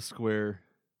 There's the Square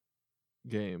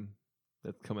game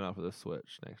that's coming out for the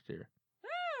Switch next year.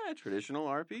 Traditional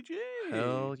RPG.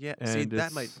 Hell yeah. See, And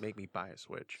that might it's- make me buy a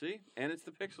Switch. See? And it's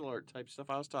the pixel art type stuff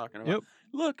I was talking about. Yep.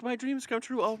 Look, my dreams come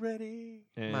true already.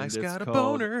 And Mike's it's got a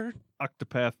called boner.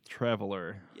 Octopath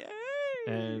Traveler. Yay!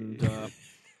 And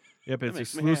yep, it's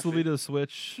makes me exclusively happy. to the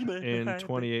Switch Makes me in happy.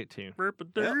 2018. Well,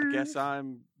 I guess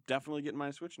I'm definitely getting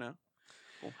my Switch now.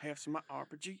 We'll have some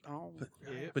RPG on.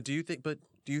 But do you think? But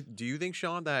do you think,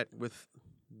 Sean, that with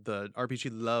the RPG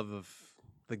love of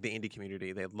like the indie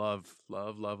community, they love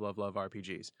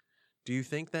RPGs? Do you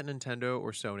think that Nintendo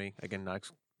or Sony, again,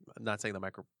 not saying that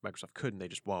Microsoft couldn't, they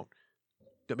just won't.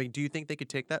 I mean, do you think they could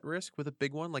take that risk with a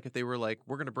big one? Like if they were like,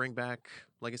 we're going to bring back,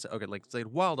 like I said, okay, like say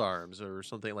Wild Arms or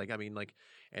something like, I mean, like,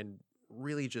 and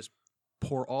really just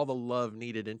pour all the love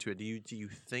needed into it. Do you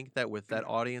think that with that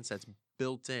audience that's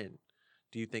built in,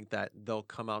 do you think that they'll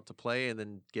come out to play and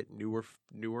then get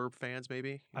newer fans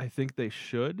maybe? I think they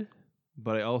should,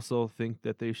 but I also think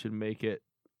that they should make it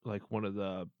like one of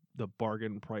the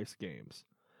bargain price games.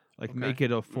 Like Okay. make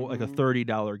it like a Mhm.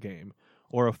 $30 game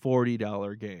or a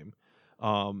 $40 game.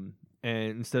 And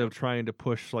instead of trying to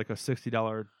push like a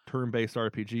 $60 turn-based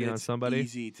RPG on It's somebody,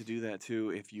 easy to do that too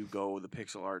if you go the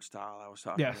pixel art style I was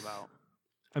talking Yes. about.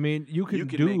 I mean, you can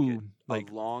Make it do like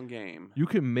a long game. you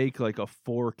can make like a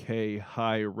 4K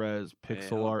high-res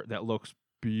pixel Yeah. art that looks And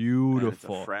it's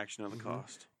beautiful a fraction of the Mhm.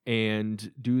 cost.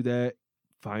 and do that.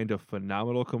 Find a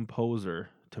phenomenal composer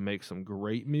to make some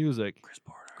great music. Chris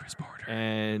Porter.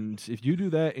 And if you do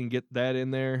that and get that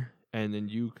in there, and then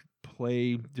you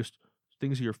play just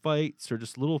things of your fights or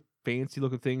just little fancy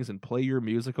looking things and play your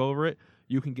music over it,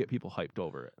 you can get people hyped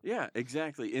over it. Yeah,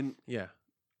 exactly. And Yeah.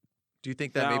 Do you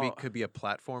think that maybe Now- could be a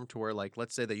platform to where, like,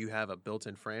 let's say that you have a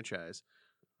built-in franchise?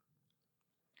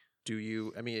 Do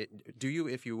you,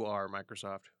 if you are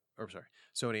Microsoft, or sorry,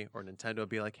 Sony or Nintendo,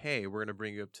 be like, hey, we're going to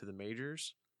bring you up to the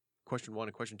majors? Question one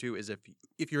and question two is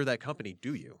if you're that company,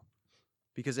 do you?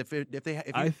 Because if I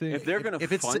you, think if they're going to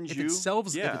if it's fund if you, it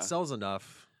sells yeah. if it sells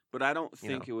enough, But I don't you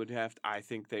think know. it would have. I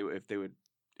think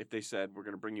if they said we're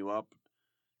going to bring you up,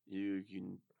 you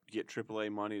can get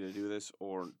AAA money to do this,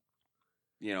 or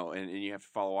and you have to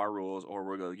follow our rules, or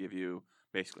we're going to give you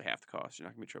basically half the cost. You're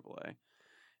not going to be AAA,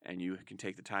 and you can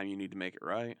take the time you need to make it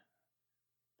right,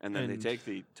 and then they And- take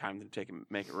the time to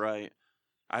make it right.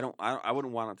 I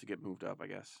wouldn't want it to get moved up, I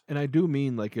guess. and I do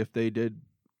mean like if they did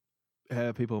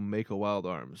have people make a Wild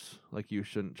Arms, like you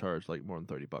shouldn't charge like more than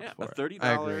 $30 Yeah, for a it. $30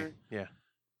 I agree. Yeah,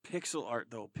 pixel art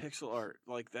though, pixel art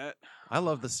like that. I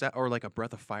love the set or like a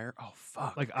Breath of Fire. Oh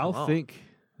fuck! Like come I'll on. think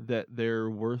that they're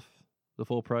worth the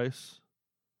full price,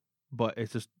 but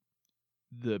it's just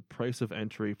the price of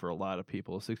entry for a lot of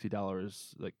people,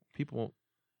 $60. Like people won't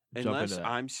jump Unless into that.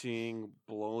 I'm seeing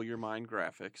blow your mind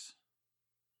graphics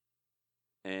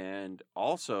and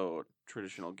also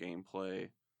traditional gameplay,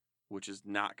 which is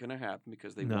not going to happen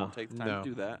because they No. won't take the time No. to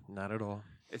do that. Not at all.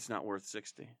 It's not worth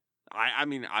 60. I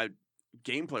mean,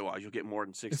 gameplay wise, you'll get more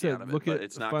than 60 said, out of it, look but at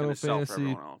it's not Final going to sell for Fantasy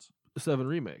everyone else. 7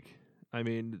 Remake. I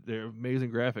mean, they're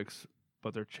amazing graphics,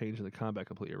 but they're changing the combat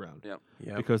completely around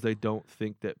Yeah. because they don't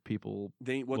think that people.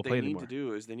 What will they play need anymore. to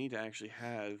do is they need to actually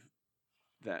have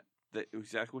that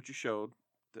exactly what you showed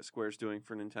that Square's doing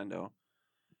for Nintendo.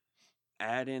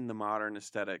 Add in the modern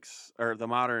aesthetics or the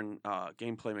modern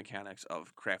gameplay mechanics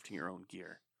of crafting your own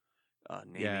gear,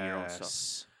 naming your own stuff.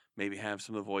 Yes. Maybe have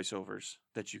some of the voiceovers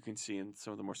that you can see in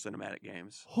some of the more cinematic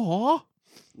games. Huh?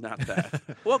 Not that.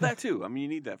 Well, that too. I mean, you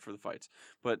need that for the fights.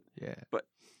 But Yeah.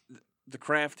 the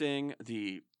crafting,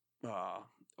 the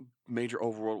major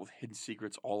overworld with hidden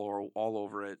secrets all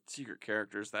over it, secret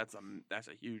characters, that's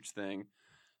a huge thing.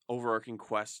 Overarching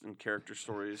quests and character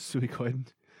stories. Suikoden.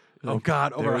 Oh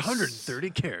God, over There's 130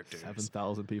 characters.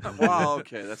 7,000 people. Wow,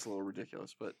 okay, that's a little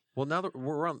ridiculous, but Well, now that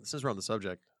since we're on the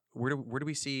subject, where do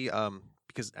we see?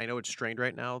 Because I know it's strained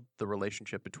right now, the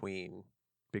relationship between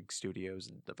big studios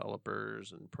and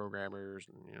developers and programmers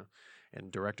and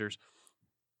and directors.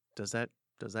 Does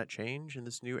that change in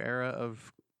this new era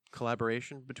of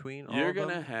collaboration between all you're of them?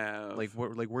 gonna have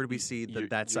where do we see you're-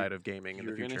 that you're- side of gaming in the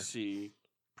you're future? gonna see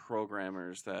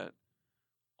programmers that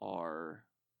are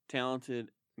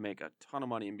talented, make a ton of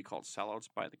money, and be called sellouts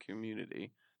by the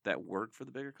community that work for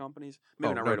the bigger companies.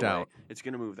 Maybe Oh, not no right doubt. away. It's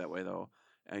gonna move that way though.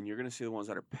 And you're going to see the ones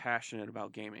that are passionate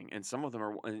about gaming. And some of them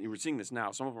are, and you're seeing this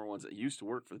now, some of them are ones that used to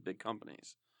work for the big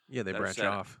companies. Yeah, they that have branch said,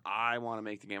 off. I want to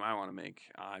make the game I want to make,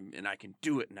 and I can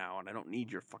do it now, and I don't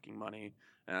need your fucking money.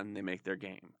 And they make their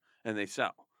game, and they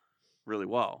sell really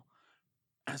well.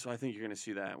 So I think you're going to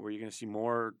see that, where you're going to see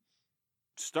more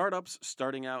startups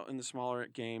starting out in the smaller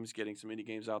games, getting some indie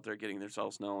games out there, getting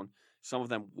themselves known. Some of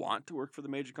them want to work for the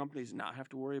major companies, not have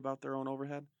to worry about their own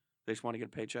overhead. They just want to get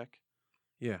a paycheck.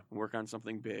 Yeah. And work on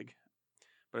something big.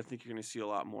 But I think you're going to see a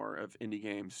lot more of indie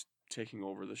games taking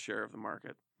over the share of the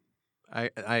market. I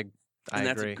And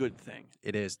that's agree. a good thing.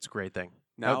 It is. It's a great thing.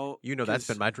 Now, That's 'cause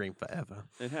been my dream forever.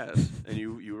 It has, and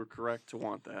you were correct to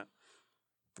want that.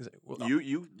 Well,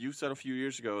 You said a few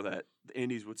years ago that the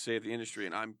indies would save the industry,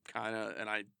 and I'm kind of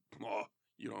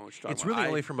you don't know what you're talking it's about. really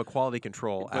only from a quality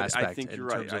control But I aspect think in you're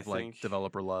right. terms I of like think-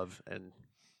 developer love and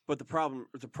But the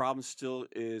problem still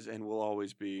is and will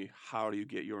always be, how do you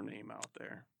get your name out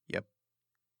there? Yep.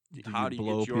 How do do you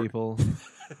you blow get your people?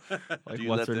 Like, do you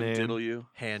what's let her them name? diddle you?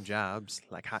 hand jobs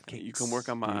like hotcakes. You can work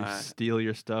on Do you my steal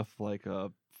your stuff like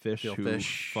a fish Steal who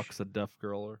fish. fucks a deaf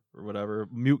girl or whatever?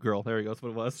 Mute girl. There you go. That's what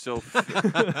it was. so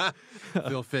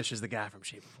Phil Fish is the guy from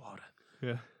Shape of Water.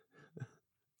 Yeah.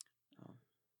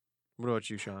 What about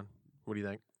you, Sean? What do you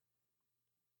think?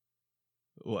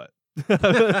 What?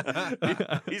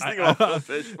 He's thinking about Phil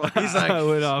Fish. He's like- I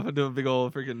went off into a big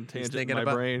old freaking tangent in thinking my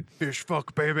about brain. Fish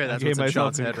fuck baby. That's I gave what's in myself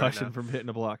Sean's a head right concussion now. from hitting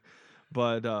a block.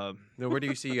 But No, where do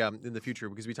you see in the future?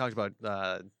 Because we talked about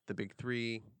the big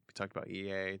three. We talked about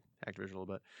EA, Activision a little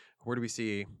bit. Where do we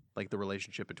see like the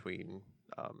relationship between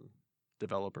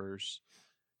developers?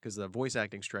 Because the voice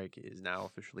acting strike is now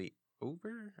officially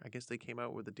over. I guess they came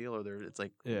out with a deal, or it's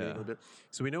like getting a Yeah. little bit.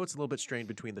 So we know it's a little bit strained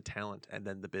between the talent and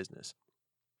then the business.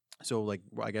 So like,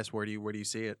 I guess where do you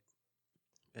see it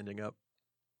ending up?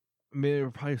 I mean, we're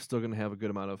probably still going to have a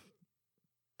good amount of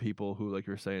people who, like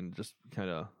you were saying, just kind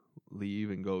of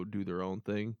leave and go do their own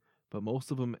thing. But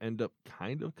most of them end up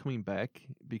kind of coming back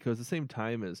because at the same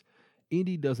time as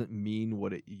indie doesn't mean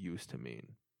what it used to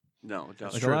mean. No, it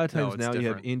doesn't. Like true. a lot of No, times it's now you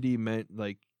have different. indie meant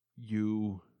like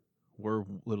you were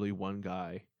literally one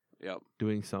guy Yep.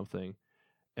 doing something.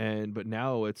 But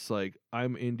now it's like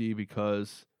I'm indie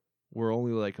because we're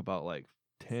only like about like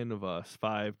 10 of us,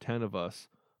 10 of us,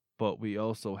 but we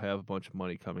also have a bunch of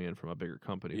money coming in from a bigger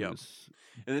company Yep. who's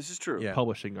And this is true. Yeah.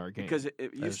 publishing our game. Because it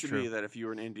is used to true. be that if you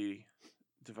were an indie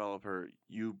developer,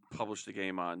 you published the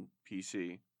game on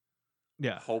PC,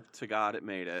 yeah. hoped to God it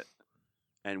made it,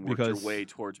 and worked your Because- way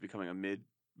towards becoming a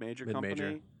mid-major Mid-major.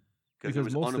 company. Because it Because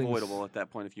was most unavoidable things- at that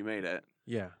point if you made it.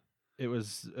 Yeah. It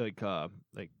was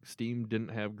like Steam didn't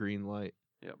have green light.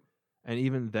 Yep. And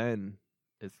even then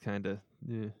it's kind of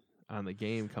on the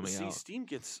game coming See, out. Steam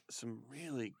gets some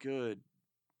really good.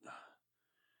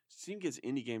 Steam gets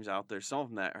indie games out there. Some of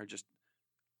them that are just.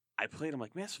 I played. I'm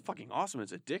like, man, it's fucking awesome.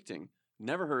 It's addicting.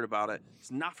 Never heard about it.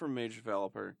 It's not from a major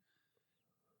developer.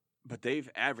 But they've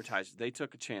advertised it. They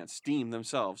took a chance. Steam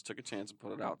themselves took a chance and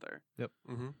put it out there.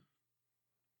 Mm-hmm.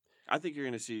 I think you're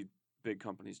going to see big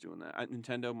companies doing that.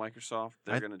 Nintendo, Microsoft,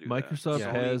 they're going to do Microsoft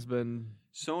Yeah. that. has been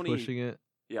Sony, pushing it.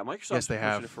 yeah, Microsoft's Yes, they been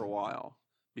pushing have. it for a while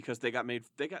because they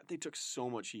took so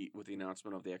much heat with the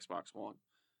announcement of the Xbox One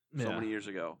so Yeah. many years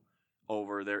ago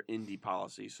over their indie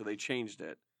policy. So they changed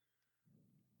it.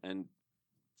 And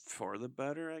for the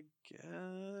better, I guess.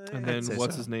 And I'd then say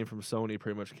what's so. his name from Sony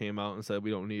pretty much came out and said we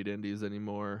don't need indies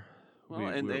anymore. Well,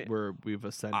 and We've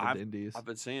ascended indies. I've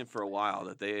been saying for a while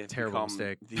that they have Terrible become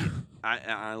mistake.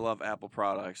 I love Apple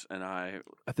products, and I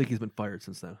think he's been fired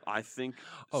since then. think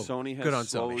Oh, Sony good on has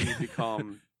Sony. slowly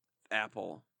become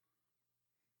Apple.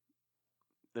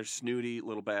 They're snooty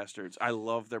little bastards. I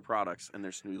love their products, and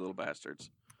they're snooty little bastards.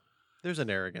 There's an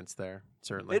arrogance there,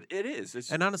 certainly. It is.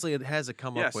 It's, And honestly, it has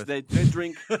come yes, up with. they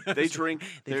drink They their drink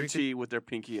it- tea with their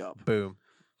pinky up. Boom.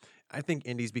 I think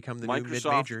indies become the new Microsoft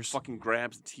mid-majors. fucking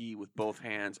grabs the tea with both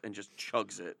hands and just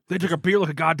chugs it. They took a beer like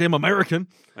a goddamn American.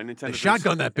 And Nintendo They drinks-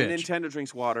 shotgun that and bitch. Nintendo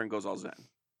drinks water and goes all zen.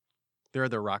 They're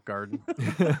the rock garden.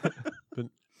 But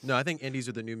no, I think indies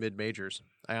are the new mid-majors.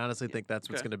 I honestly think that's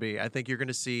what's okay. going to be. I think you're going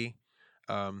to see.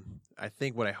 I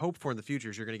think what I hope for in the future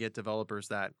is you're going to get developers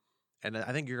that, and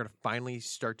I think you're going to finally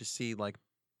start to see like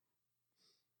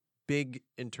big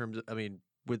in terms of, I mean,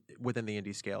 within the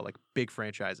indie scale, like big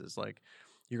franchises. Like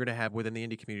you're going to have within the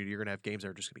indie community, you're going to have games that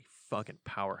are just going to be fucking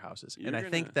powerhouses. And I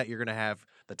think that you're going to have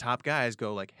the top guys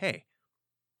go like, hey,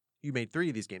 you made 3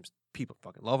 of these games. People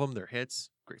fucking love them. They're hits.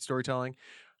 Great storytelling.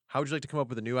 How would you like to come up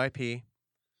with a new IP?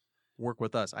 Work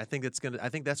with us. I think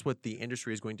that's what the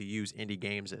industry is going to use indie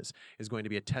games is going to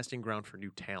be a testing ground for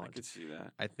new I talent. could see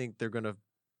that. I think they're going to,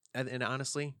 and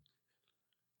honestly,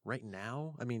 right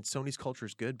now, I mean, Sony's culture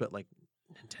is good, but like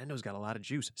Nintendo's got a lot of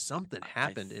juice. Something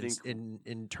happened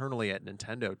internally at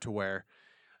Nintendo to where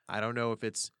I don't know if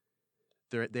it's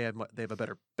they have a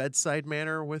better bedside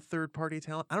manner with third party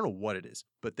talent. I don't know what it is,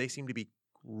 but they seem to be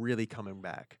really coming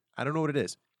back. I don't know what it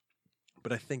is,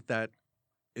 but I think that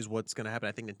is what's going to happen.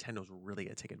 I think Nintendo's really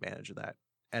going to take advantage of that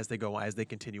as they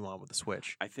continue on with the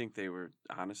Switch. I think they were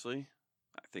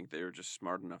just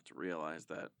smart enough to realize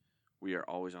that we are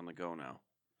always on the go now.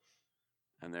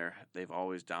 And they've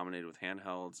always dominated with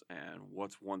handhelds. And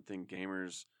what's one thing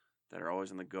gamers that are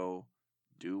always on the go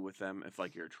do with them? If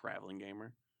like you're a traveling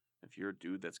gamer, if you're a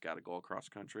dude that's got to go across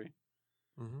country,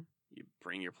 Mm-hmm. you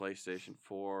bring your PlayStation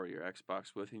 4 or your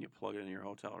Xbox with you and you plug it in your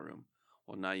hotel room.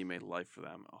 Well, now you made life for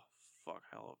them. Oh,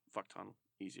 fuck ton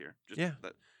easier. Just Yeah.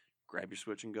 Grab your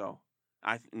Switch and go.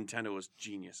 Nintendo was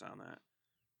genius on that.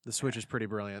 The Switch is pretty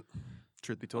brilliant.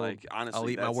 Truth be told, Like honestly, I'll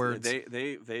eat my words.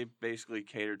 They basically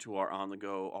cater to our on the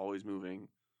go, always moving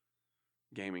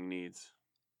gaming needs,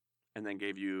 and then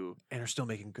gave you and are still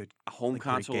making good. a home Like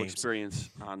great console games. experience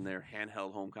on their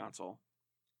handheld home console.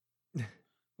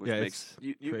 Which Yeah, makes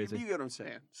it's you crazy. get what I'm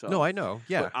saying. So No, I know.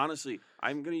 Yeah, But honestly,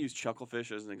 I'm going to use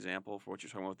Chucklefish as an example for what you're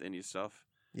talking about with indie stuff.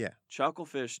 Yeah.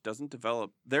 Chucklefish doesn't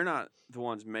develop. They're not the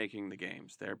ones making the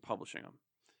games. They're publishing them.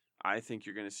 I think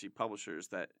you're going to see publishers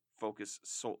that focus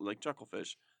like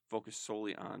Chucklefish focus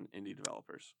solely on indie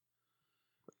developers,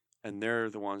 and they're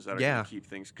the ones that are going Yeah. to keep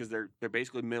things because they're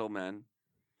basically middlemen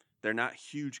they're not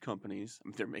huge companies. I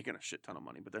mean, they're making a shit ton of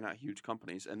money, but they're not huge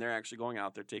companies, and they're actually going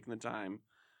out there taking the time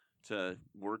to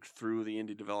work through the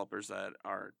indie developers that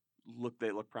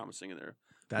look promising, and they're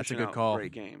That's a pushing good out call.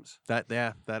 Great games. That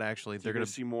actually They're going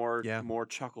to see more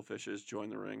chucklefishes join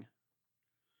the ring.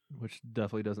 Which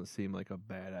definitely doesn't seem like a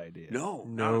bad idea. No,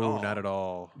 not at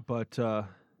all. But I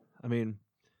mean,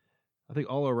 I think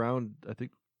all around, I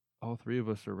think all three of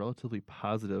us are relatively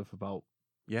positive about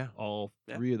Yeah. all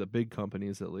Yeah. three of the big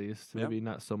companies, at least. Yeah. Maybe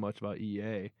not so much about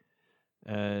EA.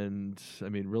 And I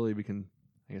mean, really, we can,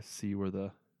 I guess, see where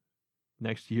the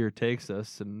next year takes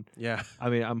us. And Yeah. I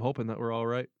mean, I'm hoping that we're all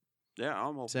right. Yeah,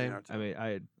 I'm hoping Same. they are too. I mean,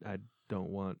 I don't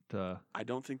want I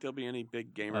don't think there'll be any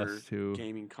big us to.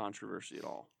 gaming controversy at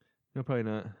all. No, probably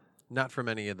not. Not from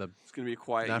any of the It's going to be a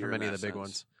quiet not year from in any of that the big sense.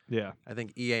 ones. Yeah. I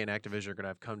think EA and Activision are going to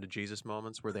have come to Jesus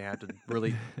moments where they have to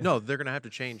really no, they're going to have to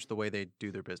change the way they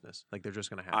do their business. Like they're just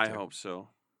going to have I to. hope so.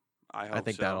 I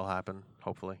think so. that'll happen.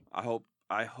 Hopefully.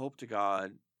 I hope to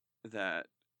God that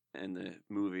in the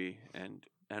movie and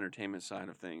entertainment side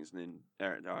of things, then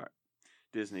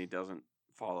Disney doesn't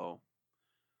follow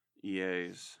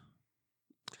EA's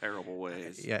terrible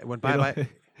ways. Yeah. When It'll, bye.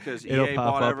 Because it'll EA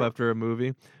pop bought up after a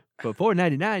movie. But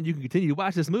 $4.99, you can continue to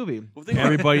watch this movie. Well, think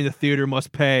about it. Everybody in the theater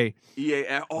must pay.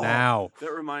 EA. Oh, Now.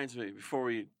 that reminds me. Before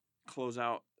we close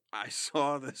out, I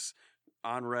saw this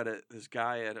on Reddit. This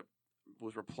guy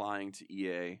was replying to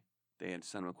EA. They had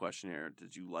sent him a questionnaire.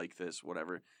 Did you like this?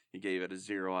 Whatever. He gave it a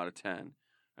 0 out of 10,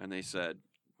 and they said,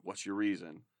 "What's your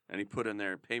reason?" And he put in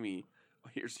there, "Pay me.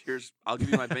 Here's. I'll give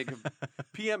you my bank.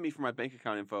 PM me for my bank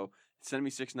account info. Send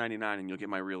me $6.99, and you'll get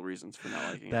my real reasons for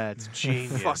not liking it." That's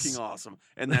genius. Fucking awesome.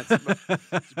 And that's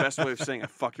the best way of saying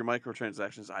it. Fuck your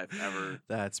microtransactions I've ever.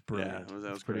 That's Yeah, brilliant. that was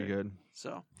That's pretty great. good.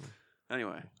 So,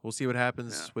 anyway, We'll see what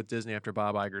happens Yeah. with Disney after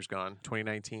Bob Iger's gone.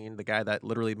 2019, the guy that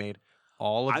literally made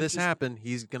all of I this just- happen,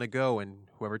 he's going to go, and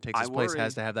whoever takes I his place worry-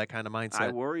 has to have that kind of I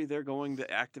mindset. worry they're going the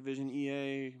Activision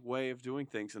EA way of doing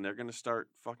things, and they're going to start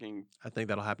fucking. I think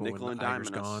that'll happen Nickel when and Iger's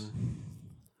diming us. gone.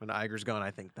 When Iger's gone,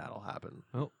 I think that'll happen.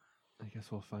 I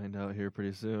guess we'll find out here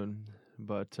pretty soon.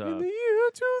 But In the year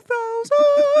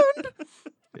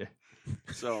 2000!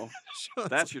 So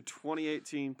that's your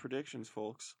 2018 predictions,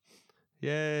 folks.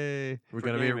 yay! We're for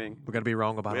gonna gaming. be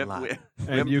wrong about We a have- lot. we And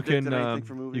haven't you predicted can anything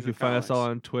for movies you can and find us all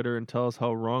comics. on Twitter and tell us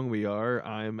how wrong we are.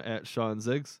 I'm at Sean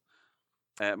Ziggs.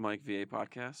 At Mike VA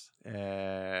Podcast.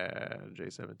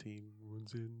 J17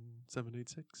 ones in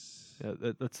 786. Yeah,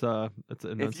 let's If you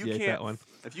enunciate can't, that one.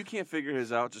 if you can't figure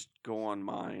his out, just go on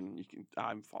mine. You can.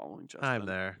 I'm following Justin. I'm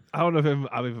there. I don't know if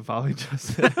I'm even following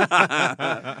Justin.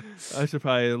 I should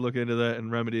probably look into that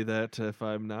and remedy that if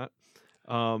I'm not.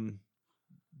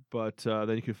 But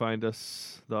then you can find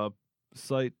us the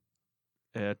site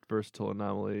at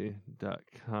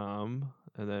versatileanomaly.com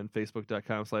and then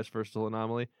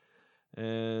facebook.com/versatileanomaly.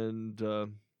 And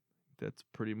that's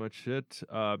pretty much it.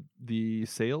 The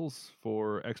sales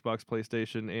for Xbox,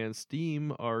 PlayStation, and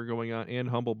Steam are going on, and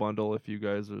Humble Bundle if you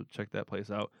guys check that place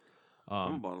out.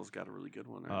 Humble Bundle's got a really good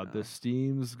one. Right now. The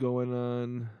Steam's going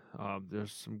on.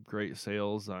 There's some great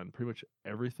sales on pretty much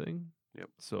everything. Yep.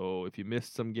 So if you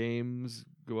missed some games,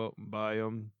 go out and buy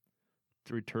them.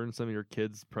 To return some of your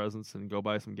kids' presents and go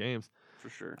buy some games. For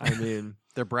sure. I mean,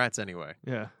 They're brats anyway.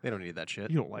 yeah, They don't need that shit.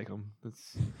 you don't like them.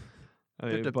 It's, I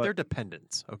mean, They're, but they're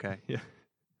dependents, okay? you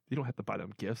don't have to buy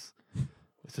them gifts.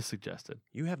 It's just suggested.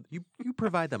 You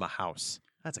provide them a house.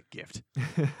 That's a gift.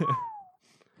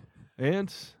 And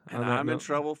And on that I'm in note,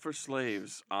 trouble for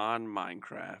slaves on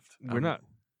Minecraft. we're not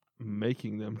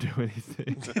making them do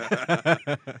anything.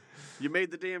 You made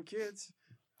the damn kids.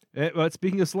 But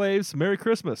speaking of slaves, Merry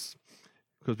Christmas.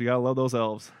 Because we got to love those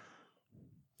elves.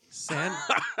 Santa,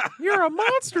 you're a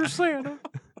monster, Santa.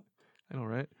 I know,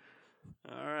 right?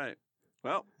 All right.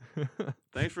 Well,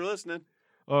 thanks for listening.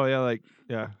 Oh, yeah,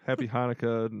 Happy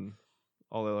Hanukkah and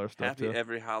all that other stuff, Happy too.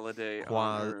 every holiday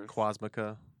on Earth.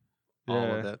 Quasmica, all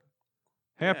of Yeah. it.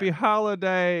 Happy Yeah.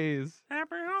 holidays!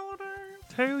 Happy holidays.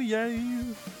 To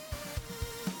you.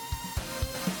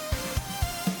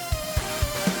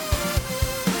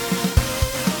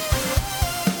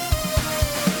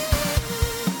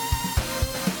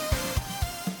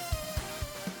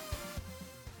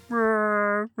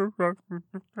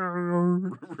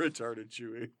 Retarded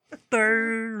Chewy.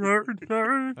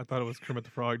 I thought it was Kermit the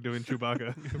Frog doing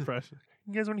Chewbacca impression.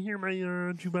 You guys want to hear my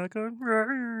Chewbacca?